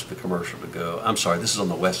expect most of the commercial to go. I'm sorry, this is on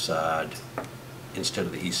the west side instead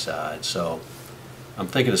of the east side. So I'm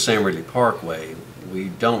thinking of Sam Ridley Parkway. We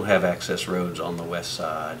don't have access roads on the west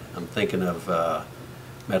side. I'm thinking of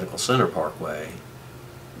Medical Center Parkway.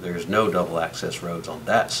 There's no double access roads on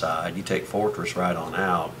that side. You take Fortress right on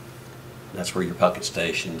out. That's where your Puckett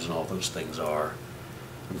stations and all those things are.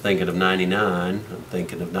 I'm thinking of 99. I'm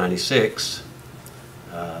thinking of 96.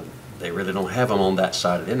 They really don't have them on that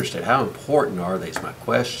side of the interstate. How important are they is my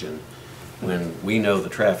question when we know the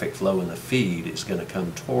traffic flow in the feed is going to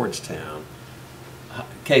come towards town.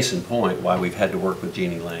 Case in point, why we've had to work with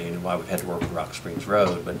Jeannie Lane and why we've had to work with Rock Springs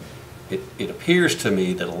Road. But it appears to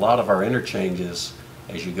me that a lot of our interchanges,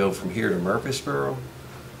 as you go from here to Murfreesboro,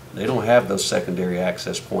 they don't have those secondary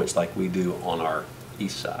access points like we do on our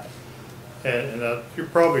east side. And you're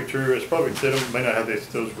probably true. It's probably they may not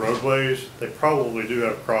have those roadways. They probably do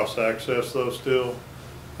have cross access though still.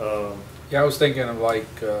 Yeah, I was thinking of like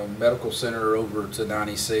Medical Center over to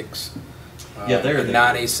 96. Yeah, they're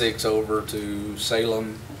 96 over to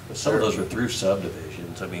Salem. Some of those are through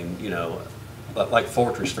subdivisions. I mean, you know, like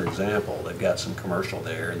Fortress, for example, they've got some commercial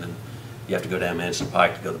there, and then you have to go down Manson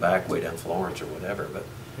Pike to go the back way down Florence or whatever. But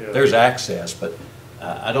yeah, there's access, but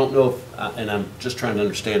I don't know if, and I'm just trying to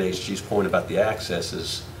understand HG's point about the access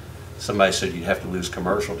is somebody said you'd have to lose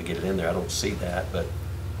commercial to get it in there. I don't see that, but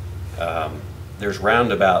there's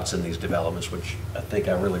roundabouts in these developments, which I think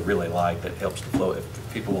I really like, that helps the flow if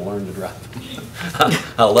people will learn to drive them.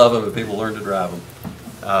 I love them if people learn to drive them.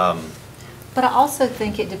 But I also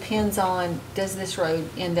think it depends on, does this road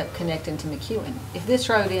end up connecting to McEwen? If this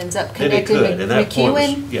road ends up connecting to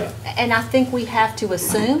McEwen, yeah. And I think we have to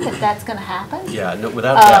assume that that's going to happen. Yeah, no,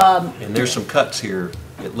 without doubt. And there's some cuts here,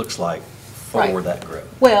 it looks like, for that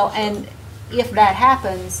growth. Well, and if that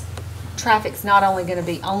happens, traffic's not only going to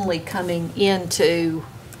be only coming into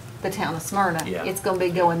the town of Smyrna, it's going to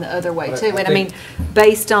be going the other way too. And I mean,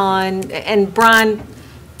 based on, and Brian,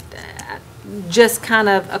 just kind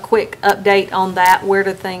of a quick update on that. Where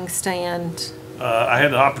do things stand? I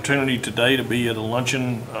had the opportunity today to be at a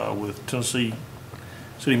luncheon with Tennessee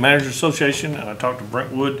City Managers Association, and I talked to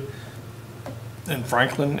Brentwood and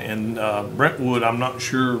Franklin. And Brentwood, I'm not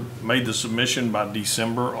sure, made the submission by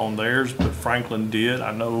December on theirs, but Franklin did.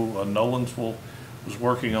 I know Nolansville was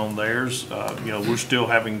working on theirs. You know, we're still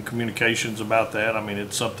having communications about that. I mean,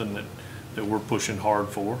 it's something that we're pushing hard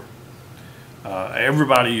for.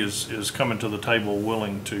 Everybody is coming to the table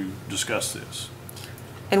willing to discuss this.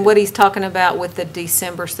 And what he's talking about with the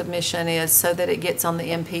December submission is so that it gets on the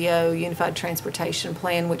MPO, Unified Transportation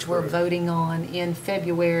Plan, which we're voting on in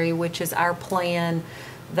February, which is our plan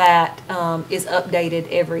that is updated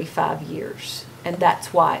every 5 years. And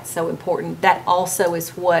that's why it's so important. That also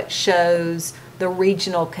is what shows the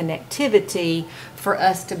regional connectivity for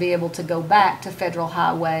us to be able to go back to Federal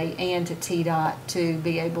Highway and to TDOT to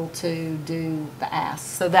be able to do the ask.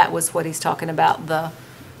 So that was what he's talking about.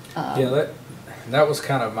 that was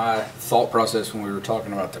kind of my thought process when we were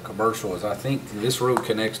talking about the commercial, is I think this road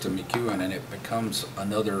connects to McEwen and it becomes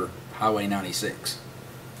another Highway 96,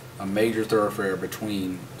 a major thoroughfare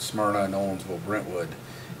between Smyrna and Owensville, Brentwood.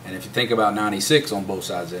 And if you think about 96 on both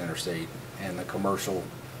sides of the interstate and the commercial,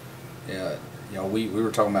 you know, we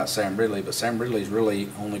were talking about Sam Ridley, but Sam Ridley's really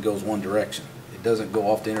only goes one direction. It doesn't go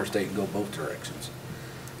off the interstate and go both directions.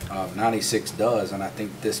 96 does, and I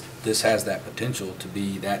think this has that potential to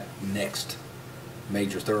be that next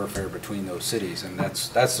major thoroughfare between those cities, and that's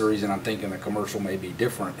the reason I'm thinking the commercial may be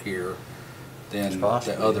different here than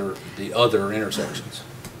the other intersections.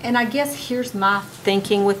 And I guess here's my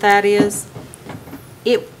thinking with that is,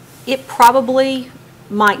 it probably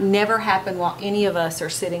might never happen while any of us are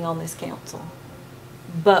sitting on this council.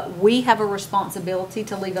 But we have a responsibility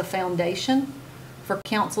to leave a foundation for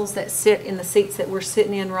councils that sit in the seats that we're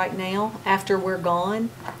sitting in right now after we're gone,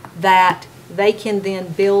 that they can then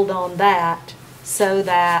build on that so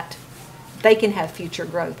that they can have future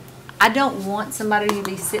growth. I don't want somebody to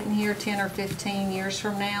be sitting here 10 or 15 years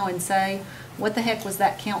from now and say, what the heck was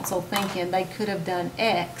that council thinking? They could have done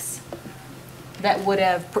X that would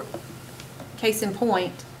have, case in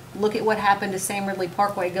point, look at what happened to Sam Ridley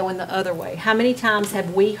Parkway going the other way. How many times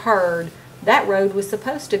have we heard that road was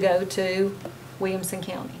supposed to go to Williamson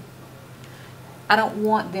County? I don't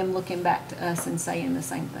want them looking back to us and saying the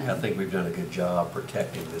same thing. I think we've done a good job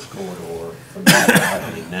protecting this corridor from that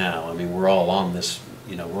happening now. I mean, we're all on this,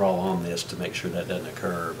 you know, we're all on this to make sure that doesn't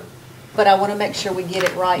occur. But I want to make sure we get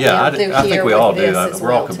it right. Yeah, down through I here think we with all do. this as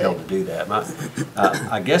We're all well, compelled too. to do that.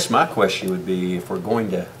 I guess my question would be, if we're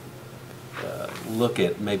going to look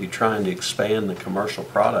at maybe trying to expand the commercial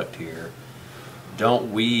product here,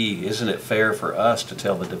 isn't it fair for us to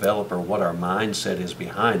tell the developer what our mindset is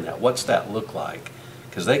behind that? What's that look like?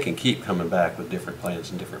 Because they can keep coming back with different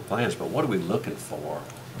plans, but what are we looking for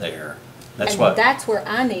there? That's where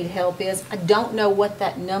I need help is, I don't know what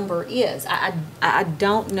that number is. I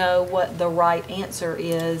don't know what the right answer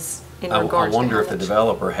is in regards to I wonder how if the much-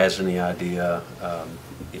 developer has any idea,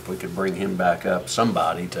 if we could bring him back up,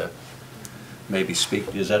 somebody to maybe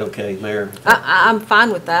speak. Is that okay, Mayor? I'm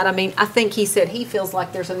fine with that. I mean, I think he said he feels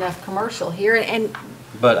like there's enough commercial here, and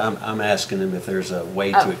But I'm asking him if there's a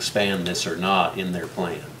way to expand this or not in their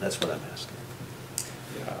plan. That's what I'm asking.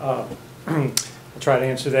 I'll try to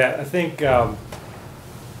answer that. I think,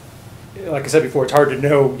 like I said before, it's hard to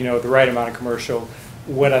know, you know, the right amount of commercial.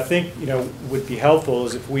 What I think, you know, would be helpful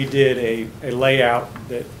is if we did a layout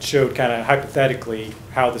that showed kind of hypothetically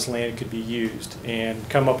how this land could be used and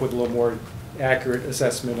come up with a little more accurate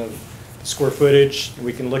assessment of square footage.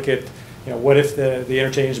 We can look at, you know, what if the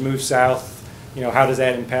interchange moves south, you know, how does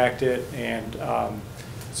that impact it? And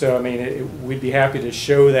so, I mean, we'd be happy to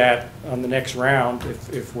show that on the next round.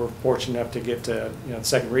 If we're fortunate enough to get to, you know, the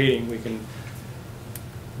second reading, we can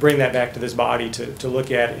bring that back to this body to look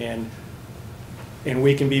at, and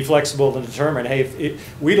we can be flexible to determine, hey,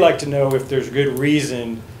 we'd like to know if there's a good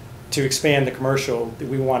reason to expand the commercial.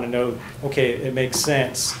 We want to know, okay, it makes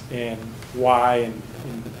sense, and why,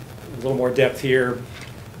 and a little more depth here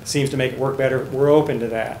seems to make it work better. We're open to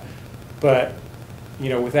that. But, you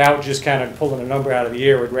know, without just kind of pulling a number out of the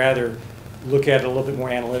air, we'd rather look at it a little bit more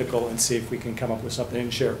analytical and see if we can come up with something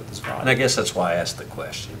and share it with this body. And I guess that's why I asked the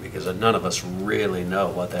question, because none of us really know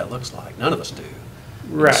what that looks like. None of us do.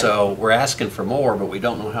 Right. And so we're asking for more, but we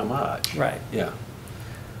don't know how much. Right. Yeah.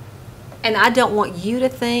 And I don't want you to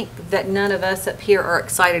think that none of us up here are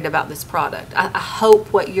excited about this product. I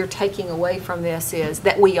hope what you're taking away from this is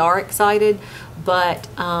that we are excited, but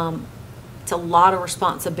it's a lot of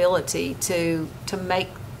responsibility to make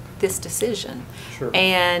this decision. Sure.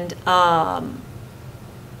 And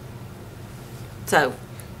so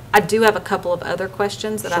I do have a couple of other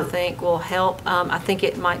questions that I think will help. I think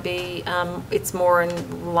it might be, it's more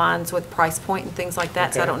in lines with price point and things like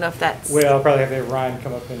that, so I don't know if that's... Well, I'll probably have Ryan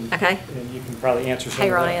come up and, okay. And you can probably answer some Hey,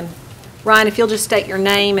 of that. Ryan. Ryan, if you'll just state your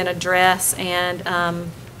name and address, and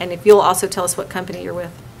if you'll also tell us what company you're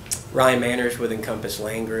with. Ryan Manners with Encompass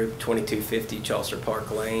Lane Group, 2250 Chaucer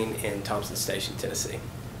Park Lane in Thompson Station, Tennessee.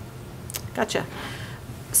 Gotcha.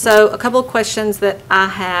 So a couple of questions that I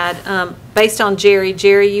had, based on Jerry.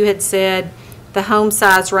 Jerry, you had said the home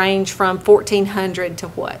size range from 1,400 to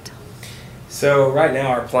what? So right now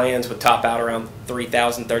our plans would top out around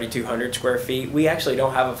 3,000, 3,200 square feet. We actually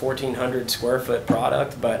don't have a 1,400 square foot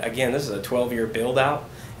product, but again, this is a 12-year build out.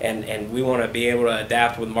 And we want to be able to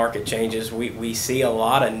adapt with market changes. We see a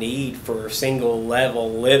lot of need for single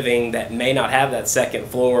level living that may not have that second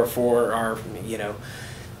floor for our, you know,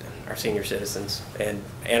 our senior citizens,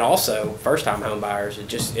 and also first time home buyers.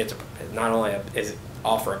 It's not only is it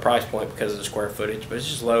offer a price point because of the square footage, but it's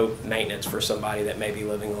just low maintenance for somebody that may be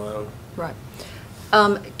living alone. Right.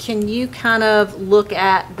 Can you kind of look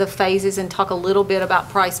at the phases and talk a little bit about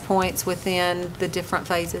price points within the different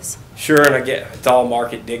phases? Sure, and I get it's all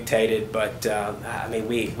market dictated, but I mean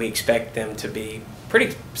we expect them to be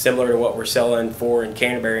pretty similar to what we're selling for in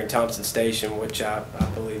Canterbury and Thompson Station, which I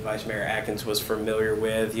believe Vice Mayor Atkins was familiar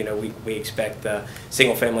with. You know, we expect the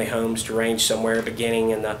single-family homes to range somewhere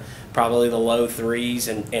beginning in probably the low threes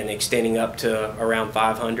and extending up to around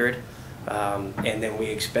 500. And then we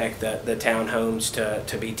expect the townhomes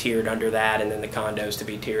to be tiered under that, and then the condos to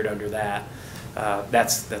be tiered under that.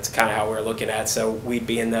 That's kind of how we're looking at. So we'd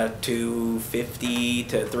be in the 250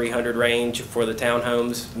 to 300 range for the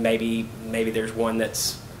townhomes. Maybe there's one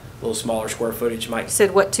that's a little smaller square footage. You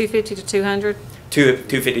said what, 250 to 200?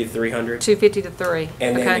 250 to 300. 250 to 3.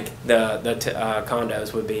 And okay. then the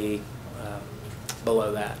condos would be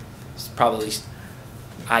below that. It's probably,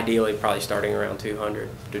 ideally, probably starting around 200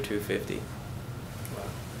 to 250.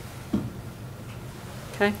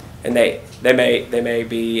 Okay. And they may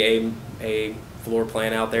be a floor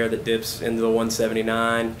plan out there that dips into the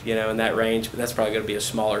 179, you know, in that range, but that's probably going to be a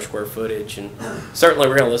smaller square footage. And certainly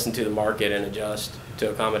we're going to listen to the market and adjust to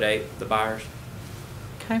accommodate the buyers.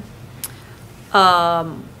 Okay.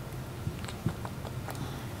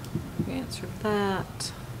 We answered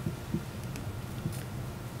that.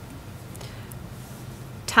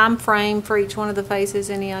 Time frame for each one of the phases,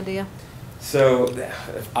 any idea? So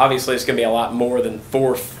obviously it's going to be a lot more than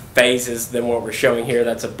 4 phases than what we're showing here.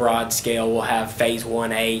 That's a broad scale. We'll have phase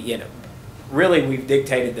 1A. You know, really we've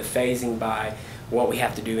dictated the phasing by what we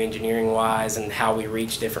have to do engineering wise and how we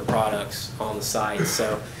reach different products on the site.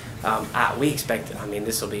 So we expect, I mean,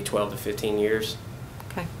 this will be 12 to 15 years.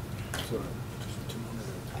 Okay.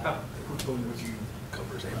 How quickly would you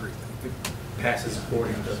covers everything? If it passes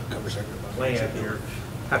according to covers everything plan here,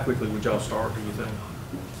 how quickly would y'all start, do you think?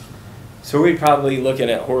 So we'd probably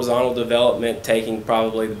looking at horizontal development taking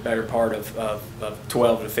probably the better part of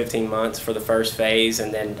 12 to 15 months for the first phase,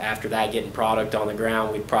 and then after that getting product on the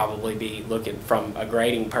ground, we'd probably be looking from a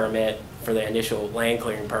grading permit for the initial land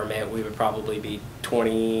clearing permit, we would probably be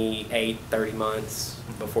 28, 30 months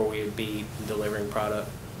before we would be delivering product.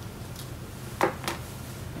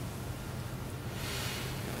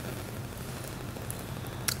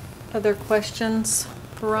 Other questions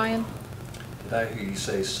for Ryan? Did I hear you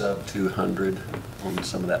say sub 200 on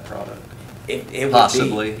some of that product? It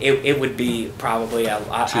Possibly. it would be probably. I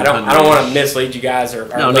don't want to mislead you guys or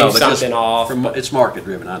leave something off. It's market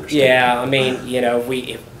driven. I understand. Yeah, I mean, you know,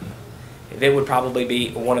 if it would probably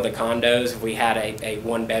be one of the condos if we had a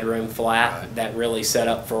 1-bedroom flat that really set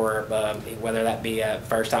up for whether that be a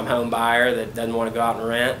first-time home buyer that doesn't want to go out and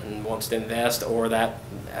rent and wants to invest, or that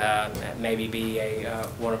maybe be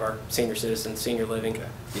one of our senior citizens, senior living. Okay.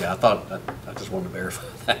 Yeah, I just wanted to verify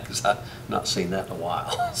that because I've not seen that in a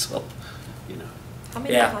while. So, you know.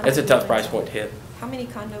 Yeah, it's a tough price point to hit. How many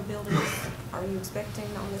condo buildings are you expecting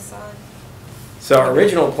on this side? So our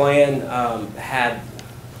original plan had,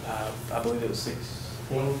 I believe it was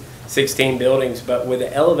 16 buildings, but with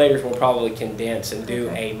the elevators we'll probably condense and do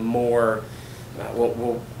a more,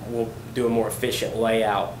 we'll do a more efficient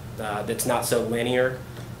layout that's not so linear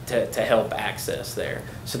to help access there.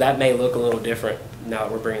 So that may look a little different now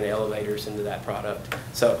that we're bringing the elevators into that product.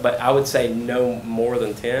 So, but I would say no more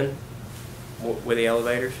than 10 with the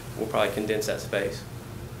elevators. We'll probably condense that space.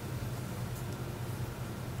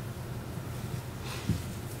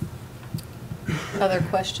 Other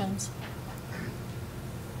questions?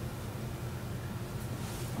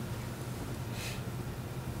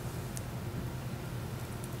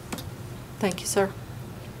 Thank you, sir.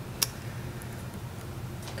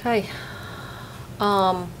 Okay.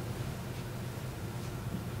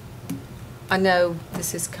 I know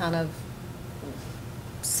this is kind of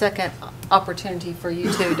second opportunity for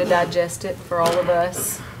you two to digest it for all of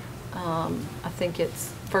us. I think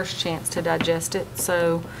it's first chance to digest it,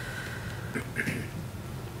 so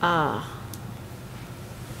I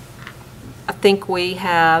think we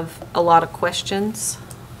have a lot of questions.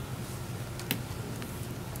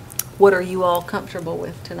 What are you all comfortable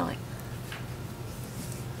with tonight?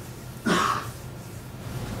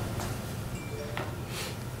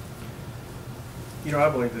 You know, I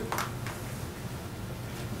believe that,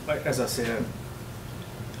 like, as I said,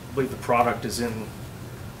 I believe the product is in,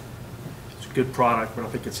 it's a good product, but I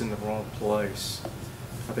think it's in the wrong place.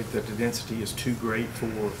 I think that the density is too great for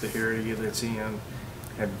the area that's in,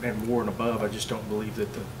 and more and above, I just don't believe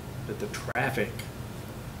that the traffic,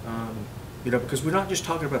 you know, because we're not just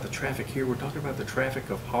talking about the traffic here, we're talking about the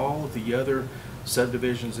traffic of all of the other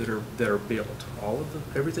subdivisions that are built, all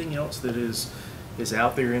of everything else that is is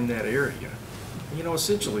out there in that area. You know,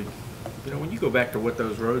 essentially, you know, when you go back to what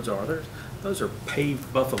those roads are, those are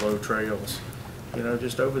paved buffalo trails. You know,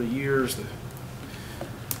 just over the years,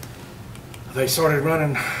 they started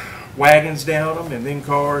running wagons down them and then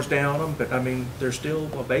cars down them, but I mean, they're still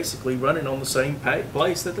basically running on the same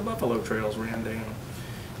place that the buffalo trails ran down.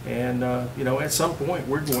 And, you know, at some point,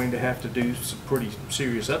 we're going to have to do some pretty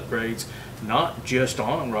serious upgrades, not just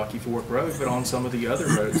on Rocky Fork Road, but on some of the other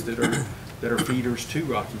roads that are feeders to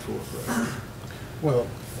Rocky Fork Road. Well,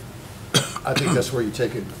 I think that's where you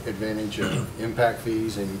take advantage of impact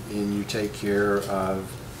fees and you take care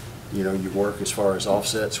of, you know, you work as far as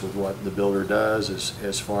offsets with what the builder does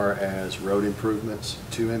as far as road improvements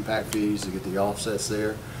to impact fees to get the offsets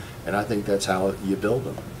there. And I think that's how you build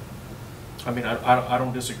them. I mean, I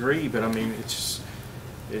don't disagree, but I mean, it's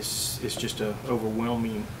just a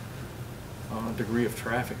overwhelming degree of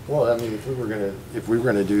traffic. Well, I mean, if we were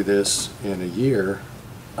gonna do this in a year,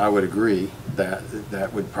 I would agree that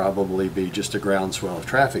that would probably be just a groundswell of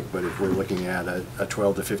traffic. But if we're looking at a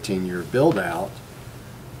 12 to 15 year build out,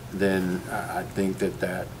 then I think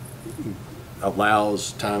that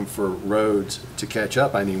allows time for roads to catch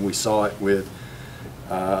up. I mean, we saw it with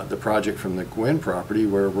the project from the Gwynn property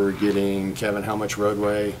where we're getting, Kevin, how much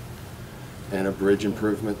roadway and a bridge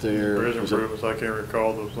improvement there? Bridge improvements, I can't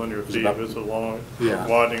recall those linear feet. It's a long, yeah,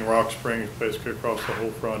 widening Rock Springs basically across the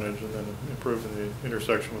whole frontage and then improving the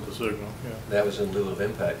intersection with the signal, yeah. That was in lieu of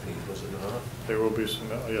impact fees, was it not? There will be some,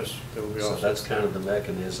 yes, there will be So offsets. that's kind of the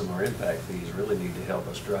mechanism. Our impact fees really need to help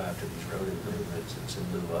us drive to these road improvements. It's in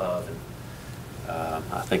lieu of, and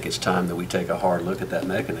I think it's time that we take a hard look at that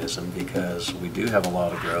mechanism because we do have a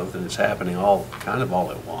lot of growth and it's happening kind of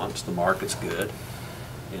all at once. The market's good.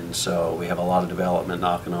 And so we have a lot of development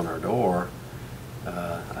knocking on our door.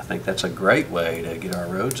 I think that's a great way to get our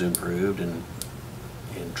roads improved and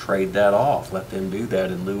trade that off. Let them do that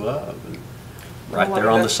in lieu of. And right there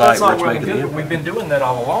on the site where it's making the impact. We've been doing that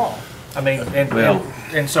all along. I mean,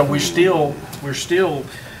 and so we're still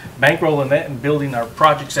bankrolling that and building our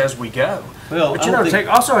projects as we go. Well, but you know,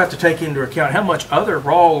 also have to take into account how much other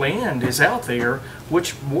raw land is out there,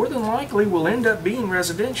 which more than likely will end up being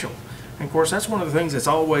residential. And of course, that's one of the things that's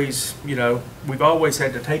always, you know, we've always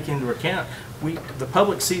had to take into account. The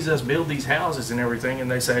public sees us build these houses and everything,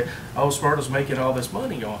 and they say, "Oh, Smyrna's making all this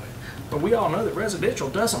money on it." But we all know that residential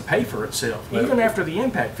doesn't pay for itself. Even after the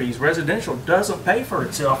impact fees, residential doesn't pay for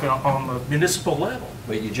itself on the municipal level.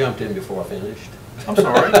 But you jumped in before I finished. I'm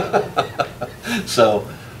sorry. So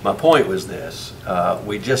my point was this.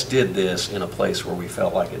 We just did this in a place where we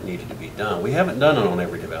felt like it needed to be done. We haven't done it on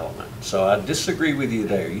every development. So I disagree with you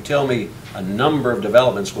there. You tell me a number of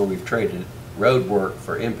developments where we've traded road work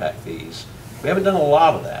for impact fees. We haven't done a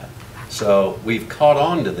lot of that. So we've caught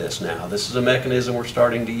on to this now. This is a mechanism we're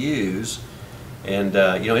starting to use. And,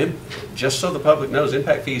 you know, just so the public knows,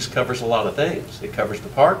 impact fees covers a lot of things. It covers the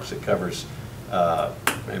parks, it covers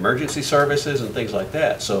emergency services and things like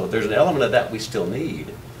that. So there's an element of that we still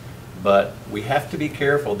need. But we have to be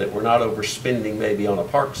careful that we're not overspending maybe on a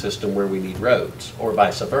park system where we need roads, or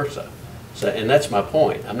vice versa. So, and that's my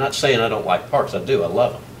point. I'm not saying I don't like parks. I do. I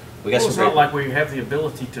love them. We got Well, some it's great, not like we have the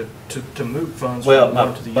ability to move funds well, from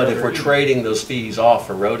one to the but other. if we're either. trading those fees off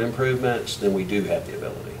for road improvements, then we do have the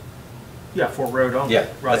ability. Yeah, for road only. Yeah,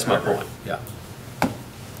 Right, that's my right, right. point. Yeah.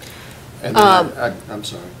 And then I'm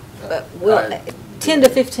sorry. Well, 10 to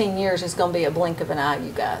 15 years is going to be a blink of an eye,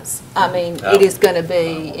 you guys. I mean, it is going to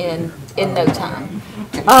be in no time.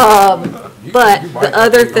 But the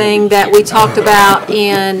other thing that we talked about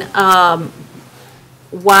in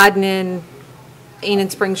widening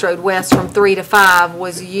Enon Springs Road West from 3 to 5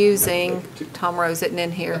 was using, Tom Rose isn't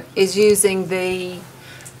in here, is using the,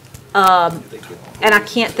 and I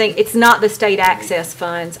can't think, it's not the state access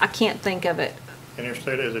funds. I can't think of it.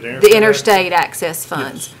 Interstate, is it interstate? The interstate access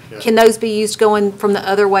funds. Yes. Can those be used going from the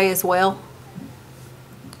other way as well?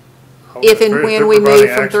 If and If when they're we providing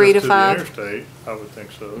move from 3 to access the 5? interstate, I would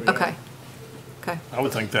think so, yeah. Okay. Okay. I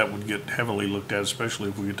would think that would get heavily looked at, especially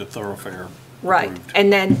if we get the thoroughfare Right. approved.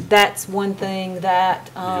 And then that's one thing that,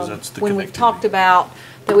 Because that's the when we connectivity. talked about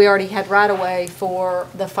that we already had right away for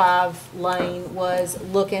the 5 lane was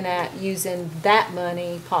looking at using that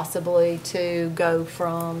money possibly to go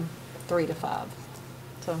from 3 to 5.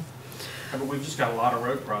 So. But we've just got a lot of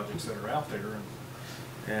road projects that are out there,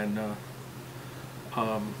 and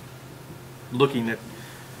looking at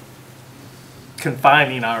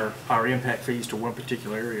confining our impact fees to one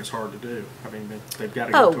particular area is hard to do. I mean, they've got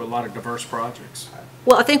to go to a lot of diverse projects.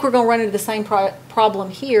 Well, I think we're going to run into the same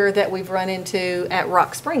problem here that we've run into at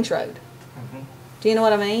Rock Springs Road. Do you know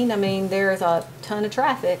what I mean? I mean, there's a ton of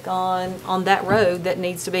traffic on that road that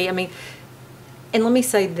needs to be, I mean, And let me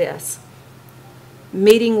say this,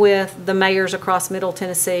 meeting with the mayors across Middle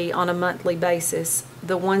Tennessee on a monthly basis,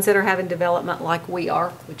 the ones that are having development like we are,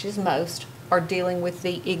 which is most, are dealing with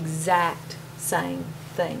the exact same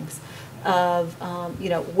things of, you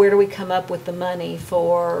know, where do we come up with the money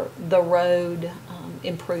for the road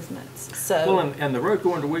improvements? So. Well, and the road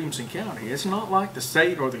going to Williamson County, it's not like the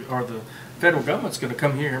state or the federal government's going to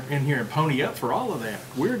come in here and pony up for all of that.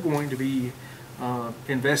 We're going to be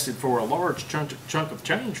invested for a large chunk of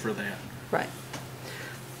change for that. Right.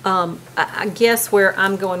 I guess where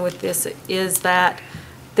I'm going with this is that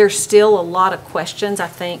there's still a lot of questions, I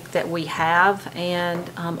think, that we have, and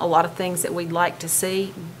a lot of things that we'd like to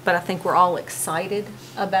see, but I think we're all excited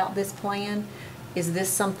about this plan. Is this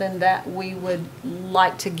something that we would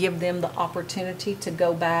like to give them the opportunity to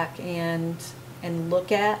go back and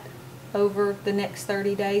look at over the next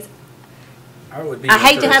 30 days? I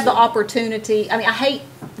hate to have the opportunity, I mean, I hate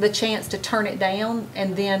the chance to turn it down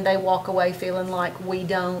and then they walk away feeling like we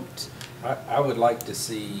don't. I would like to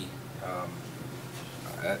see,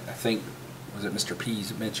 I think, was it Mr.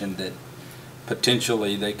 Pease mentioned that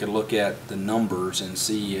potentially they could look at the numbers and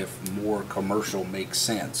see if more commercial makes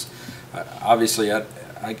sense. Obviously, I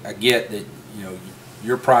get that, you know,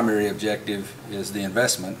 your primary objective is the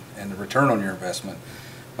investment and the return on your investment,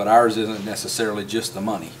 but ours isn't necessarily just the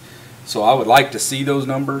money. So I would like to see those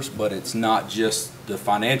numbers, but it's not just the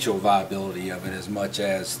financial viability of it as much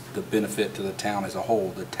as the benefit to the town as a whole,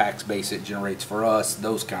 the tax base it generates for us,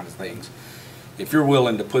 those kind of things. If you're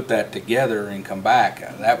willing to put that together and come back,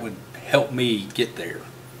 that would help me get there.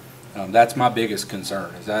 That's my biggest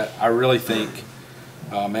concern, is that I really think,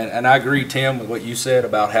 and I agree, Tim, with what you said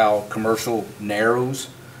about how commercial narrows.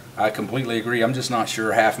 I completely agree. I'm just not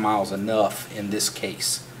sure half mile's enough in this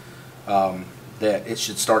case. That it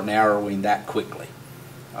should start narrowing that quickly.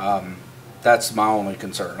 That's my only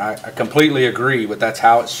concern. I completely agree with that's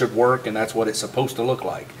how it should work and that's what it's supposed to look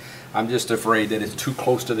like. I'm just afraid that it's too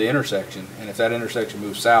close to the intersection, and if that intersection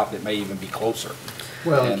moves south, it may even be closer.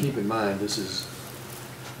 Well, and keep in mind, this is,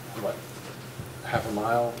 what, half a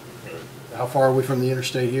mile? How far are we from the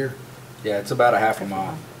interstate here? Yeah, it's about a half a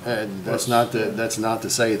mile. And that's not to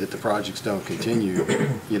say that the projects don't continue,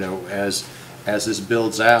 you know, as this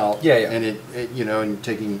builds out. Yeah, yeah. And it you know, and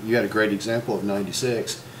you had a great example of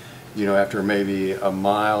 96, you know, after maybe a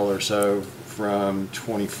mile or so from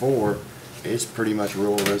 24, it's pretty much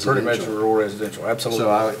rural residential. Pretty much rural residential, absolutely. So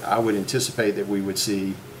I would anticipate that we would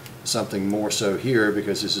see something more so here,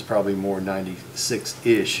 because this is probably more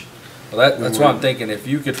 96-ish. Well, that's what I'm thinking. If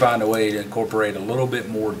you could find a way to incorporate a little bit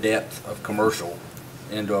more depth of commercial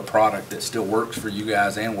into a product that still works for you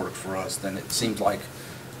guys and works for us, then it seems like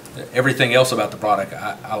everything else about the product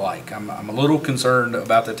I like. I'm a little concerned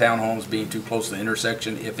about the townhomes being too close to the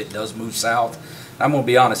intersection if it does move south. I'm going to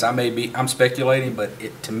be honest, I'm speculating, but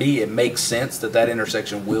to me it makes sense that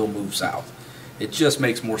intersection will move south. It just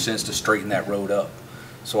makes more sense to straighten that road up.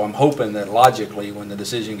 So I'm hoping that logically when the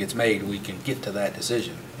decision gets made, we can get to that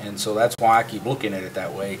decision. And so that's why I keep looking at it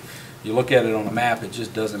that way. You look at it on a map, it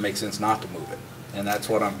just doesn't make sense not to move it. And that's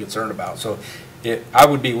what I'm concerned about. So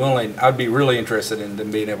I'd be really interested in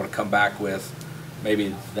them being able to come back with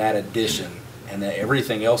maybe that addition, and then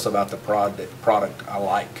everything else about the product I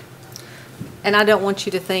like. And I don't want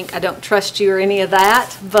you to think I don't trust you or any of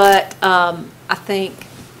that, but I think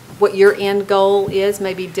what your end goal is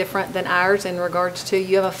may be different than ours in regards to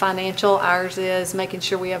you have a financial, ours is making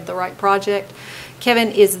sure we have the right project. Kevin,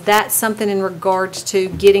 is that something in regards to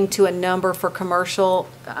getting to a number for commercial?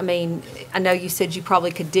 I mean, I know you said you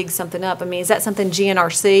probably could dig something up. I mean, is that something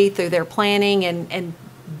GNRC through their planning and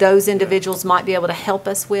those individuals might be able to help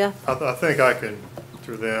us with? I think I can,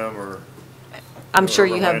 through them or I'm sure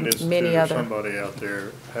you have Land Institute many or other. somebody out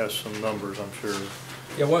there has some numbers, I'm sure.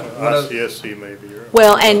 Yeah, ICSC maybe. Or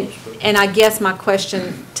well, and I guess my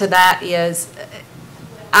question to that is,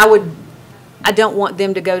 I don't want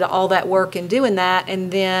them to go to all that work and doing that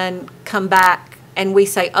and then come back and we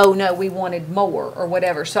say, oh no, we wanted more or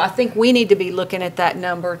whatever. So I think we need to be looking at that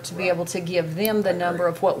number to be able to give them the number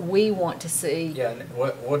of what we want to see. Yeah,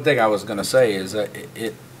 one thing I was going to say is that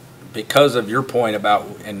because of your point about,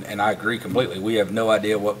 and I agree completely, we have no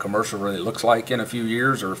idea what commercial really looks like in a few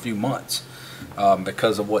years or a few months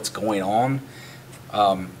because of what's going on.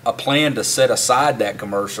 A plan to set aside that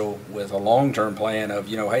commercial with a long-term plan of,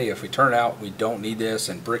 you know, hey, if we turn out we don't need this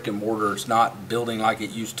and brick and mortar is not building like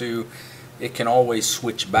it used to, it can always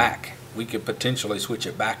switch back. We could potentially switch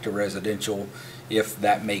it back to residential if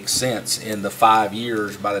that makes sense in the 5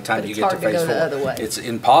 years by the time you get to phase 4. It's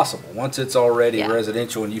impossible. Once it's already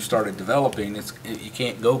residential and you started developing, you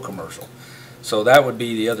can't go commercial. So that would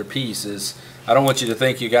be the other piece is, I don't want you to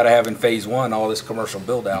think you gotta have in phase one all this commercial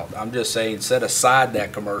build out. I'm just saying, set aside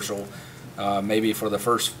that commercial, maybe for the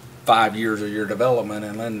first 5 years of your development,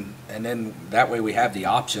 and then that way we have the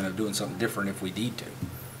option of doing something different if we need to.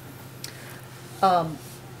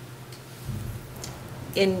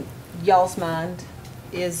 In y'all's mind,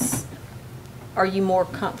 are you more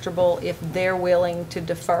comfortable if they're willing to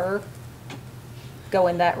defer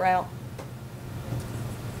going that route?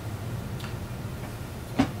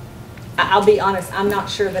 I'll be honest, I'm not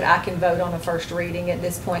sure that I can vote on a first reading at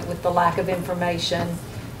this point with the lack of information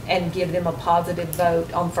and give them a positive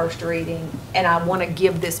vote on first reading. And I want to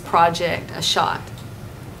give this project a shot.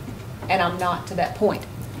 And I'm not to that point.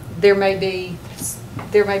 There may be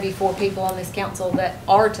 4 people on this council that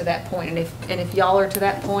are to that point. And if y'all are to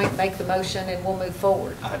that point, make the motion and we'll move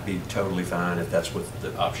forward. I'd be totally fine if that's what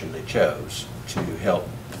the option they chose, to help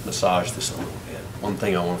massage this a little bit. One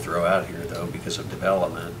thing I want to throw out here, though, because of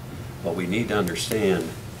development, what we need to understand,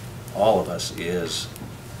 all of us, is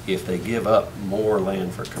if they give up more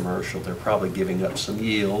land for commercial, they're probably giving up some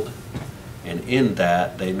yield. And in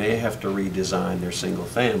that, they may have to redesign their single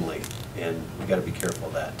family. And we got to be careful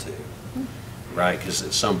of that too. Right? Because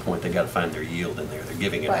at some point, they got to find their yield in there. They're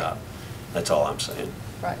giving it up. That's all I'm saying.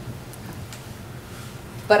 Right.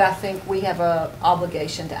 But I think we have an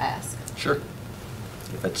obligation to ask. Sure.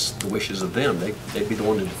 If it's the wishes of them, they'd be the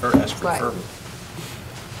one to ask for deferment.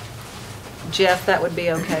 Jeff, that would be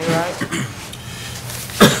okay, right?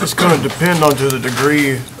 It's going to depend on to the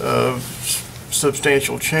degree of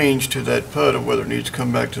substantial change to that PUD, of whether it needs to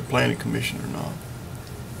come back to the planning commission or not.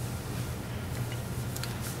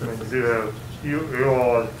 I mean, you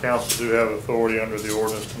all as a council do have authority under the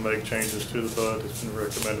ordinance to make changes to the PUD that's been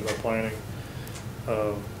recommended by planning.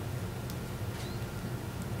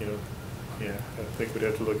 Yeah, I think we'd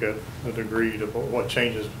have to look at the degree of what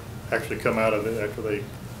changes actually come out of it after they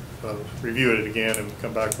review it again and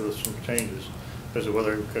come back with some changes, as to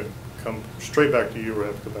whether it could come straight back to you or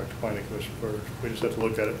have to go back to planning commission first. We just have to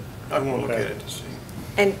look at it. I want to look at it to see.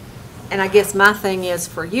 And I guess my thing is,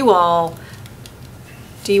 for you all,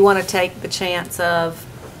 do you want to take the chance of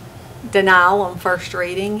denial on first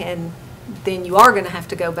reading, and then you are going to have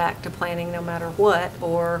to go back to planning no matter what,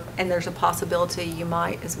 and there's a possibility you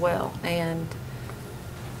might as well? And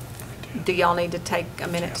do y'all need to take a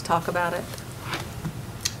minute to talk about it?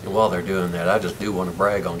 And while they're doing that, I just do want to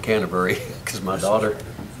brag on Canterbury, because my daughter,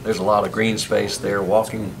 there's a lot of green space there,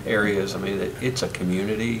 walking areas. I mean, it's a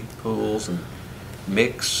community, pools and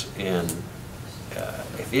mix. And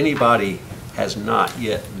if anybody has not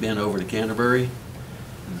yet been over to Canterbury,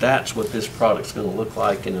 that's what this product's going to look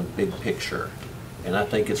like in a big picture. And I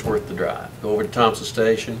think it's worth the drive. Go over to Thompson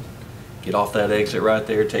Station, get off that exit right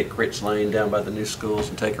there, take Critz Lane down by the new schools,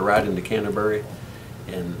 and take a ride into Canterbury.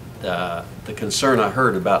 And the concern I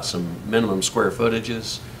heard about some minimum square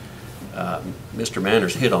footages, Mr.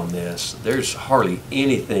 Manners hit on this. There's hardly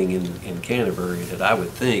anything in Canterbury that I would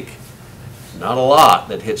think, not a lot,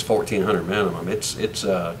 that hits 1,400 minimum. It's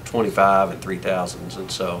 25 and 3,000s,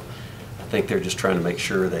 and so I think they're just trying to make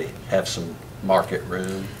sure they have some market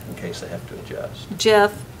room in case they have to adjust.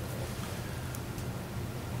 Jeff,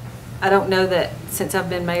 I don't know that since I've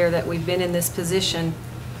been mayor that we've been in this position.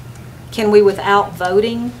 Can we, without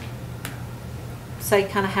voting, say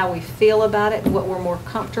kind of how we feel about it and what we're more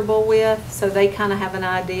comfortable with, so they kind of have an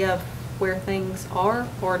idea of where things are,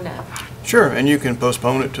 or no? Sure, and you can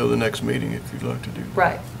postpone it till the next meeting if you'd like to do that.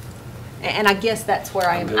 Right. And I guess that's where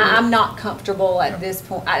I am. I'm not comfortable at this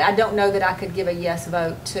point. I don't know that I could give a yes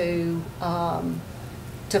vote to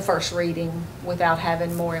first reading without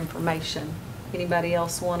having more information. Anybody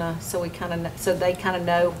else want to, so they kind of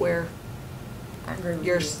know where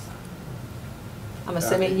yours. I'm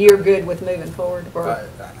assuming you're good with moving forward? Or?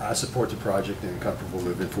 I support the project and comfortable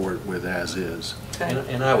moving forward with as is. Okay.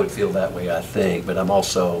 And I would feel that way, I think, but I'm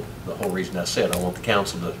also, the whole reason I said I want the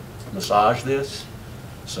council to massage this,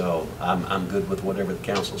 so I'm good with whatever the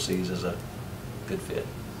council sees as a good fit.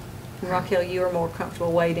 Raquel, you are more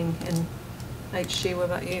comfortable waiting, and HG, what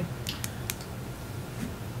about you?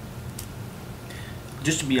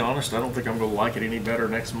 Just to be honest, I don't think I'm going to like it any better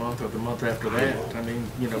next month or the month after that. I mean,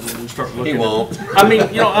 when we start looking. He won't. I mean,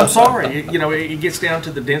 I'm sorry. It gets down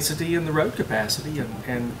to the density and the road capacity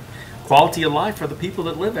and quality of life for the people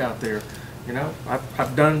that live out there.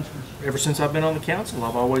 I've done, ever since I've been on the council,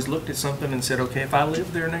 I've always looked at something and said, okay, if I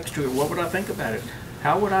lived there next to it, what would I think about it?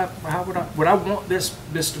 Would I want this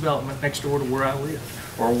development next door to where I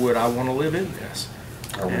live? Or would I want to live in this?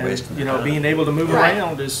 And, being able to move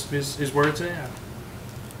around is where it's at.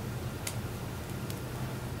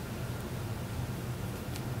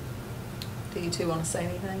 Do you two want to say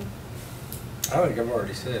anything? I think I've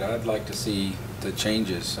already said, I'd like to see the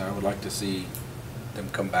changes. I would like to see them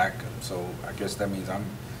come back. So I guess that means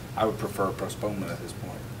I would prefer postponement at this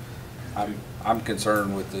point. I'm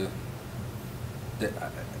concerned with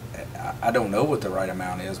I don't know what the right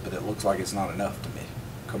amount is, but it looks like it's not enough to me,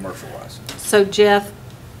 commercial-wise. So Jeff,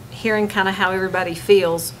 hearing kind of how everybody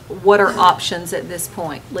feels, what are options at this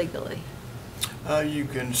point legally?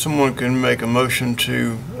 Someone can make a motion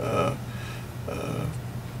to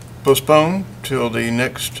postpone till the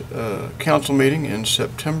next council meeting in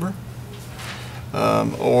September.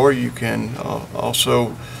 Or you can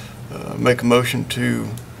also make a motion to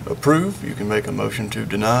approve. You can make a motion to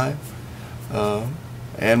deny.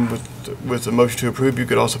 And with the motion to approve, you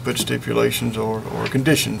could also put stipulations or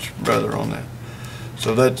conditions rather on that.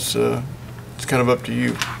 So that's it's kind of up to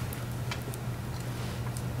you.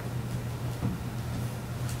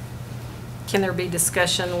 Can there be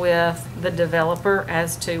discussion with the developer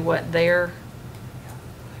as to what their?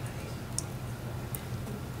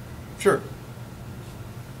 Sure.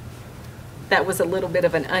 That was a little bit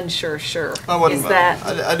of an unsure sure. I wasn't. Is that?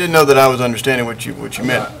 I didn't know that I was understanding what you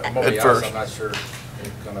meant I'm gonna be at honest, first. I'm not sure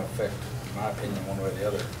it's going to affect my opinion one way or the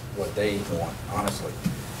other, what they want, honestly,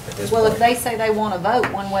 at this Well, point. if they say they want to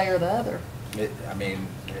vote one way or the other. I mean,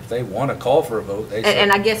 if they want to call for a vote, they say.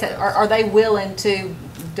 And I guess, are they willing to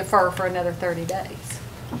defer for another 30 days?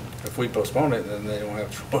 If we postpone it, then they don't have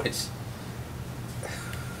a choice.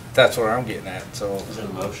 That's what I'm getting at, so. Is it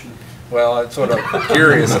a motion? Well, that's what I'm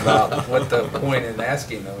curious about, what the point in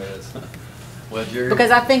asking them is. Well, Jerry.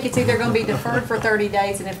 Because I think it's either going to be deferred for 30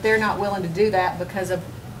 days, and if they're not willing to do that because of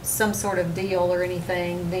some sort of deal or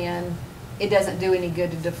anything, then it doesn't do any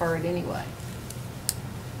good to defer it anyway.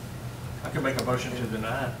 I could make a motion to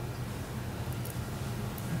deny.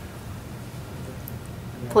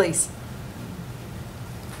 Please.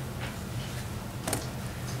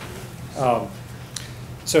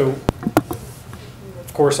 So,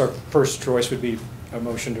 of course, our first choice would be a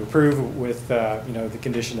motion to approve with, the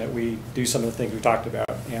condition that we do some of the things we talked about,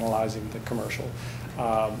 analyzing the commercial.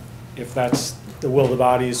 If that's the will of the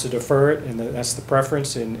body is to defer it, and that's the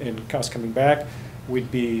preference in us coming back,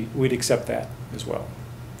 we'd accept that as well.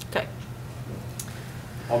 Okay.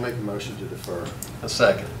 I'll make a motion to defer. A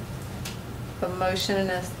second. A motion and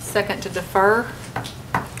a second to defer.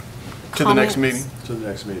 To the next Comments? meeting. To the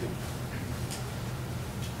next meeting.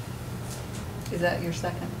 Is that your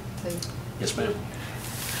second, please? Yes, ma'am.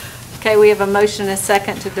 Okay, we have a motion and a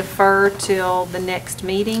second to defer till the next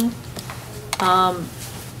meeting.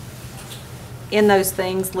 In those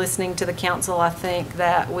things, listening to the council, I think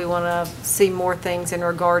that we want to see more things in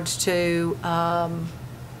regards to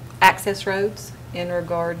access roads, in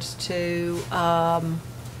regards to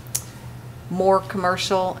more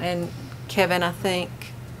commercial, and Kevin, I think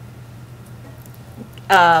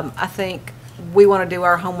we want to do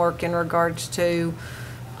our homework in regards to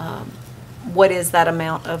what is that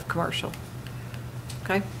amount of commercial.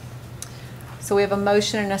 Okay? So we have a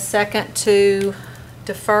motion and a second to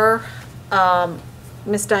defer.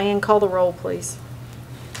 Ms. Diane, call the roll, please.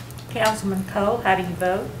 Councilman Cole, how do you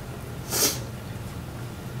vote?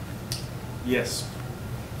 Yes.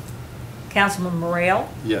 Councilman Morrell?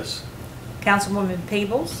 Yes. Councilwoman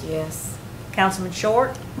Peebles? Yes. Councilman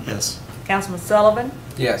Short? Yes. Councilman Sullivan?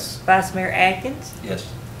 Yes. Vice Mayor Atkins?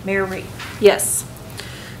 Yes. Mayor Reed? Yes.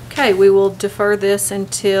 Okay, we will defer this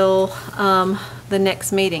until the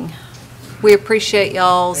next meeting. We appreciate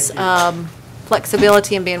y'all's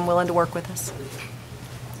flexibility and being willing to work with us.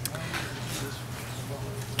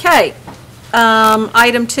 Okay.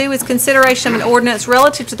 Item 2 is consideration of an ordinance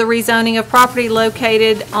relative to the rezoning of property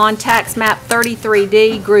located on tax map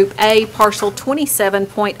 33D, Group A, parcel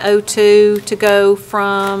 27.02, to go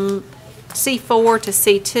from C4 to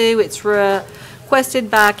C2. It's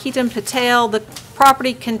requested by Keaton Patel. The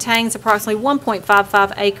property contains approximately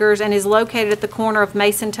 1.55 acres and is located at the corner of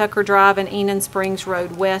Mason Tucker Drive and Enon Springs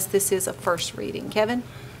Road West. This is a first reading. Kevin?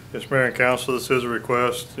 Yes, Mayor and Council, this is a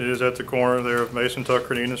request. It is at the corner there of Mason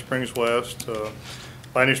Tucker and Enon Springs West.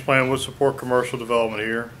 Land use plan would support commercial development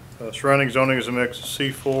here. Surrounding zoning is a mix of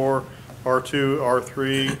C4, R2,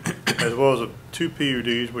 R3, as well as 2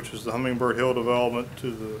 PUDs, which is the Hummingbird Hill development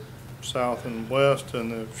to the south and west,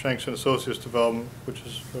 and the Shanks and Associates development, which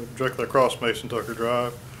is directly across Mason Tucker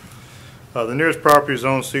Drive. The nearest property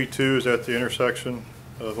zone C2 is at the intersection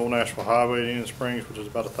of Old Nashville Highway and Enon Springs, which is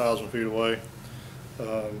about 1,000 feet away.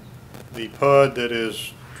 The PUD that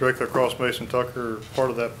is directly across Mason Tucker, part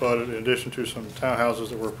of that PUD, in addition to some townhouses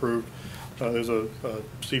that were approved, there's a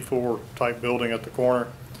C4 type building at the corner.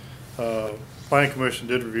 Planning Commission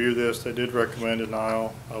did review this. They did recommend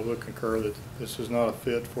denial. I would concur that this is not a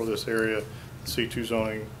fit for this area C2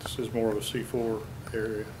 zoning. This is more of a C4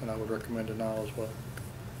 area, and I would recommend denial as well.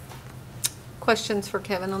 Questions for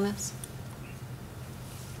Kevin on this?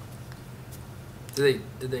 Did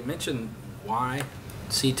they mention why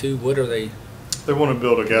C2? What are they? They want to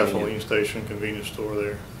build a gasoline station, convenience store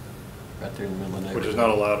there. Right there in the middle of the Which is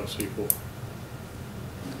neighborhood. not allowed in C4.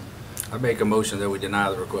 I make a motion that we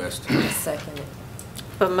deny the request. Second it.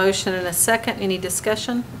 A motion and a second. Any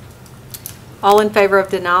discussion? All in favor of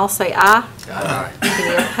denial, say aye. Aye.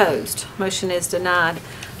 Any opposed? Motion is denied.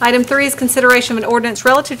 Item 3 is consideration of an ordinance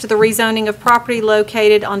relative to the rezoning of property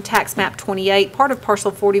located on tax map 28, part of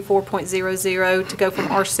parcel 44.00, to go from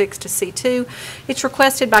R6 to C2. It's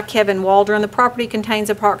requested by Kevin Waldron. The property contains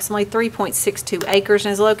approximately 3.62 acres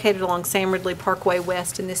and is located along Sam Ridley Parkway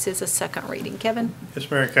West, and this is a second reading. Kevin? Yes,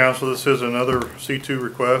 Mayor and Council, this is another C2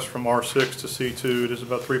 request from R6 to C2. It is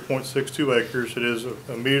about 3.62 acres. It is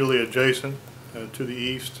immediately adjacent to the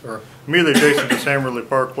east, or immediately adjacent to Sam Ridley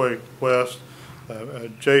Parkway West,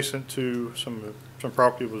 adjacent to some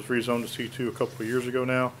property that was rezoned to C2 a couple of years ago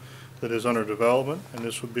now that is under development, and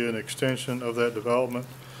this would be an extension of that development.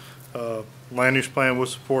 Land use plan would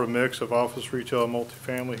support a mix of office, retail, and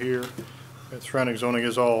multifamily here. Surrounding zoning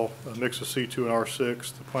is all a mix of C2 and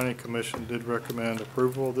R6. The Planning Commission did recommend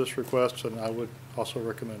approval of this request, and I would also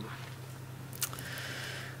recommend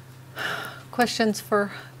it. Questions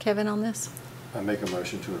for Kevin on this? I make a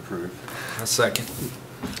motion to approve. A second.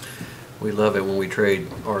 We love it when we trade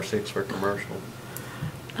R6 for commercial.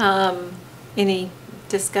 Any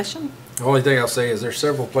discussion? The only thing I'll say is there's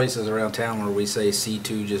several places around town where we say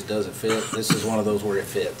C2 just doesn't fit. This is one of those where it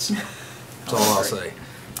fits. That's all I'll say.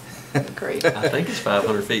 Great. I think it's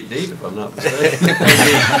 500 feet deep, if I'm not mistaken.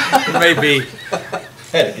 It may be.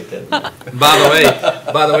 Had to get that.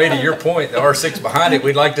 By the way, to your point, the R6 behind it,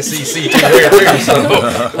 we'd like to see C2 there too.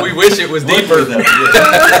 So we wish it was deeper.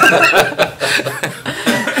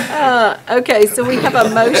 Okay, so we have a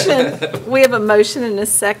motion. We have a motion and a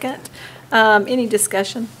second. Any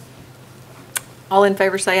discussion? All in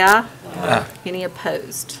favor say aye. Aye. Any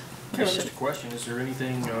opposed? Just a question, is there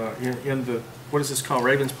anything in the, what is this called,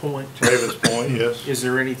 Ravens Point? Ravens Point, yes. Is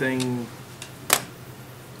there anything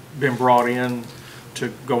been brought in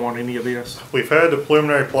to go on any of this? We've had the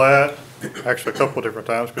preliminary plat, actually a couple of different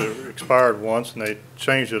times, because it expired once, and they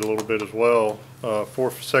changed it a little bit as well,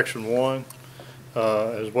 for Section 1,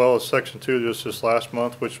 as well as Section 2 just this last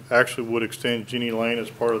month, which actually would extend Jenny Lane as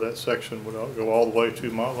part of that section, would go all the way to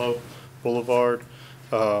Montlow Boulevard.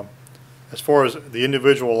 As far as the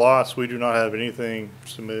individual lots, we do not have anything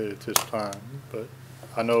submitted at this time, but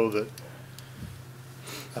I know that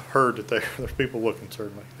I've heard that there's people looking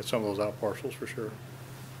certainly at some of those out parcels for sure.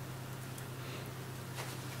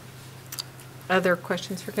 Other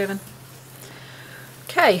questions for Kevin?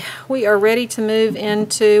 Okay, we are ready to move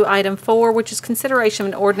into item 4, which is consideration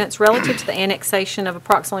of an ordinance relative to the annexation of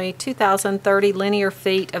approximately 2,030 linear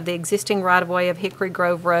feet of the existing right-of-way of Hickory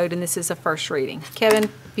Grove Road, and this is a first reading. Kevin,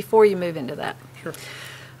 before you move into that. Sure.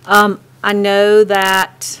 I know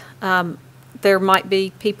that there might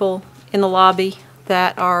be people in the lobby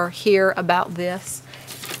that are here about this.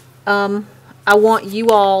 I want you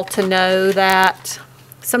all to know that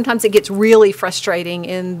sometimes it gets really frustrating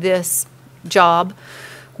in this job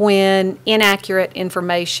when inaccurate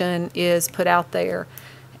information is put out there.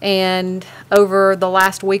 And over the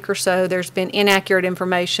last week or so, there's been inaccurate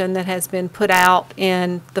information that has been put out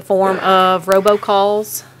in the form of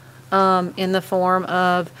robocalls, in the form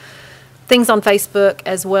of things on Facebook,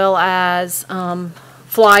 as well as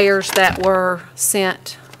flyers that were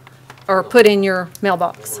sent or put in your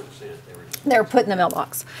mailbox. They were put in the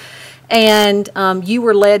mailbox. And you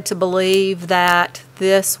were led to believe that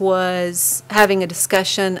this was having a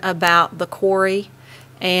discussion about the quarry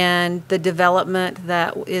and the development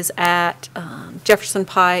that is at Jefferson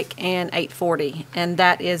Pike and 840. And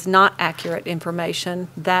that is not accurate information.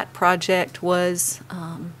 That project was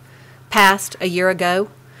passed a year ago.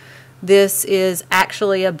 This is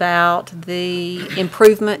actually about the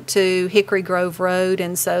improvement to Hickory Grove Road,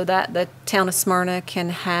 and so that the town of Smyrna can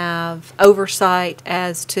have oversight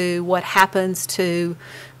as to what happens to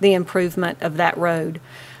the improvement of that road.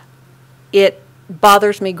 It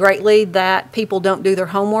bothers me greatly that people don't do their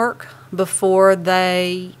homework before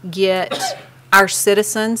they get our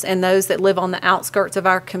citizens and those that live on the outskirts of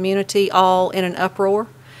our community all in an uproar.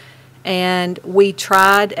 And we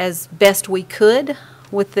tried as best we could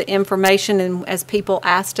with the information, and as people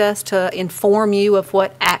asked us, to inform you of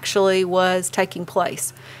what actually was taking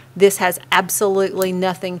place. This has absolutely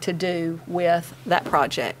nothing to do with that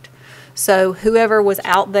project. So whoever was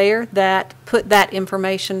out there that put that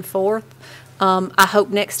information forth, I hope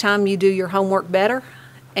next time you do your homework better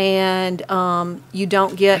and you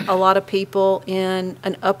don't get a lot of people in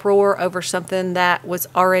an uproar over something that was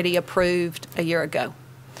already approved a year ago.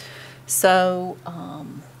 So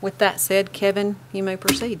with that said, Kevin, you may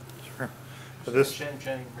proceed. Sure. Shame,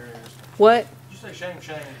 shame, Mary Alice. What? Did you say shame,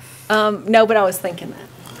 shame? No, but I was thinking that.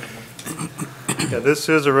 Yeah, this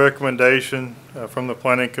is a recommendation from the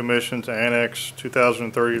Planning Commission to annex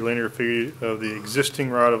 2,030 linear feet of the existing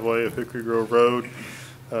right-of-way of Hickory Grove Road.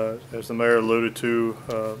 As the mayor alluded to,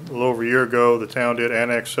 a little over a year ago, the town did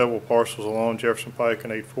annex several parcels along Jefferson Pike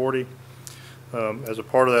and 840. As a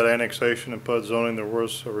part of that annexation and PUD zoning, there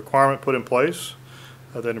was a requirement put in place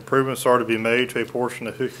that improvements are to be made to a portion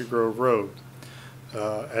of Hickory Grove Road.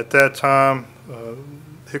 At that time,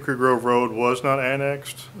 Hickory Grove Road was not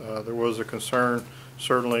annexed. There was a concern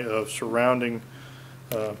certainly of surrounding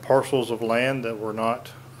parcels of land that were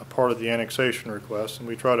not a part of the annexation request, and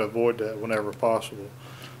we try to avoid that whenever possible.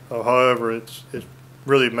 However, it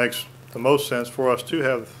really makes the most sense for us to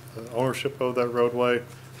have ownership of that roadway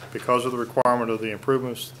because of the requirement of the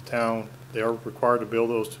improvements. The town, they are required to build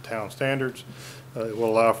those to town standards. It will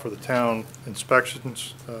allow for the town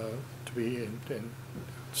inspections to be and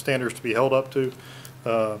standards to be held up to.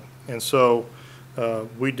 And so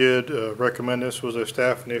we did recommend this was a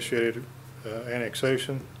staff-initiated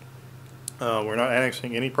annexation. We're not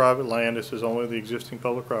annexing any private land. This is only the existing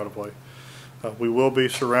public right-of-way. We will be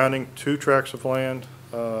surrounding 2 tracts of land.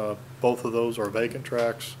 Both of those are vacant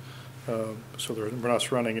tracts, so we're not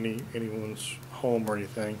surrounding anyone's home or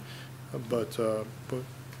anything, but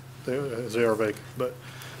they are vacant. But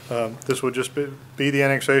this would just be the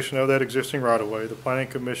annexation of that existing right-of-way. The Planning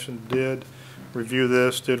Commission did review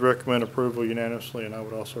this, did recommend approval unanimously, and I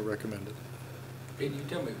would also recommend it. Can you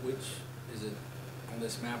tell me which is it on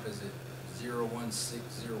this map? Is it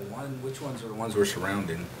 01601? Which ones are the ones we're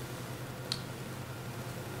surrounding?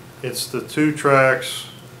 It's the 2 tracks.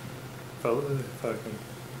 If I can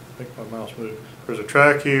make my mouse move. There's a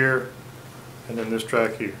track here, and then this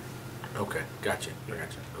track here. Okay, gotcha.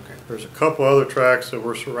 Gotcha. Okay. There's a couple other tracks that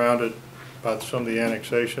were surrounded by some of the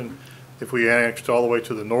annexation. If we annexed all the way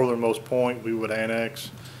to the northernmost point, we would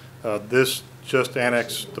annex. This just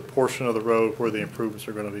annexed the portion of the road where the improvements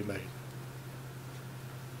are going to be made.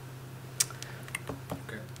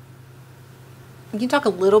 Can you talk a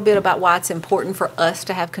little bit about why it's important for us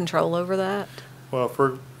to have control over that? Well, if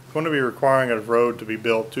we're going to be requiring a road to be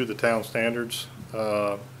built to the town standards,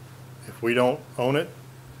 if we don't own it,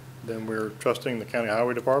 then we're trusting the county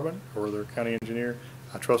highway department or their county engineer.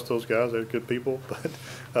 I trust those guys; they're good people. But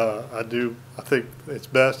I think it's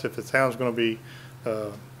best if the town's going to be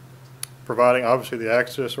providing, obviously, the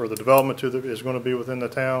access or the development to is going to be within the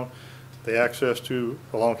town. The access to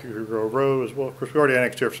along Hickory Grove Road as well. Of course, we already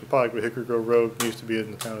annexed Jefferson Pike, but Hickory Grove Road needs to be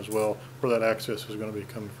in the town as well, where that access is going to be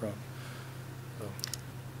coming from. So.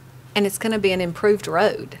 And it's going to be an improved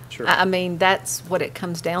road. Sure. I mean, that's what it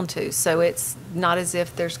comes down to. So it's not as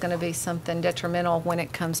if there's going to be something detrimental when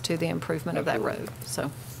it comes to the improvement of that road.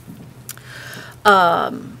 So,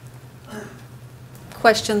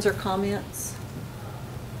 questions or comments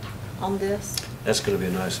on this? That's going to be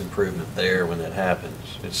a nice improvement there when that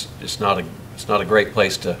happens. It's not a great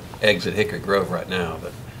place to exit Hickory Grove right now,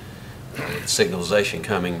 but signalization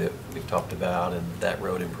coming that we've talked about and that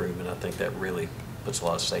road improvement, I think that really puts a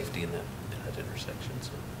lot of safety in that intersection.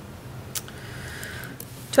 So.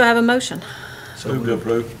 Do I have a motion? So move to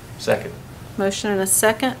approve. Second. Motion and a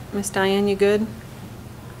second. Ms. Diane, you good?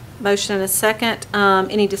 Motion and a second.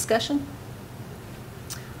 Any discussion?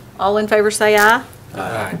 All in favor say aye.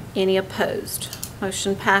 Aye. Any opposed?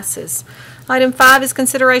 Motion passes. Item 5 is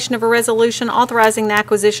consideration of a resolution authorizing the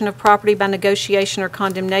acquisition of property by negotiation or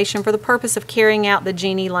condemnation for the purpose of carrying out the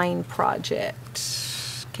Jeannie Lane project.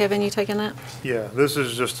 Kevin, you taking that? Yeah, this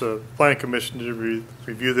is just a planning commission to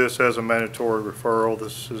review this as a mandatory referral.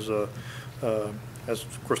 This is as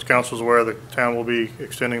of course the council is aware, the town will be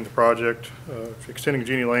extending the project, extending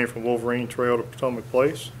Jeannie Lane from Wolverine Trail to Potomac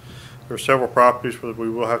Place. There are several properties where we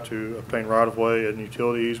will have to obtain right-of-way and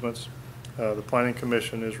utility easements. The Planning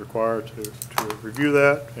Commission is required to review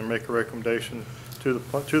that and make a recommendation to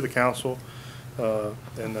the council.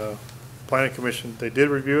 And the Planning Commission, they did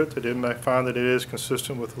review it. They did find that it is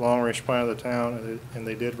consistent with the long-range plan of the town, and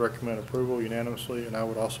they did recommend approval unanimously, and I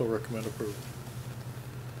would also recommend approval.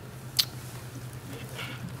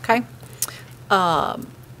 Okay.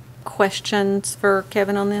 Questions for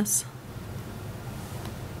Kevin on this?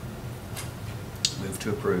 Move to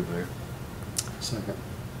approve, Mayor. Second.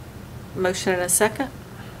 Motion and a second.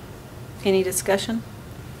 Any discussion?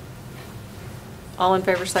 All in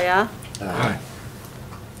favor say aye.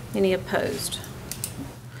 Any opposed?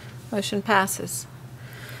 Motion passes.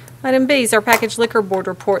 Item B is our packaged liquor board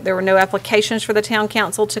report. There were no applications for the town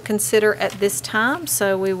council to consider at this time,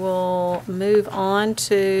 so we will move on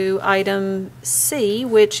to item C,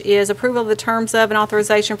 which is approval of the terms of and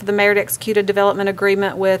authorization for the mayor to execute a development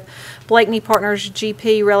agreement with Blakeney Partners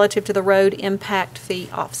GP relative to the road impact fee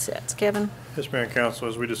offsets. Kevin? Yes, Mayor and Council,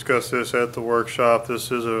 as we discussed this at the workshop,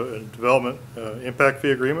 this is a development impact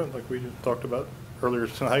fee agreement, like we talked about earlier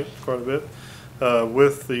tonight quite a bit,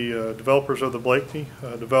 with the developers of the Blakeney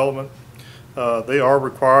development. They are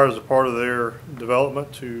required as a part of their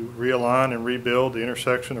development to realign and rebuild the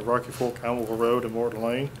intersection of Rocky Fork, Almaville Road and Morton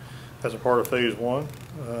Lane as a part of Phase 1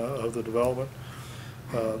 of the development.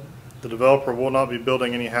 The developer will not be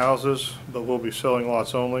building any houses, but will be selling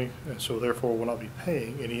lots only, and so therefore will not be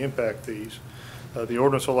paying any impact fees. The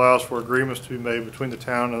ordinance allows for agreements to be made between the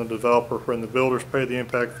town and the developer when the builders pay the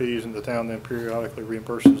impact fees and the town then periodically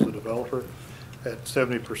reimburses the developer at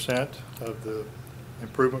 70% of the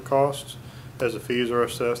improvement costs, as the fees are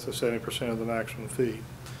assessed at 70% of the maximum fee.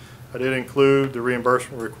 I did include the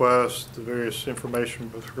reimbursement request, the various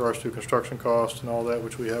information with regards to construction costs and all that,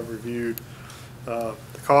 which we have reviewed. The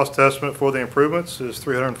cost estimate for the improvements is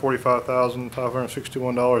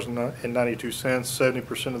 $345,561.92.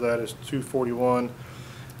 70% of that is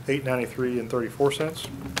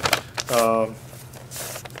 $241,893.34.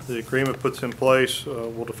 The agreement puts in place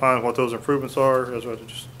will define what those improvements are, as I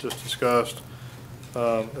just discussed.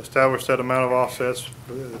 Establish that amount of offsets,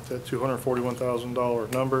 that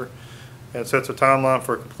 $241,000 number, and sets a timeline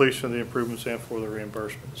for completion of the improvements and for the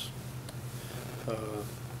reimbursements.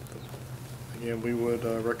 Again, we would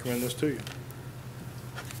recommend this to you.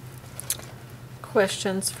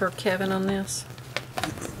 Questions for Kevin on this?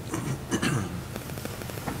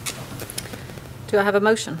 Do I have a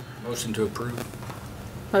motion? Motion to approve.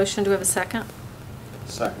 Motion, do we have a second?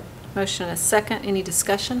 Second. Motion and a second. Any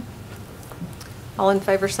discussion? All in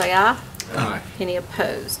favor say aye. Aye. Any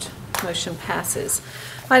opposed? Motion passes.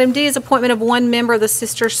 Item D is appointment of one member of the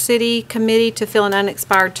Sister City Committee to fill an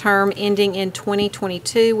unexpired term ending in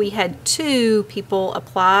 2022. We had two people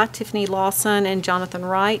apply, Tiffany Lawson and Jonathan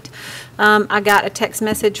Wright. I got a text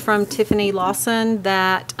message from Tiffany Lawson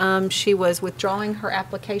that she was withdrawing her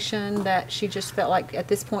application, that she just felt like at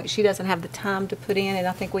this point she doesn't have the time to put in, and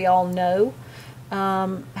I think we all know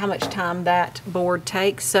how much time that board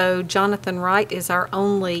takes. So Jonathan Wright is our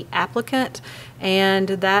only applicant, and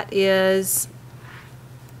that is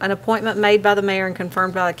an appointment made by the mayor and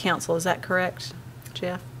confirmed by the council. Is that correct,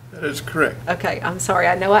 Jeff? That is correct. Okay, I'm sorry.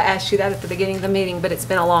 I know I asked you that at the beginning of the meeting, but it's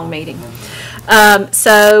been a long meeting.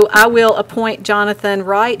 So I will appoint Jonathan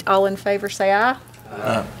Wright. All in favor say aye.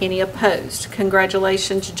 Aye. Any opposed?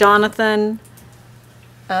 Congratulations, Jonathan.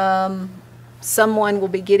 Someone will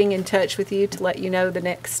be getting in touch with you to let you know the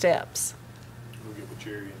next steps. We'll get with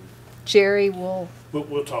Jerry. Jerry will.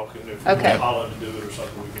 We'll talk, and if Okay. we holler to do it or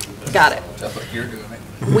something, we can do that. Got it. Sounds like you're doing it.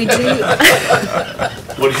 We do.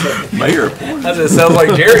 What do you say? Mayor. That just sounds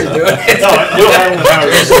like Jerry's doing it. No,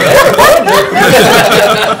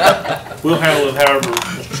 we'll handle it however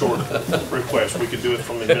short request. We can do it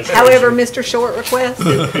from administration. However, Mr. Short requests.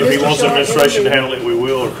 If he wants administration to handle it, we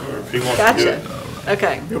will, or if he wants to do it. Gotcha.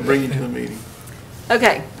 Okay. He'll bring you to the meeting.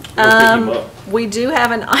 Okay. We'll pick him up. We do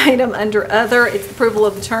have an item under other. It's the approval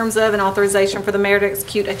of the terms of and authorization for the mayor to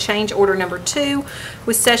execute a change order number 2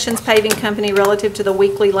 with Sessions Paving Company relative to the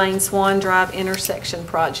Weekly Lane Swan Drive intersection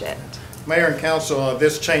project. Mayor and council,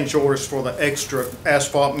 this change order is for the extra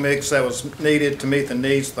asphalt mix that was needed to meet the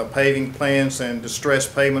needs of the paving plans and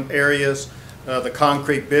distressed pavement areas, the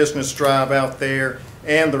concrete business drive out there,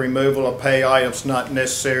 and the removal of pay items not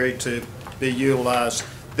necessary to be utilized.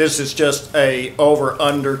 This is just a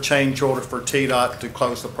over-under change order for TDOT to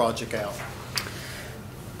close the project out.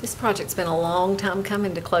 This project's been a long time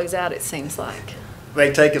coming to close out, it seems like. They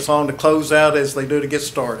take as long to close out as they do to get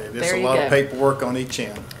started. It's There a you lot go. of paperwork on each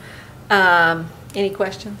end. Any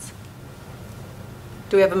questions?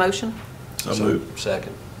 Do we have a motion? So moved.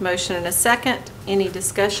 Second. Motion and a second. Any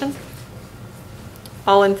discussion?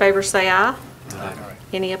 All in favor say aye. Aye.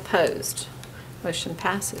 Any opposed? Motion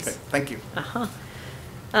passes. Okay, thank you.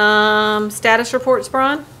 Status reports,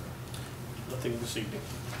 Brian? Nothing this evening.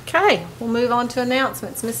 Okay, we'll move on to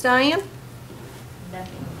announcements. Miss Diane?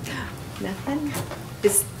 Nothing. Nothing?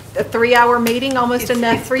 Is a 3-hour meeting almost It's-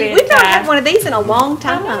 enough it's for you? We've not had bedtime. one of these in a long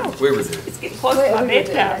time. We were there. It's getting close to my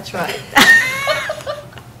bedtime. That's right.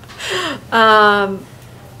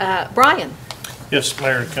 Brian? Yes,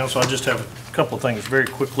 Mayor and Council, I just have a couple of things very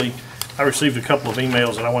quickly. I received a couple of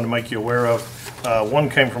emails that I want to make you aware of. One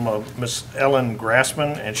came from Miss Ellen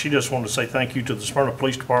Grassman, and she just wanted to say thank you to the Smyrna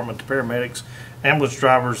Police Department, the paramedics, ambulance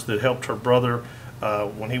drivers that helped her brother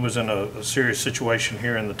when he was in a serious situation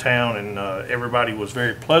here in the town, and everybody was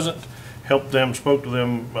very pleasant, helped them, spoke to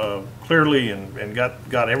them clearly, and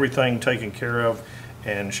got everything taken care of.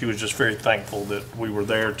 And she was just very thankful that we were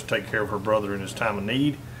there to take care of her brother in his time of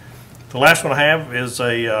need. The last one I have is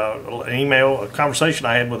an email, a conversation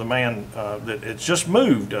I had with a man that it's just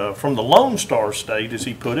moved from the Lone Star State, as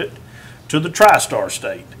he put it, to the Tri-Star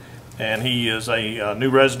State. And he is a new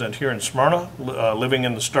resident here in Smyrna, living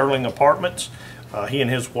in the Sterling Apartments. He and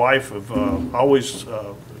his wife have always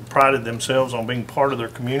prided themselves on being part of their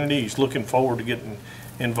community. He's looking forward to getting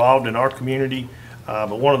involved in our community.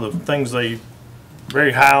 But one of the things they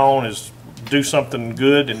very high on is do something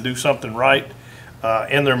good and do something right.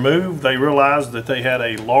 In their move, they realized that they had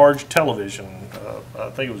a large television, I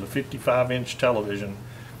think it was a 55-inch television,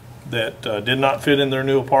 that did not fit in their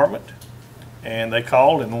new apartment. And they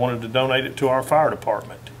called and wanted to donate it to our fire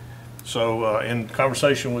department. So in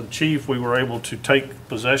conversation with the chief, we were able to take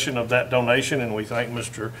possession of that donation, and we thank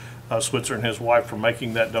Mr. Switzer and his wife for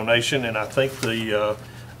making that donation. And I think the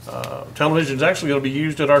television is actually going to be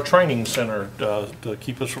used at our training center to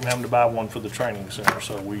keep us from having to buy one for the training center.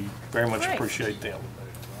 So we very much appreciate them.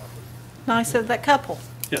 Nice of that couple.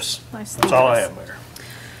 Yes, Nice. that's all I have, Mayor.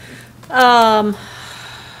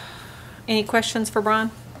 Any questions for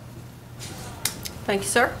Brian? Thank you,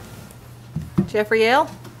 sir. Jeffrey L.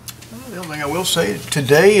 The only thing I will say,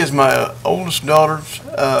 today is my oldest daughter's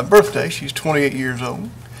birthday. She's 28 years old.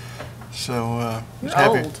 So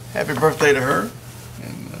just happy birthday to her.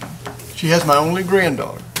 And she has my only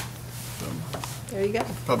granddaughter. So there you go.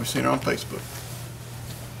 Probably seen her on Facebook.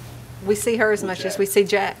 We see her as much as we see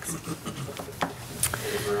Jack's.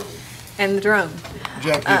 And the drone.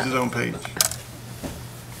 Jack has his own page.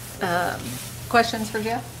 Questions for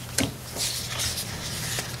Jeff?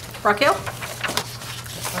 Raquel?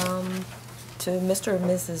 To Mr. and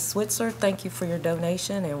Mrs. Switzer, thank you for your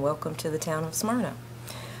donation and welcome to the town of Smyrna.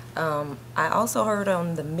 I also heard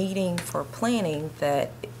on the meeting for planning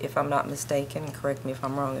that, if I'm not mistaken, correct me if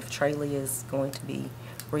I'm wrong, if Tralee is going to be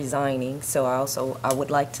resigning. So I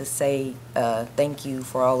would like to say thank you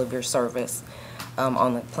for all of your service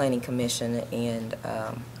on the Planning Commission, and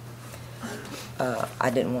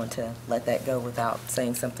I didn't want to let that go without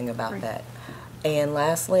saying something about that. And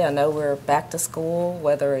lastly, I know we're back to school,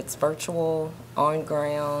 whether it's virtual, on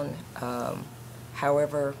ground,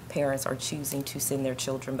 however parents are choosing to send their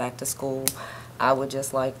children back to school. I would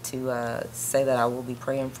just like to say that I will be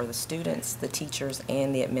praying for the students, the teachers,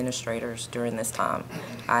 and the administrators during this time.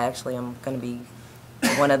 I actually am going to be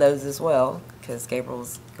one of those as well, because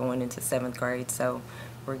Gabriel's going into 7th grade, so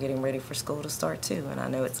we're getting ready for school to start too. And I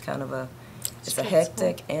know it's kind of a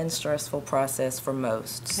hectic and stressful process for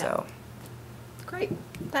most. Yeah. So. Great,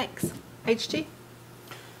 thanks. HG?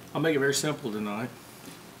 I'll make it very simple tonight.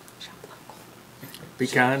 Be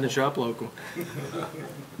kind and shop local.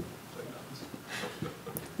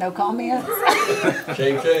 No comments?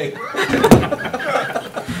 Shame.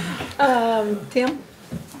 Tim?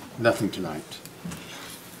 Nothing tonight.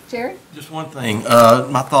 Jerry? Just one thing.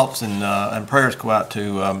 My thoughts and prayers go out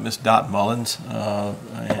to Miss Dot Mullins.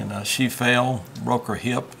 And she fell, broke her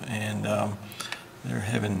hip, and they're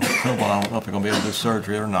having trouble. I don't know if they're going to be able to do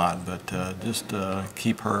surgery or not, but just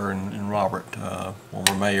keep her and Robert,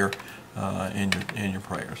 former mayor, in your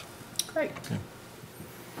prayers. Great.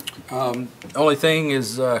 Okay. Only thing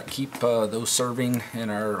is keep those serving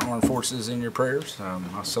in our armed forces in your prayers.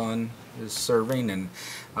 My son is serving, and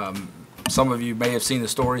some of you may have seen the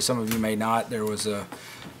story, some of you may not. There was a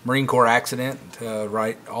Marine Corps accident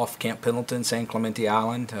right off Camp Pendleton, San Clemente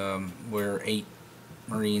Island, where 8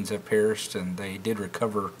 Marines have perished, and they did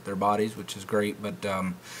recover their bodies, which is great. But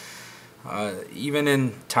even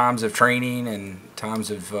in times of training and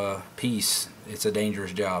times of peace, it's a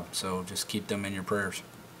dangerous job. So just keep them in your prayers.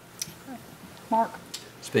 Mark?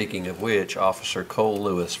 Speaking of which, Officer Cole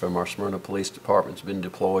Lewis from our Smyrna Police Department has been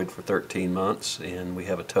deployed for 13 months, and we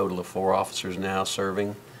have a total of 4 officers now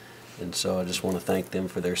serving. And so I just want to thank them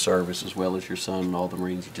for their service, as well as your son and all the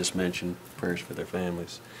Marines you just mentioned. Prayers for their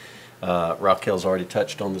families. Raquel's already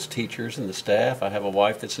touched on the teachers and the staff. I have a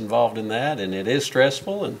wife that's involved in that, and it is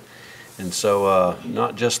stressful, and so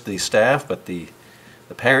not just the staff, but the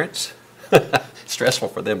parents. Stressful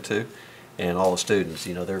for them too, and all the students.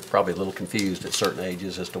 You know, they're probably a little confused at certain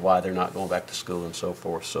ages as to why they're not going back to school and so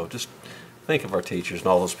forth. So just think of our teachers and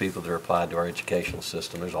all those people that are applied to our educational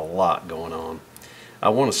system. There's a lot going on. I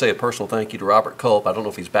want to say a personal thank you to Robert Culp. I don't know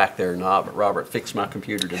if he's back there or not, but Robert fixed my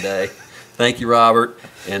computer today. Thank you, Robert.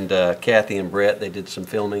 And Kathy and Brett, they did some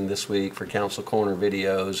filming this week for Council Corner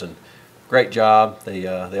videos, and great job.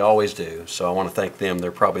 They always do. So I want to thank them.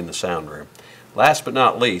 They're probably in the sound room. Last but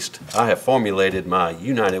not least, I have formulated my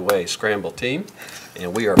United Way Scramble team,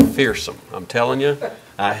 and we are fearsome. I'm telling you,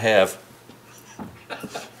 I have.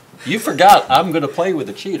 You forgot I'm going to play with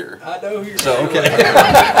a cheater. I know who you're So, okay.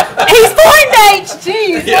 He's pointing to HG,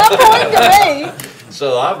 he's not pointing to me.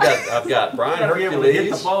 So I've got Brian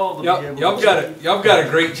Hercules. Y'all got a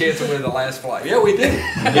great chance of winning the last flight. Yeah, we did.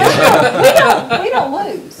 We don't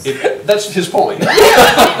lose. That's his point.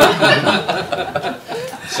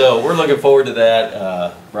 So we're looking forward to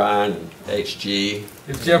that. Brian and HG.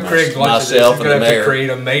 If Jeff Craig watches this, myself he's and the going to have to mayor. create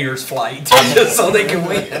a mayor's flight just so they can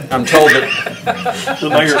win. I'm told that The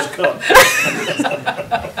mayor's cup.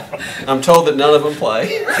 I'm told that none of them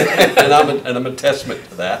play, and I'm a testament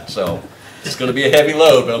to that. So it's going to be a heavy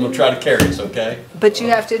load, but I'm going to try to carry us. Okay. But you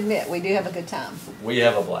have to admit, we do have a good time. We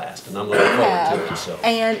have a blast, and I'm looking forward to it. So.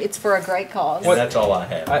 And it's for a great cause. And that's all I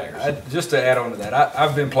have. Just to add on to that,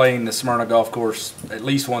 I've been playing the Smyrna Golf Course at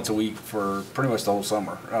least once a week for pretty much the whole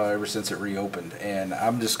summer, ever since it reopened. And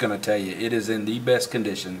I'm just going to tell you, it is in the best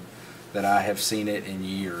condition that I have seen it in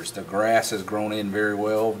years. The grass has grown in very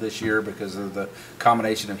well this year because of the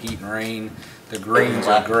combination of heat and rain. The greens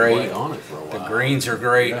are great. The greens are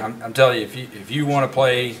great. I'm telling you, if you want to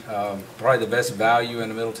play probably the best value in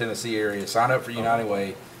the Middle Tennessee area, sign up for United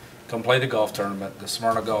Way. Come play the golf tournament. The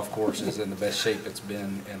Smyrna Golf Course is in the best shape it's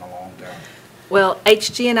been in a long time. Well,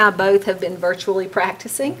 HG and I both have been virtually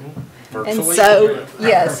practicing. Virtually? And so,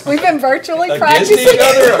 yes, we've been virtually Against practicing. each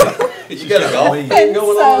other? You got a golf thing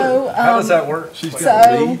going on? How does that work?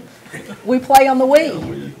 So, we play on the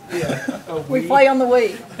Wii. We play on the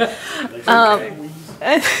Wii.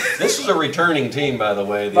 This is a returning team, by the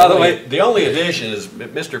way. The only addition is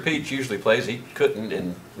Mr. Peach usually plays. He couldn't,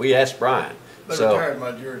 and we asked Brian. They So retired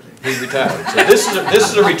my jersey. he retired. So this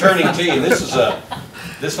is a returning team.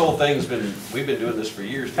 This whole thing's been, we've been doing this for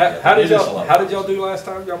years. together. How It did is a lot of y'all fun. do last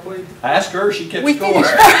time y'all played? I asked her, she kept We score.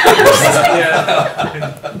 finished.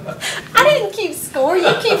 I didn't keep score.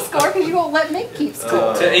 You keep score because you won't let me keep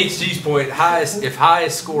score. To HG's point, if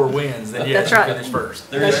highest score wins, then yes, That's right. you finish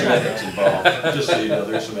first. There is some ethics involved. Just so you know,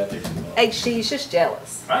 there's some ethics involved. HG's just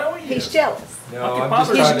jealous. Oh, yeah. He's jealous. No, I'm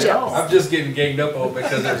just trying to- I'm just getting ganged up on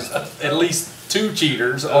because there's at least 2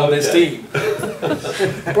 cheaters on this team.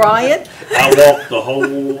 Brian? I walked the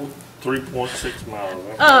whole 3.6 miles.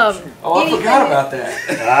 Oh, I anything- forgot about that.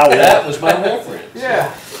 That was my reference.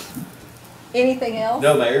 Yeah. Anything else?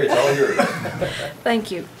 No, Mayor, it's all yours. Thank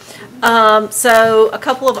you. So a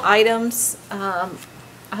couple of items. I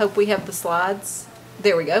hope we have the slides.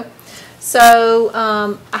 There we go. So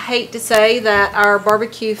I hate to say that our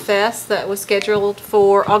barbecue fest that was scheduled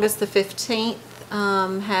for August the 15th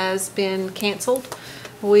has been canceled.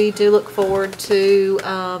 We do look forward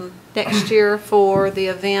to next year for the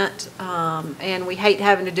event, and we hate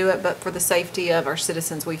having to do it, but for the safety of our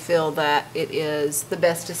citizens, we feel that it is the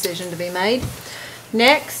best decision to be made.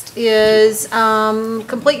 Next is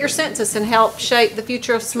complete your census and help shape the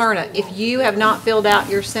future of Smyrna. If you have not filled out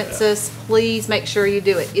your census, please make sure you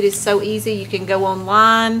do it. It is so easy. You can go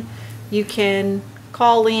online, you can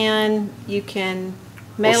call in, you can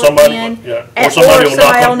mail it in. Or somebody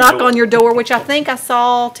will knock on your door, which I think I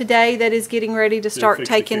saw today that is getting ready to start fix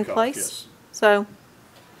the taking kickoff, place. yes. So,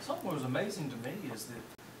 Something that was amazing to me is that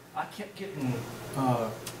I kept getting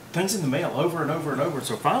things in the mail over and over and over.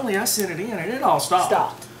 So finally I sent it in and it all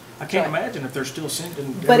stopped. I can't imagine if they're still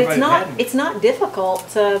sending. but everybody it's not difficult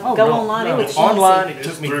to Oh, go no, online. no. It was Online, easy. it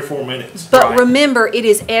took me 3 or 4 minutes. But remember, it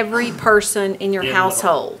is every person in your In the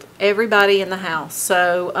household, everybody in the house.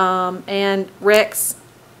 So, and Rex,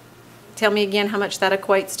 tell me again how much that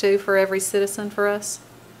equates to for every citizen for us?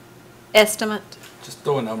 Estimate? Just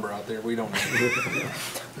throw a number out there. We don't know.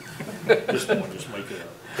 Just make it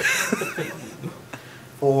up.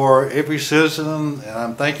 For every citizen, and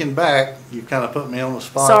I'm thinking back, you kind of put me on the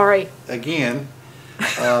spot. Sorry. Again.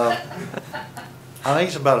 I think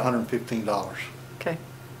it's about $115. Okay.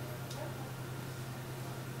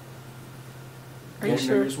 Are You you didn't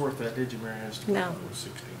sure? know it was worth that, did you, Mary Ann? No. It was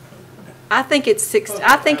 1600. I think it's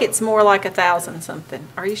I think it's more like 1,000 something.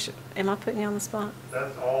 Are you sure? Am I putting you on the spot?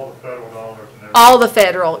 That's all the federal dollars and everything. All the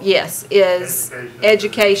federal, yes, is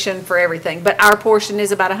education for everything, but our portion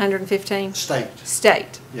is about 115? State.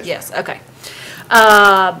 State, Yes, yes, okay.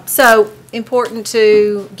 So, important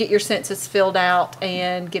to get your census filled out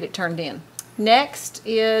and get it turned in. Next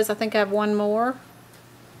is, I think I have one more.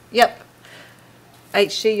 Yep.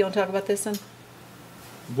 HG, you want to talk about this one?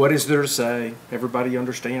 What is there to say? Everybody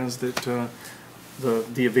understands that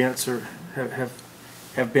the events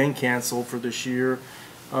have been canceled for this year.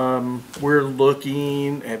 We're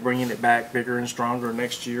looking at bringing it back bigger and stronger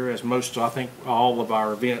next year, as most, I think, all of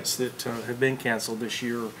our events that have been canceled this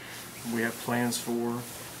year we have plans for.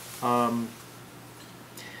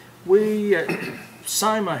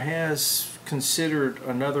 SIMA has considered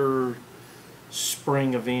another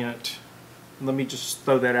spring event. Let me just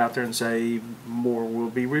throw that out there and say more will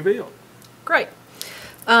be revealed. Great.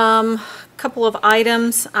 Couple of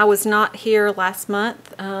items. I was not here last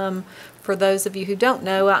month. For those of you who don't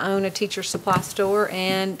know, I own a teacher supply store,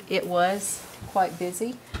 and it was quite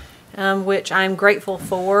busy, which I'm grateful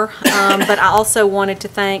for. But I also wanted to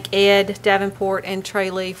thank Ed Davenport and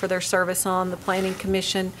Trey Lee for their service on the Planning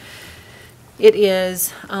Commission. It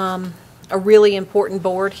is a really important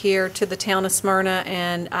board here to the town of Smyrna,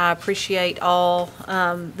 and I appreciate all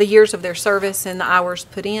the years of their service and the hours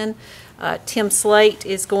put in. Tim Slate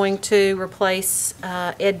is going to replace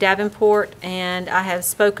Ed Davenport, and I have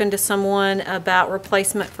spoken to someone about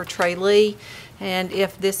replacement for Trey Lee, and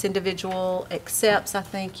if this individual accepts, I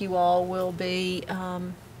think you all will be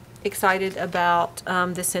excited about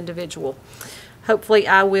this individual. Hopefully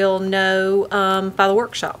I will know by the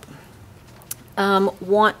workshop.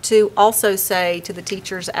 Want to also say to the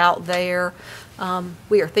teachers out there,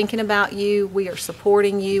 we are thinking about you, we are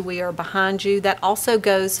supporting you, we are behind you. That also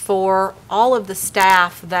goes for all of the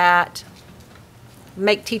staff that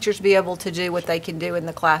make teachers be able to do what they can do in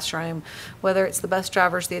the classroom, whether it's the bus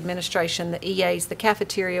drivers, the administration, the EAs, the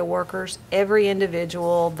cafeteria workers, every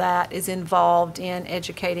individual that is involved in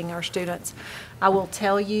educating our students. I will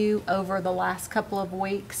tell you, over the last couple of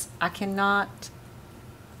weeks, I cannot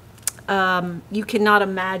you cannot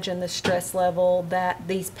imagine the stress level that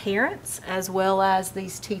these parents as well as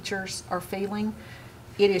these teachers are feeling.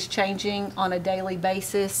 It is changing on a daily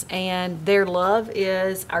basis, and their love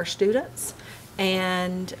is our students,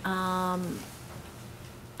 and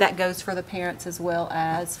that goes for the parents as well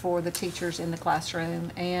as for the teachers in the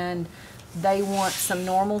classroom. And they want some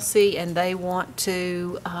normalcy, and they want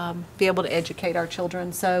to be able to educate our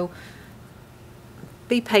children. So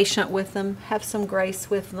be patient with them, have some grace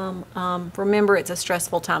with them. Remember, it's a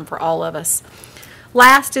stressful time for all of us.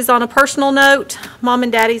 Last is on a personal note. Mom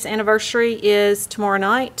and Daddy's anniversary is tomorrow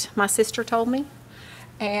night, my sister told me.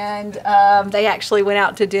 And they actually went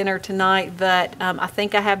out to dinner tonight, but I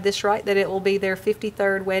think I have this right, that it will be their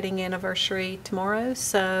 53rd wedding anniversary tomorrow.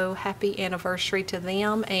 So happy anniversary to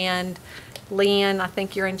them. And Lynn, I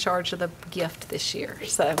think you're in charge of the gift this year.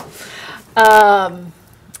 So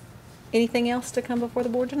anything else to come before the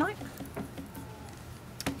board tonight?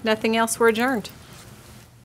 Nothing else, we're adjourned.